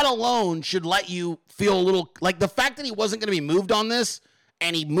 That alone should let you feel a little, like the fact that he wasn't going to be moved on this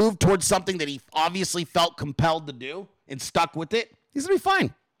and he moved towards something that he obviously felt compelled to do and stuck with it, he's going to be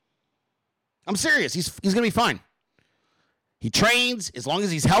fine. I'm serious. He's going to be fine. He trains as long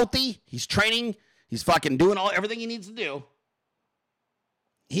as he's healthy. He's training. He's fucking doing everything he needs to do.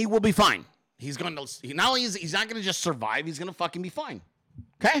 He will be fine. He's going to, not only is he's not going to just survive, he's going to fucking be fine.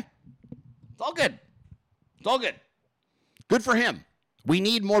 Okay? It's all good. It's all good. Good for him. We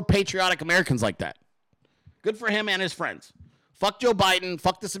need more patriotic Americans like that. Good for him and his friends. Fuck Joe Biden.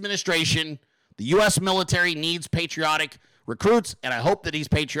 Fuck this administration. The U.S. military needs patriotic recruits, and I hope that he's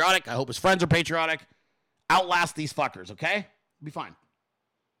patriotic. I hope his friends are patriotic. Outlast these fuckers, okay? Be fine.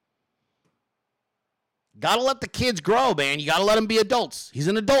 Gotta let the kids grow, man. You gotta let them be adults. He's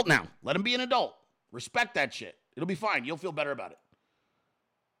an adult now. Let him be an adult. Respect that shit. It'll be fine. You'll feel better about it.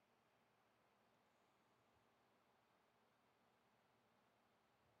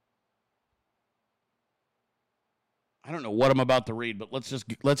 I don't know what I'm about to read, but let's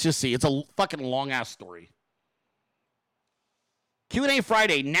just see. It's a fucking long-ass story. Q&A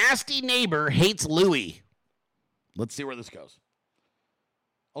Friday. Nasty neighbor hates Louis. Let's see where this goes.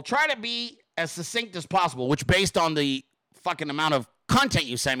 I'll try to be as succinct as possible, which based on the fucking amount of content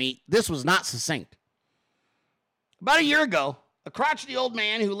you sent me, this was not succinct. About a year ago, a crotchety old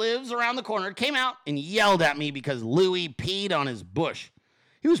man who lives around the corner came out and yelled at me because Louis peed on his bush.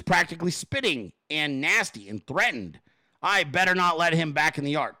 He was practically spitting and nasty and threatened I better not let him back in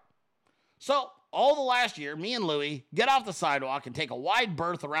the yard. So, all the last year, me and Louis get off the sidewalk and take a wide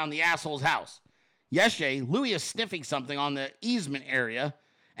berth around the asshole's house. Yesterday, Louis is sniffing something on the easement area,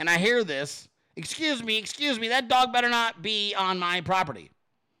 and I hear this, excuse me, that dog better not be on my property.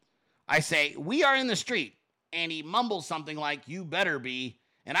 I say, we are in the street, and he mumbles something like, you better be,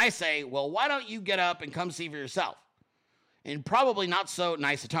 and I say, well, why don't you get up and come see for yourself? In probably not so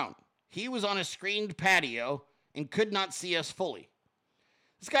nice a tone. He was on a screened patio and could not see us fully.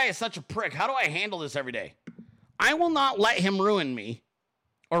 This guy is such a prick. How do I handle this every day? I will not let him ruin me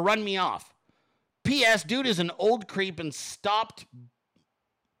or run me off. P.S. Dude is an old creep and stopped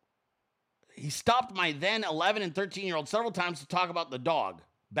my then 11 and 13-year-old several times to talk about the dog.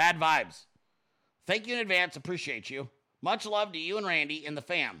 Bad vibes. Thank you in advance. Appreciate you. Much love to you and Randy and the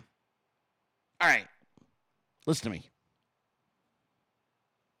fam. All right. Listen to me.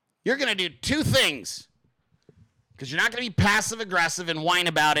 You're going to do 2 things. Because you're not going to be passive-aggressive and whine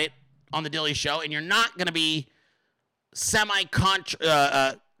about it on the Dilley Show, and you're not going to be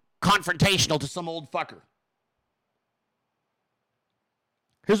confrontational to some old fucker.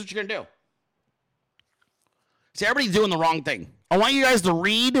 Here's what you're going to do. See, everybody's doing the wrong thing. I want you guys to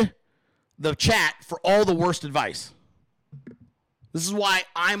read the chat for all the worst advice. This is why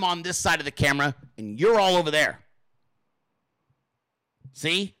I'm on this side of the camera and you're all over there.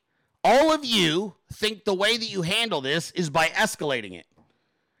 See? All of you think the way that you handle this is by escalating it.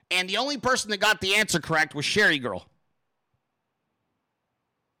 And the only person that got the answer correct was Sherry Girl.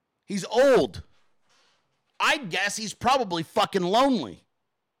 He's old. I'd guess he's probably fucking lonely.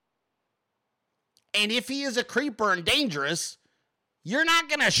 And if he is a creeper and dangerous, you're not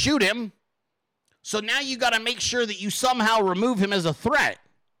going to shoot him. So now you got to make sure that you somehow remove him as a threat.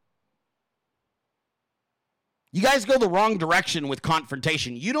 You guys go the wrong direction with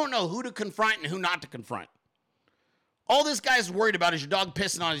confrontation. You don't know who to confront and who not to confront. All this guy's worried about is your dog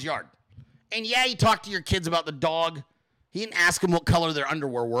pissing on his yard. And yeah, you talk to your kids about the dog. He didn't ask them what color their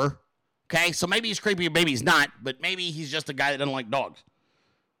underwear were. Okay, so maybe he's creepy, maybe he's not, but maybe he's just a guy that doesn't like dogs.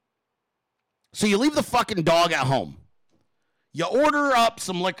 So you leave the fucking dog at home. You order up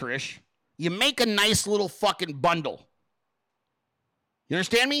some licorice. You make a nice little fucking bundle. You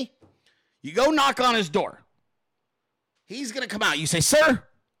understand me? You go knock on his door. He's going to come out. You say, sir,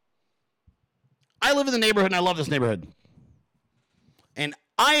 I live in the neighborhood and I love this neighborhood. And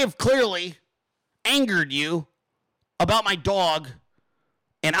I have clearly angered you about my dog,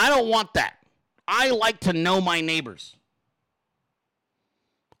 and I don't want that. I like to know my neighbors.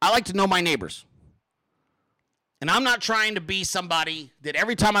 I like to know my neighbors. And I'm not trying to be somebody that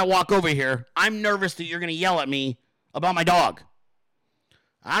every time I walk over here, I'm nervous that you're going to yell at me about my dog.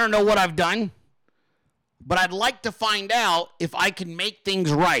 I don't know what I've done, but I'd like to find out if I can make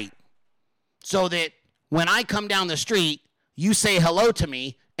things right so that when I come down the street, you say hello to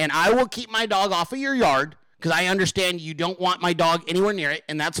me, and I will keep my dog off of your yard because I understand you don't want my dog anywhere near it,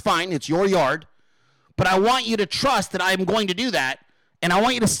 and that's fine. It's your yard. But I want you to trust that I'm going to do that, and I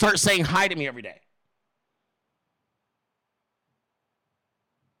want you to start saying hi to me every day.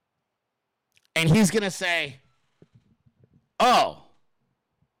 And he's going to say, oh.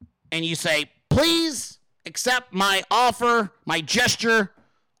 And you say, please accept my offer, my gesture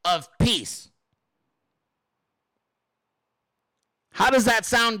of peace. How does that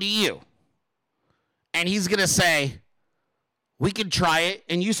sound to you? And he's going to say, we can try it.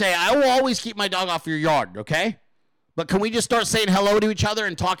 And you say, I will always keep my dog off your yard, okay? But can we just start saying hello to each other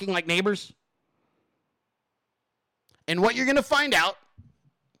and talking like neighbors? And what you're going to find out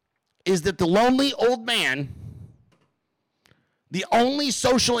is that the lonely old man, the only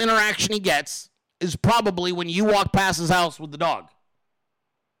social interaction he gets is probably when you walk past his house with the dog.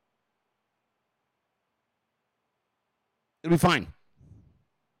 It'll be fine.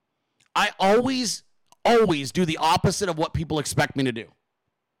 I always do the opposite of what people expect me to do.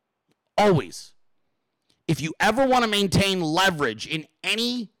 Always. If you ever want to maintain leverage in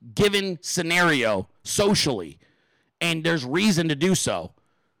any given scenario socially, and there's reason to do so,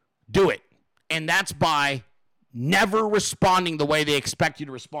 do it. And that's by never responding the way they expect you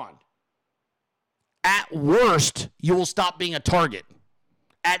to respond. At worst, you will stop being a target.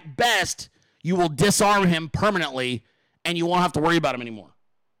 At best, you will disarm him permanently and you won't have to worry about him anymore.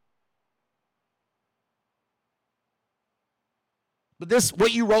 But this,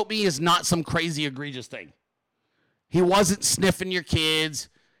 what you wrote me, is not some crazy egregious thing. He wasn't sniffing your kids.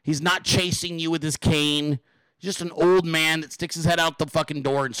 He's not chasing you with his cane. He's just an old man that sticks his head out the fucking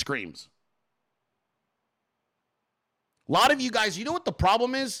door and screams. A lot of you guys, you know what the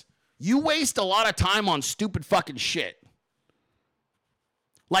problem is? You waste a lot of time on stupid fucking shit.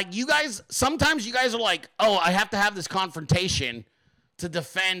 Like you guys, sometimes you guys are like, oh, I have to have this confrontation to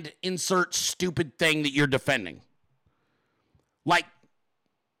defend insert stupid thing that you're defending. Like,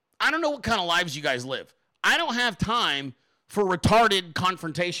 I don't know what kind of lives you guys live. I don't have time for retarded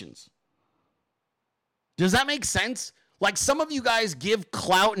confrontations. Does that make sense? Like some of you guys give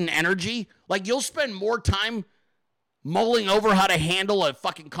clout and energy. Like you'll spend more time mulling over how to handle a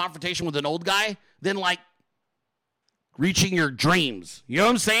fucking confrontation with an old guy than like reaching your dreams. You know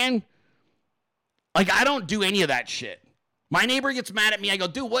what I'm saying? Like I don't do any of that shit. My neighbor gets mad at me. I go,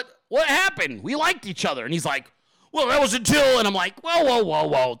 dude, what happened? We liked each other. And he's like, well, that was until, and I'm like,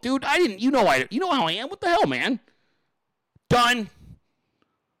 whoa. Dude, you know how I am. What the hell, man? Done.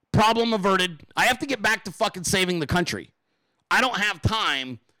 Problem averted. I have to get back to fucking saving the country. I don't have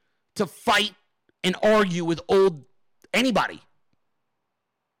time to fight and argue with anybody.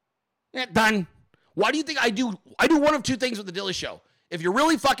 Yeah, done. Why do you think I do one of two things with the Dilley Show? If you're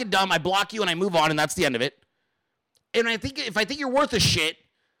really fucking dumb, I block you and I move on, and that's the end of it. And if I think you're worth a shit,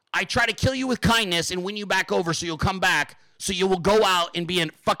 I try to kill you with kindness and win you back over so you'll come back, so you will go out and be a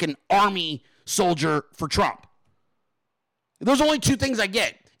fucking army soldier for Trump. Those are only two things I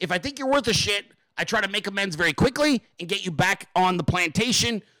get. If I think you're worth a shit, I try to make amends very quickly and get you back on the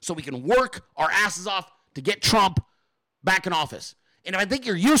plantation so we can work our asses off to get Trump back in office. And if I think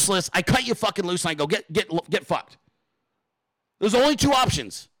you're useless, I cut you fucking loose and I go, get fucked. There's only two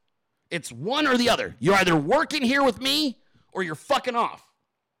options. It's one or the other. You're either working here with me or you're fucking off.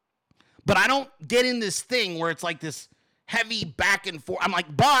 But I don't get in this thing where it's like this heavy back and forth. I'm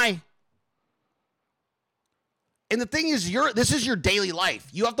like, bye. And the thing is, this is your daily life.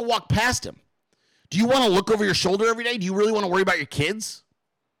 You have to walk past him. Do you want to look over your shoulder every day? Do you really want to worry about your kids?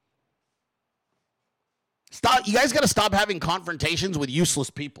 Stop. You guys got to stop having confrontations with useless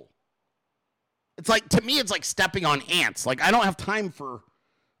people. It's like, to me, it's like stepping on ants. Like, I don't have time I'm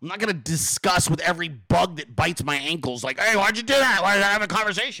not going to discuss with every bug that bites my ankles. Like, hey, why'd you do that? Why did I have a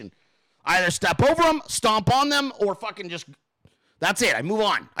conversation? I either step over them, stomp on them, or fucking just, that's it. I move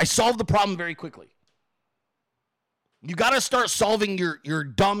on. I solve the problem very quickly. You got to start solving your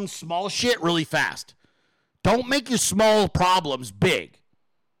dumb, small shit really fast. Don't make your small problems big.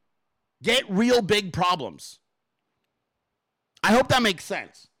 Get real big problems. I hope that makes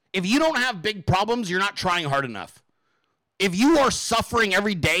sense. If you don't have big problems, you're not trying hard enough. If you are suffering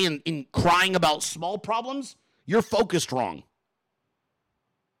every day and crying about small problems, you're focused wrong.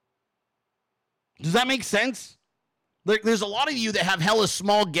 Does that make sense? There's a lot of you that have hella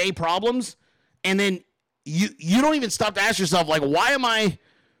small gay problems, and then you don't even stop to ask yourself, like, why am I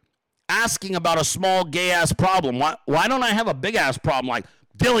asking about a small gay-ass problem? Why don't I have a big-ass problem? Like,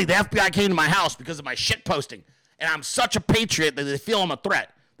 Dilley, the FBI came to my house because of my shit posting, and I'm such a patriot that they feel I'm a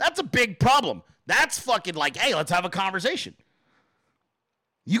threat. That's a big problem. That's fucking like, hey, let's have a conversation.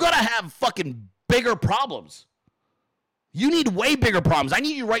 You got to have fucking bigger problems. You need way bigger problems. I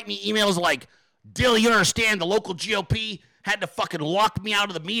need you to write me emails like, Dilley, you don't understand, the local GOP had to fucking lock me out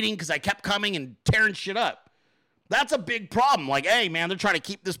of the meeting because I kept coming and tearing shit up. That's a big problem. Like, hey, man, they're trying to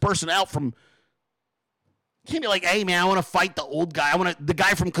keep this person out from... You can't be like, hey, man, I want to fight the old guy. The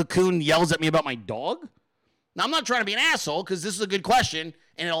guy from Cocoon yells at me about my dog. Now, I'm not trying to be an asshole because this is a good question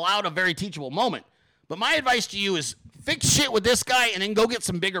and it allowed a very teachable moment. But my advice to you is fix shit with this guy and then go get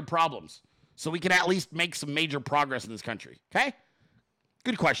some bigger problems so we can at least make some major progress in this country. Okay?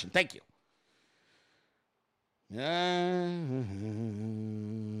 Good question. Thank you.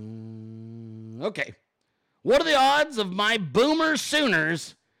 Okay. What are the odds of my Boomer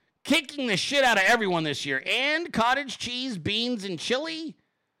Sooners kicking the shit out of everyone this year? And cottage cheese, beans, and chili,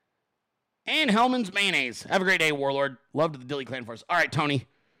 and Hellman's mayonnaise. Have a great day, Warlord. Love to the Dilley Clan Force. All right, Tony.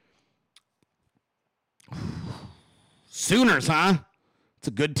 Sooners, huh? It's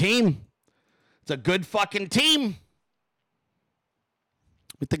a good team. It's a good fucking team. What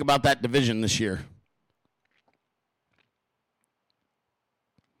do you think about that division this year?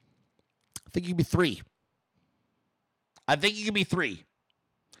 I think you could be 3. I think you could be 3.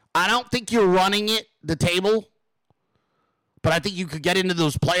 I don't think you're running the table, but I think you could get into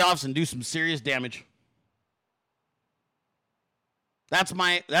those playoffs and do some serious damage. That's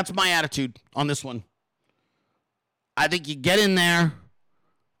my attitude on this one. I think you get in there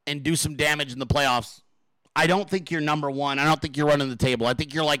and do some damage in the playoffs. I don't think you're number 1. I don't think you're running the table. I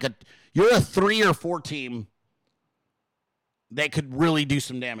think you're a 3 or 4 team that could really do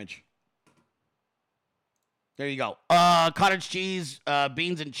some damage. There you go. Cottage cheese,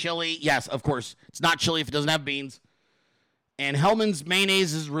 beans, and chili. Yes, of course. It's not chili if it doesn't have beans. And Hellman's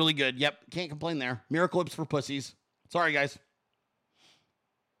mayonnaise is really good. Yep, can't complain there. Miracle Whips for pussies. Sorry, guys.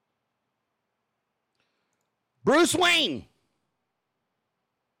 Bruce Wayne.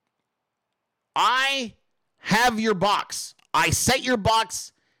 I have your box. I set your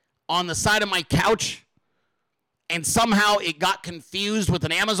box on the side of my couch, and somehow it got confused with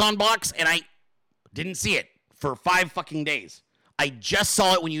an Amazon box, and I didn't see it for 5 fucking days. I just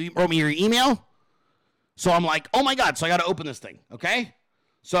saw it when you wrote me your email. So I'm like, oh my God, so I got to open this thing, okay?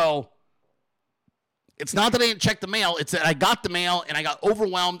 So it's not that I didn't check the mail. It's that I got the mail and I got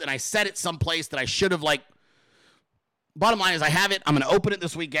overwhelmed and I set it someplace that I should have, bottom line is I have it. I'm going to open it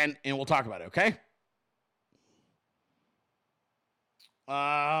this weekend and we'll talk about it, okay?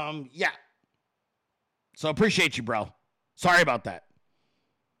 Yeah. So appreciate you, bro. Sorry about that.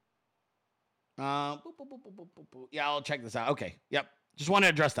 Yeah, I'll check this out. Okay. Yep. Just want to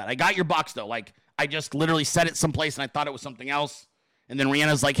address that. I got your box, though. I just literally set it someplace, and I thought it was something else. And then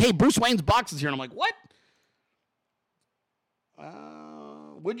Rihanna's like, hey, Bruce Wayne's box is here. And I'm like, what?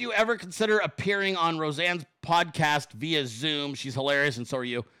 Would you ever consider appearing on Roseanne's podcast via Zoom? She's hilarious, and so are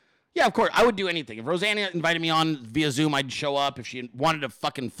you. Yeah, of course. I would do anything. If Roseanne invited me on via Zoom, I'd show up. If she wanted to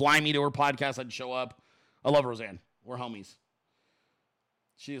fucking fly me to her podcast, I'd show up. I love Roseanne. We're homies.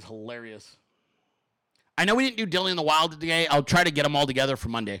 She is hilarious. I know we didn't do Dilley in the Wild today. I'll try to get them all together for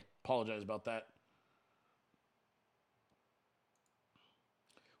Monday. Apologize about that.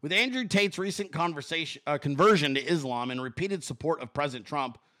 With Andrew Tate's recent conversion to Islam and repeated support of President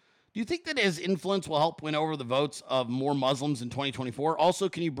Trump, do you think that his influence will help win over the votes of more Muslims in 2024? Also,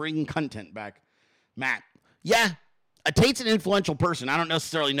 can you bring content back? Matt. Yeah, Tate's an influential person. I don't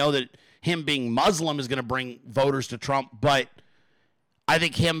necessarily know that him being Muslim is going to bring voters to Trump, but I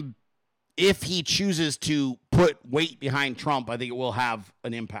think him, if he chooses to put weight behind Trump, I think it will have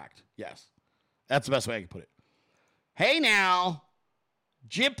an impact. Yes. That's the best way I can put it. Hey now,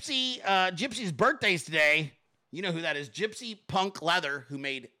 Gypsy's birthday's today. You know who that is. Gypsy Punk Leather, who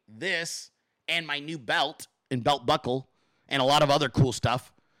made this and my new belt and belt buckle and a lot of other cool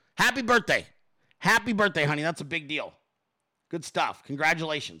stuff. Happy birthday. Happy birthday, honey. That's a big deal. Good stuff.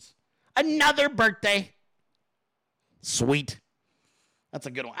 Congratulations. Another birthday. Sweet. That's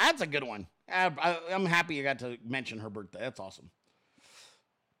a good one. That's a good one. I'm happy you got to mention her birthday. That's awesome.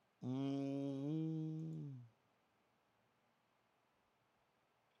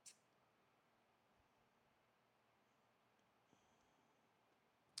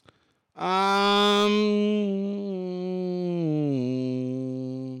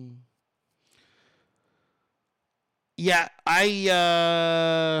 Yeah,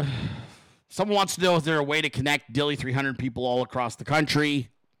 someone wants to know if there's a way to connect Dilley 300 people all across the country.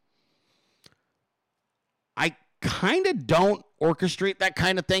 I kind of don't orchestrate that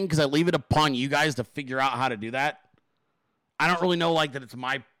kind of thing because I leave it upon you guys to figure out how to do that. I don't really know, like, that it's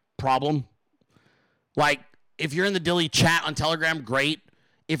my problem. Like, if you're in the Dilley chat on Telegram, great.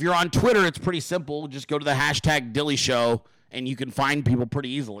 If you're on Twitter, it's pretty simple. Just go to the hashtag Dilley Show, and you can find people pretty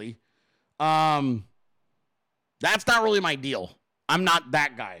easily. That's not really my deal. I'm not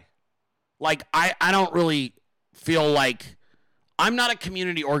that guy. Like, I don't really feel like... I'm not a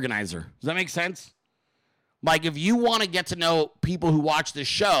community organizer. Does that make sense? Like, if you want to get to know people who watch this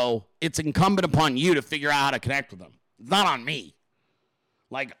show, it's incumbent upon you to figure out how to connect with them. It's not on me.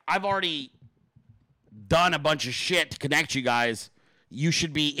 Like, I've already done a bunch of shit to connect you guys. You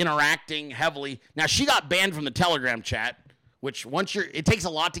should be interacting heavily. Now, she got banned from the Telegram chat, which it takes a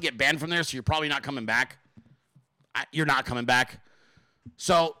lot to get banned from there, so you're probably not coming back. You're not coming back.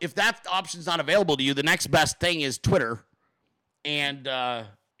 So if that option's not available to you, the next best thing is Twitter and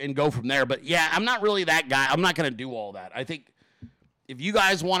go from there. But yeah, I'm not really that guy. I'm not going to do all that. I think if you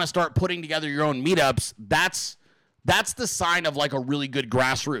guys want to start putting together your own meetups, that's the sign of like a really good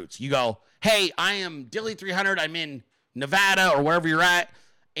grassroots. You go, hey, I am Dilley 300. I'm in Nevada or wherever you're at,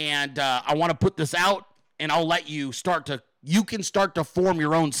 and I want to put this out, and I'll let you you can start to form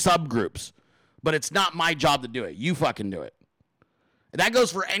your own subgroups, but it's not my job to do it. You fucking do it. And that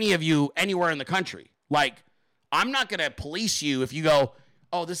goes for any of you anywhere in the country. Like, I'm not going to police you if you go,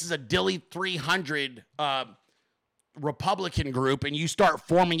 oh, this is a Dilley 300 Republican group, and you start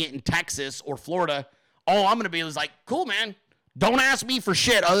forming it in Texas or Florida. All I'm going to be is like, cool, man. Don't ask me for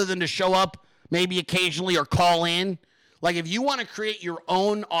shit other than to show up maybe occasionally or call in. Like, if you want to create your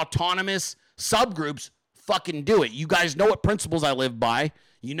own autonomous subgroups, fucking do it. You guys know what principles I live by.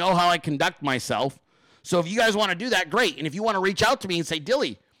 You know how I conduct myself. So if you guys want to do that, great. And if you want to reach out to me and say,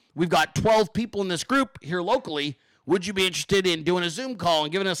 Dilley, we've got 12 people in this group here locally. Would you be interested in doing a Zoom call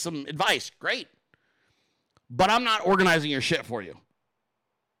and giving us some advice? Great. But I'm not organizing your shit for you. Does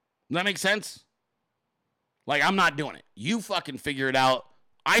that make sense? Like, I'm not doing it. You fucking figure it out.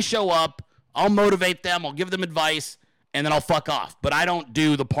 I show up. I'll motivate them. I'll give them advice. And then I'll fuck off. But I don't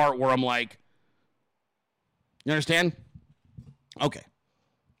do the part where I'm like, you understand? Okay.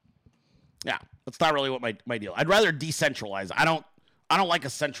 Yeah, that's not really what my deal. I'd rather decentralize. I don't like a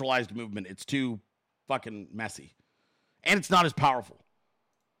centralized movement. It's too fucking messy. And it's not as powerful.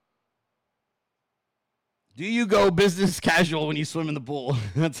 Do you go business casual when you swim in the pool?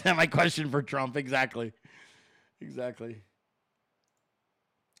 That's my question for Trump. Exactly.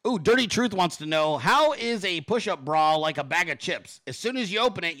 Ooh, Dirty Truth wants to know, how is a push-up bra like a bag of chips? As soon as you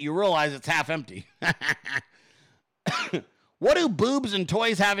open it, you realize it's half empty. What do boobs and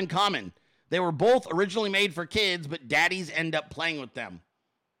toys have in common? They were both originally made for kids, but daddies end up playing with them.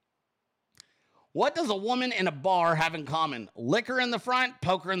 What does a woman in a bar have in common? Liquor in the front,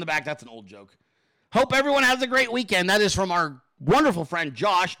 poker in the back. That's an old joke. Hope everyone has a great weekend. That is from our wonderful friend,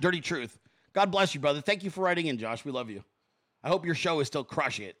 Josh, Dirty Truth. God bless you, brother. Thank you for writing in, Josh. We love you. I hope your show is still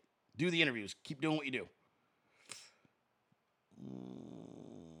crushing it. Do the interviews. Keep doing what you do.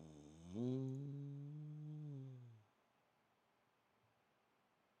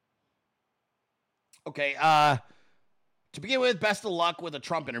 Okay, to begin with, best of luck with a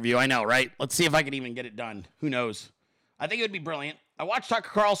Trump interview. I know, right? Let's see if I can even get it done. Who knows? I think it would be brilliant. I watched Tucker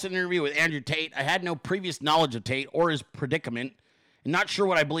Carlson interview with Andrew Tate. I had no previous knowledge of Tate or his predicament, and not sure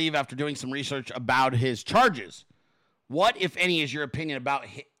what I believe after doing some research about his charges. What, if any, is your opinion about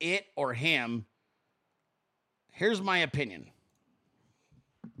it or him? Here's my opinion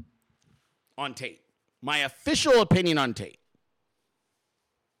on Tate. My official opinion on Tate.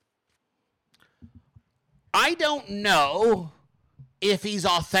 I don't know if he's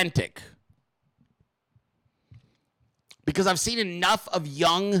authentic. Because I've seen enough of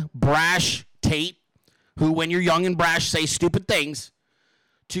young, brash Tate, who, when you're young and brash, say stupid things,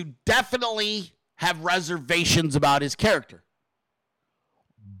 to definitely have reservations about his character.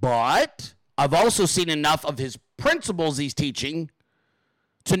 But I've also seen enough of his principles he's teaching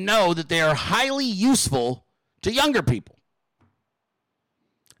to know that they are highly useful to younger people.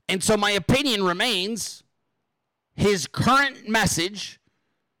 And so my opinion remains, his current message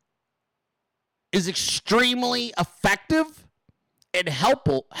is extremely effective and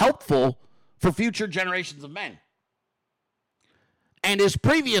helpful for future generations of men. And his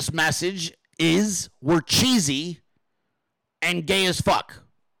previous message is, we're cheesy and gay as fuck.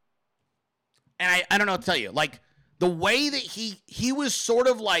 And I don't know what to tell you. Like, the way that he was sort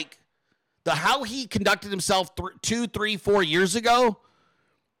of like, how he conducted himself 2, 3, 4 years ago,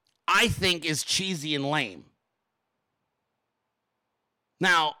 I think is cheesy and lame.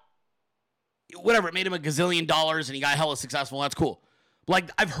 Now, whatever, it made him $1 gazillion and he got hella successful. That's cool. Like,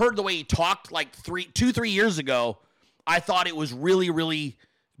 I've heard the way he talked like 2, 3 years ago. I thought it was really, really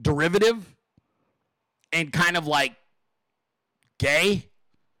derivative and kind of like gay.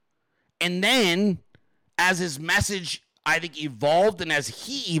 And then as his message, I think, evolved, and as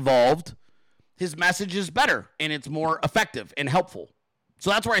he evolved, his message is better and it's more effective and helpful. So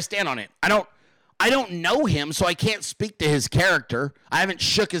that's where I stand on it. I don't know him, so I can't speak to his character. I haven't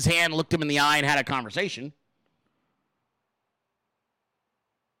shook his hand, looked him in the eye, and had a conversation.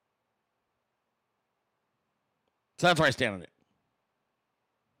 So that's where I stand on it.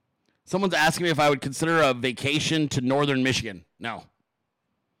 Someone's asking me if I would consider a vacation to northern Michigan. No.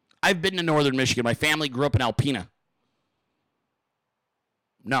 I've been to northern Michigan. My family grew up in Alpena.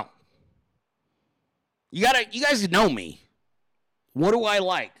 No. You guys know me. What do I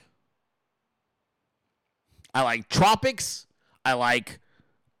like? I like tropics. I like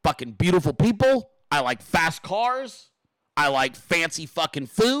fucking beautiful people. I like fast cars. I like fancy fucking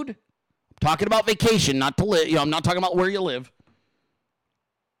food. I'm talking about vacation, not to live. I'm not talking about where you live.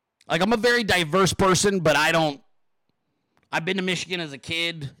 Like, I'm a very diverse person, but I've been to Michigan as a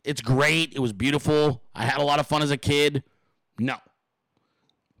kid. It's great. It was beautiful. I had a lot of fun as a kid. No.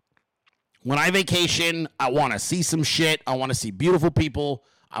 When I vacation, I want to see some shit. I want to see beautiful people.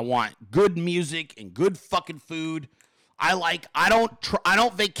 I want good music and good fucking food. I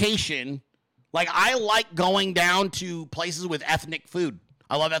don't vacation. Like, I like going down to places with ethnic food.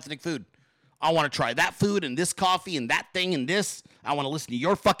 I love ethnic food. I want to try that food and this coffee and that thing and this. I want to listen to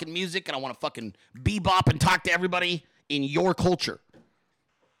your fucking music, and I want to fucking bebop and talk to everybody in your culture.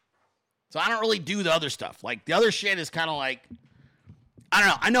 So I don't really do the other stuff. Like, the other shit is kind of like, I don't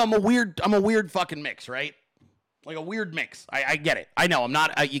know. I know I'm a weird fucking mix, right? Like a weird mix. I get it. I know I'm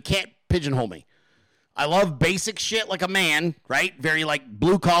not, you can't pigeonhole me. I love basic shit like a man, right? Very like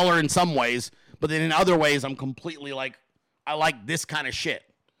blue collar in some ways, but then in other ways I'm completely like, I like this kind of shit.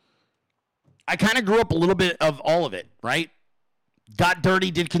 I kind of grew up a little bit of all of it, right? Got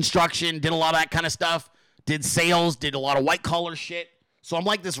dirty, did construction, did a lot of that kind of stuff, did sales, did a lot of white collar shit. So I'm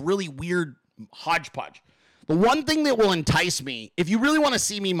like this really weird hodgepodge. The one thing that will entice me, if you really want to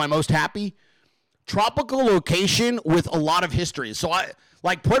see me my most happy, tropical location with a lot of history. So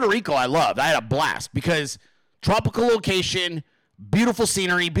like Puerto Rico, I loved. I had a blast because tropical location, beautiful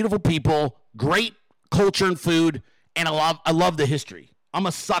scenery, beautiful people, great culture and food, and I love the history. I'm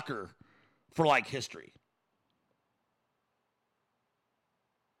a sucker for like history.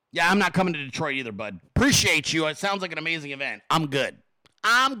 Yeah, I'm not coming to Detroit either, bud. Appreciate you. It sounds like an amazing event. I'm good.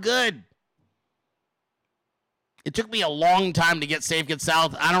 It took me a long time to get safe, get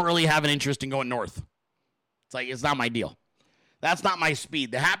south. I don't really have an interest in going north. It's like, it's not my deal. That's not my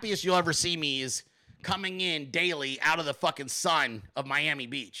speed. The happiest you'll ever see me is coming in daily out of the fucking sun of Miami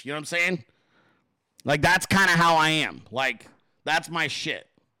Beach. You know what I'm saying? Like, that's kind of how I am. Like, that's my shit.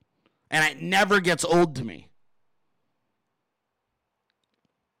 And it never gets old to me.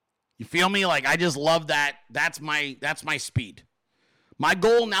 You feel me? Like, I just love that. That's my speed. My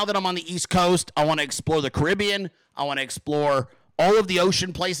goal now that I'm on the East Coast, I want to explore the Caribbean. I want to explore all of the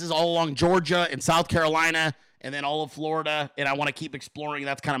ocean places all along Georgia and South Carolina and then all of Florida. And I want to keep exploring.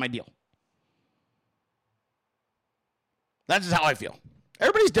 That's kind of my deal. That's just how I feel.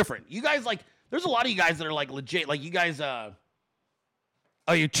 Everybody's different. You guys, like, there's a lot of you guys that are, like, legit. Like, you guys, oh,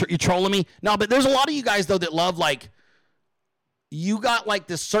 you're trolling me? No, but there's a lot of you guys, though, that love, like, you got, like,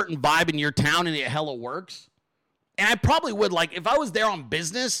 this certain vibe in your town and it hella works. And I probably would, like, if I was there on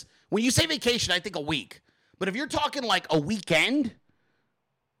business, when you say vacation, I think a week. But if you're talking like a weekend,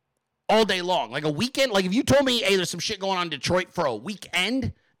 all day long, like a weekend, like if you told me, hey, there's some shit going on in Detroit for a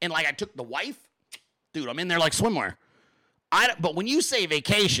weekend, and like I took the wife, dude, I'm in there like swimwear. But when you say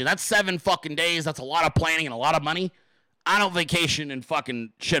vacation, that's 7 fucking days. That's a lot of planning and a lot of money. I don't vacation in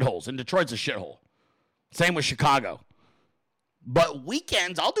fucking shitholes, and Detroit's a shithole. Same with Chicago. But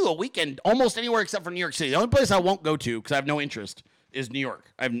weekends, I'll do a weekend almost anywhere except for New York City. The only place I won't go to because I have no interest is New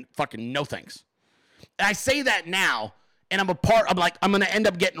York. I have fucking no thanks. And I say that now, and I'm going to end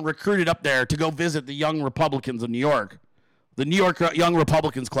up getting recruited up there to go visit the Young Republicans of New York, the New York Young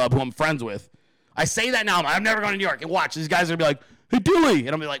Republicans Club, who I'm friends with. I say that now. I'm never going to New York. And watch, these guys are going to be like, hey, Dilley. And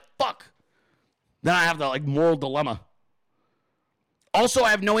I'm going to be like, fuck. Then I have the like moral dilemma. Also,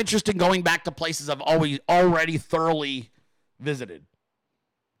 I have no interest in going back to places I've already thoroughly visited.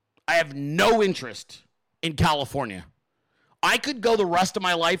 I have no interest in California. I could go the rest of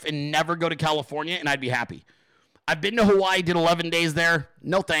my life and never go to California, and I'd be happy. I've been to Hawaii, did 11 days there.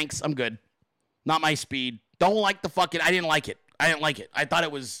 No thanks. I'm good. Not my speed. Don't like the fucking... I didn't like it. I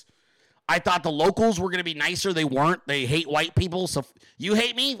thought the locals were going to be nicer. They weren't. They hate white people. So you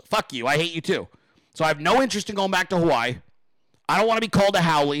hate me? Fuck you. I hate you too. So I have no interest in going back to Hawaii. I don't want to be called a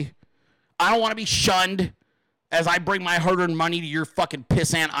Howley. I don't want to be shunned as I bring my hard-earned money to your fucking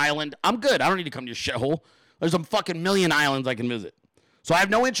pissant island. I'm good. I don't need to come to your shithole. There's a fucking million islands I can visit. So I have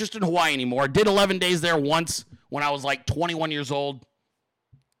no interest in Hawaii anymore. I did 11 days there once when I was like 21 years old.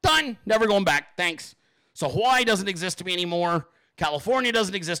 Done. Never going back. Thanks. So Hawaii doesn't exist to me anymore. California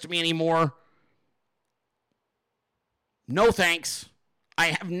doesn't exist to me anymore. No thanks. I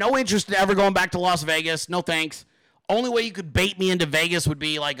have no interest in ever going back to Las Vegas. No thanks. Only way you could bait me into Vegas would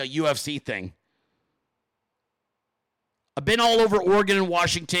be like a UFC thing. I've been all over Oregon and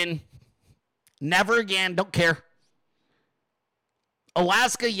Washington. Never again. Don't care.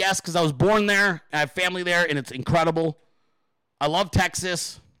 Alaska, yes, because I was born there. I have family there, and it's incredible. I love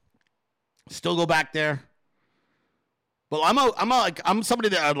Texas. Still go back there. But I'm somebody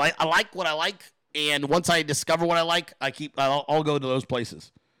that I like what I like, and once I discover what I like, I'll go to those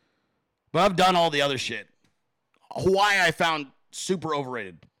places. But I've done all the other shit. Hawaii I found super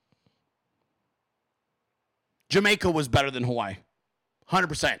overrated. Jamaica was better than Hawaii.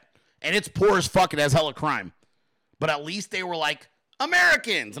 100%. And it's poor as fuck. It has hella crime. But at least they were like,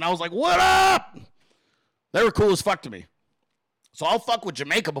 Americans. And I was like, what up? They were cool as fuck to me. So I'll fuck with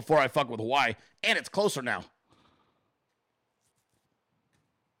Jamaica before I fuck with Hawaii. And it's closer now.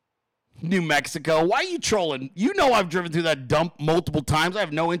 New Mexico. Why are you trolling? You know I've driven through that dump multiple times. I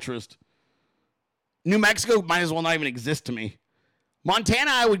have no interest. New Mexico might as well not even exist to me.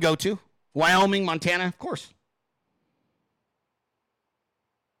 Montana I would go to. Wyoming, Montana, of course.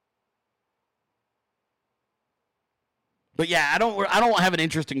 But yeah, I don't have an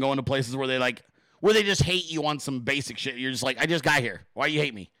interest in going to places where they just hate you on some basic shit. You're just like, I just got here. Why do you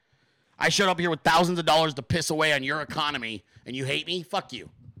hate me? I showed up here with thousands of dollars to piss away on your economy, and you hate me? Fuck you.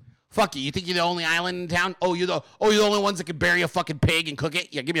 Fuck you. You think you're the only island in town? You're the only ones that can bury a fucking pig and cook it?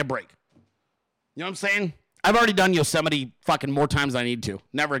 Yeah, give me a break. You know what I'm saying? I've already done Yosemite fucking more times than I need to.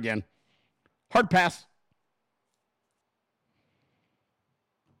 Never again. Hard pass.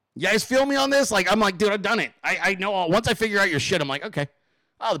 You guys feel me on this? Like, I'm like, dude, I've done it. I know. Once I figure out your shit, I'm like, okay.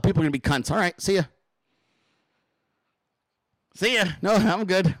 Oh, the people are going to be cunts. All right, see ya. See ya. No, I'm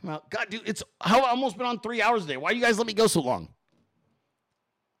good. Well, God, dude, I've almost been on 3 hours today. Why you guys let me go so long?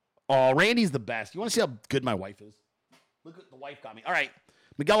 Oh, Randy's the best. You want to see how good my wife is? Look what the wife got me. All right.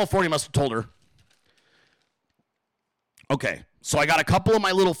 Miguel California must have told her. Okay, so I got a couple of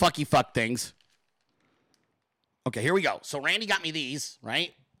my little fucky fuck things. Okay, here we go. So Randy got me these,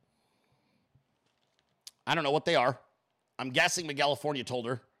 right? I don't know what they are. I'm guessing Miguel California told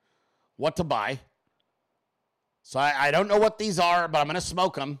her what to buy. So I don't know what these are, but I'm going to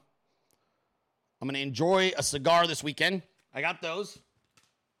smoke them. I'm going to enjoy a cigar this weekend. I got those.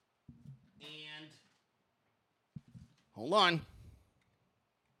 And hold on.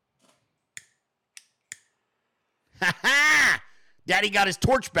 Ha-ha! Daddy got his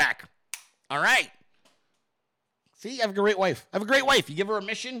torch back. All right. See, I have a great wife. You give her a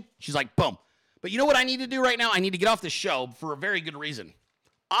mission, she's like, boom. But you know what I need to do right now? I need to get off this show for a very good reason.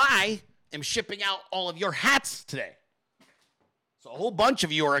 I am shipping out all of your hats today. So a whole bunch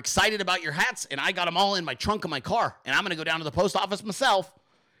of you are excited about your hats, and I got them all in my trunk of my car. And I'm going to go down to the post office myself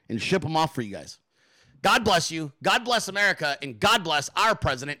and ship them off for you guys. God bless you. God bless America. And God bless our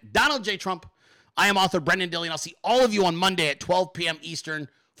president, Donald J. Trump. I am author Brenden Dilley, and I'll see all of you on Monday at 12 p.m. Eastern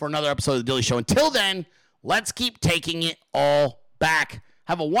for another episode of The Dilley Show. Until then, let's keep taking it all back.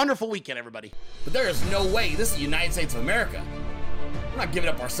 Have a wonderful weekend, everybody. But there is no way. This is the United States of America. We're not giving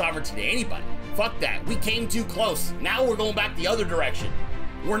up our sovereignty to anybody. Fuck that. We came too close. Now we're going back the other direction.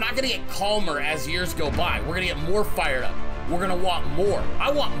 We're not going to get calmer as years go by. We're going to get more fired up. We're going to want more. I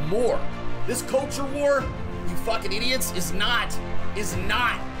want more. This culture war, you fucking idiots, is not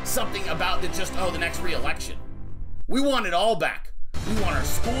something about the next re-election. We want it all back. We want our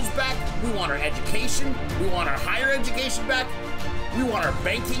schools back. We want our education. We want our higher education back. We want our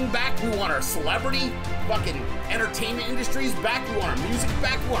banking back. We want our celebrity fucking entertainment industries back. We want our music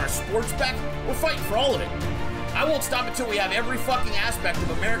back. We want our sports back. We're fighting for all of it. I won't stop until we have every fucking aspect of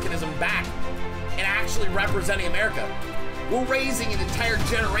Americanism back and actually representing America. We're raising an entire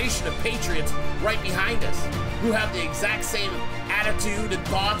generation of patriots right behind us who have the exact same attitude and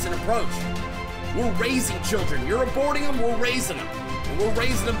thoughts and approach. We're raising children. You're aborting them, we're raising them. And we're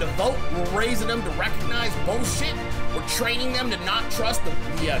raising them to vote. We're raising them to recognize bullshit. We're training them to not trust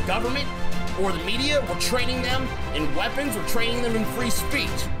the government or the media. We're training them in weapons. We're training them in free speech.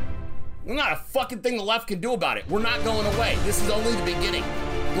 There's not a fucking thing the left can do about it. We're not going away. This is only the beginning.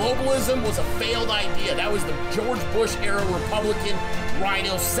 Globalism was a failed idea. That was the George Bush era Republican,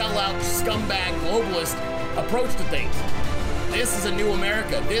 rhino, sellout, scumbag, globalist approach to things. This is a new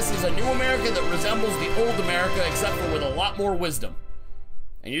America. This is a new America that resembles the old America, except for with a lot more wisdom.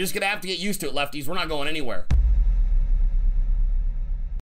 And you're just going to have to get used to it, lefties. We're not going anywhere.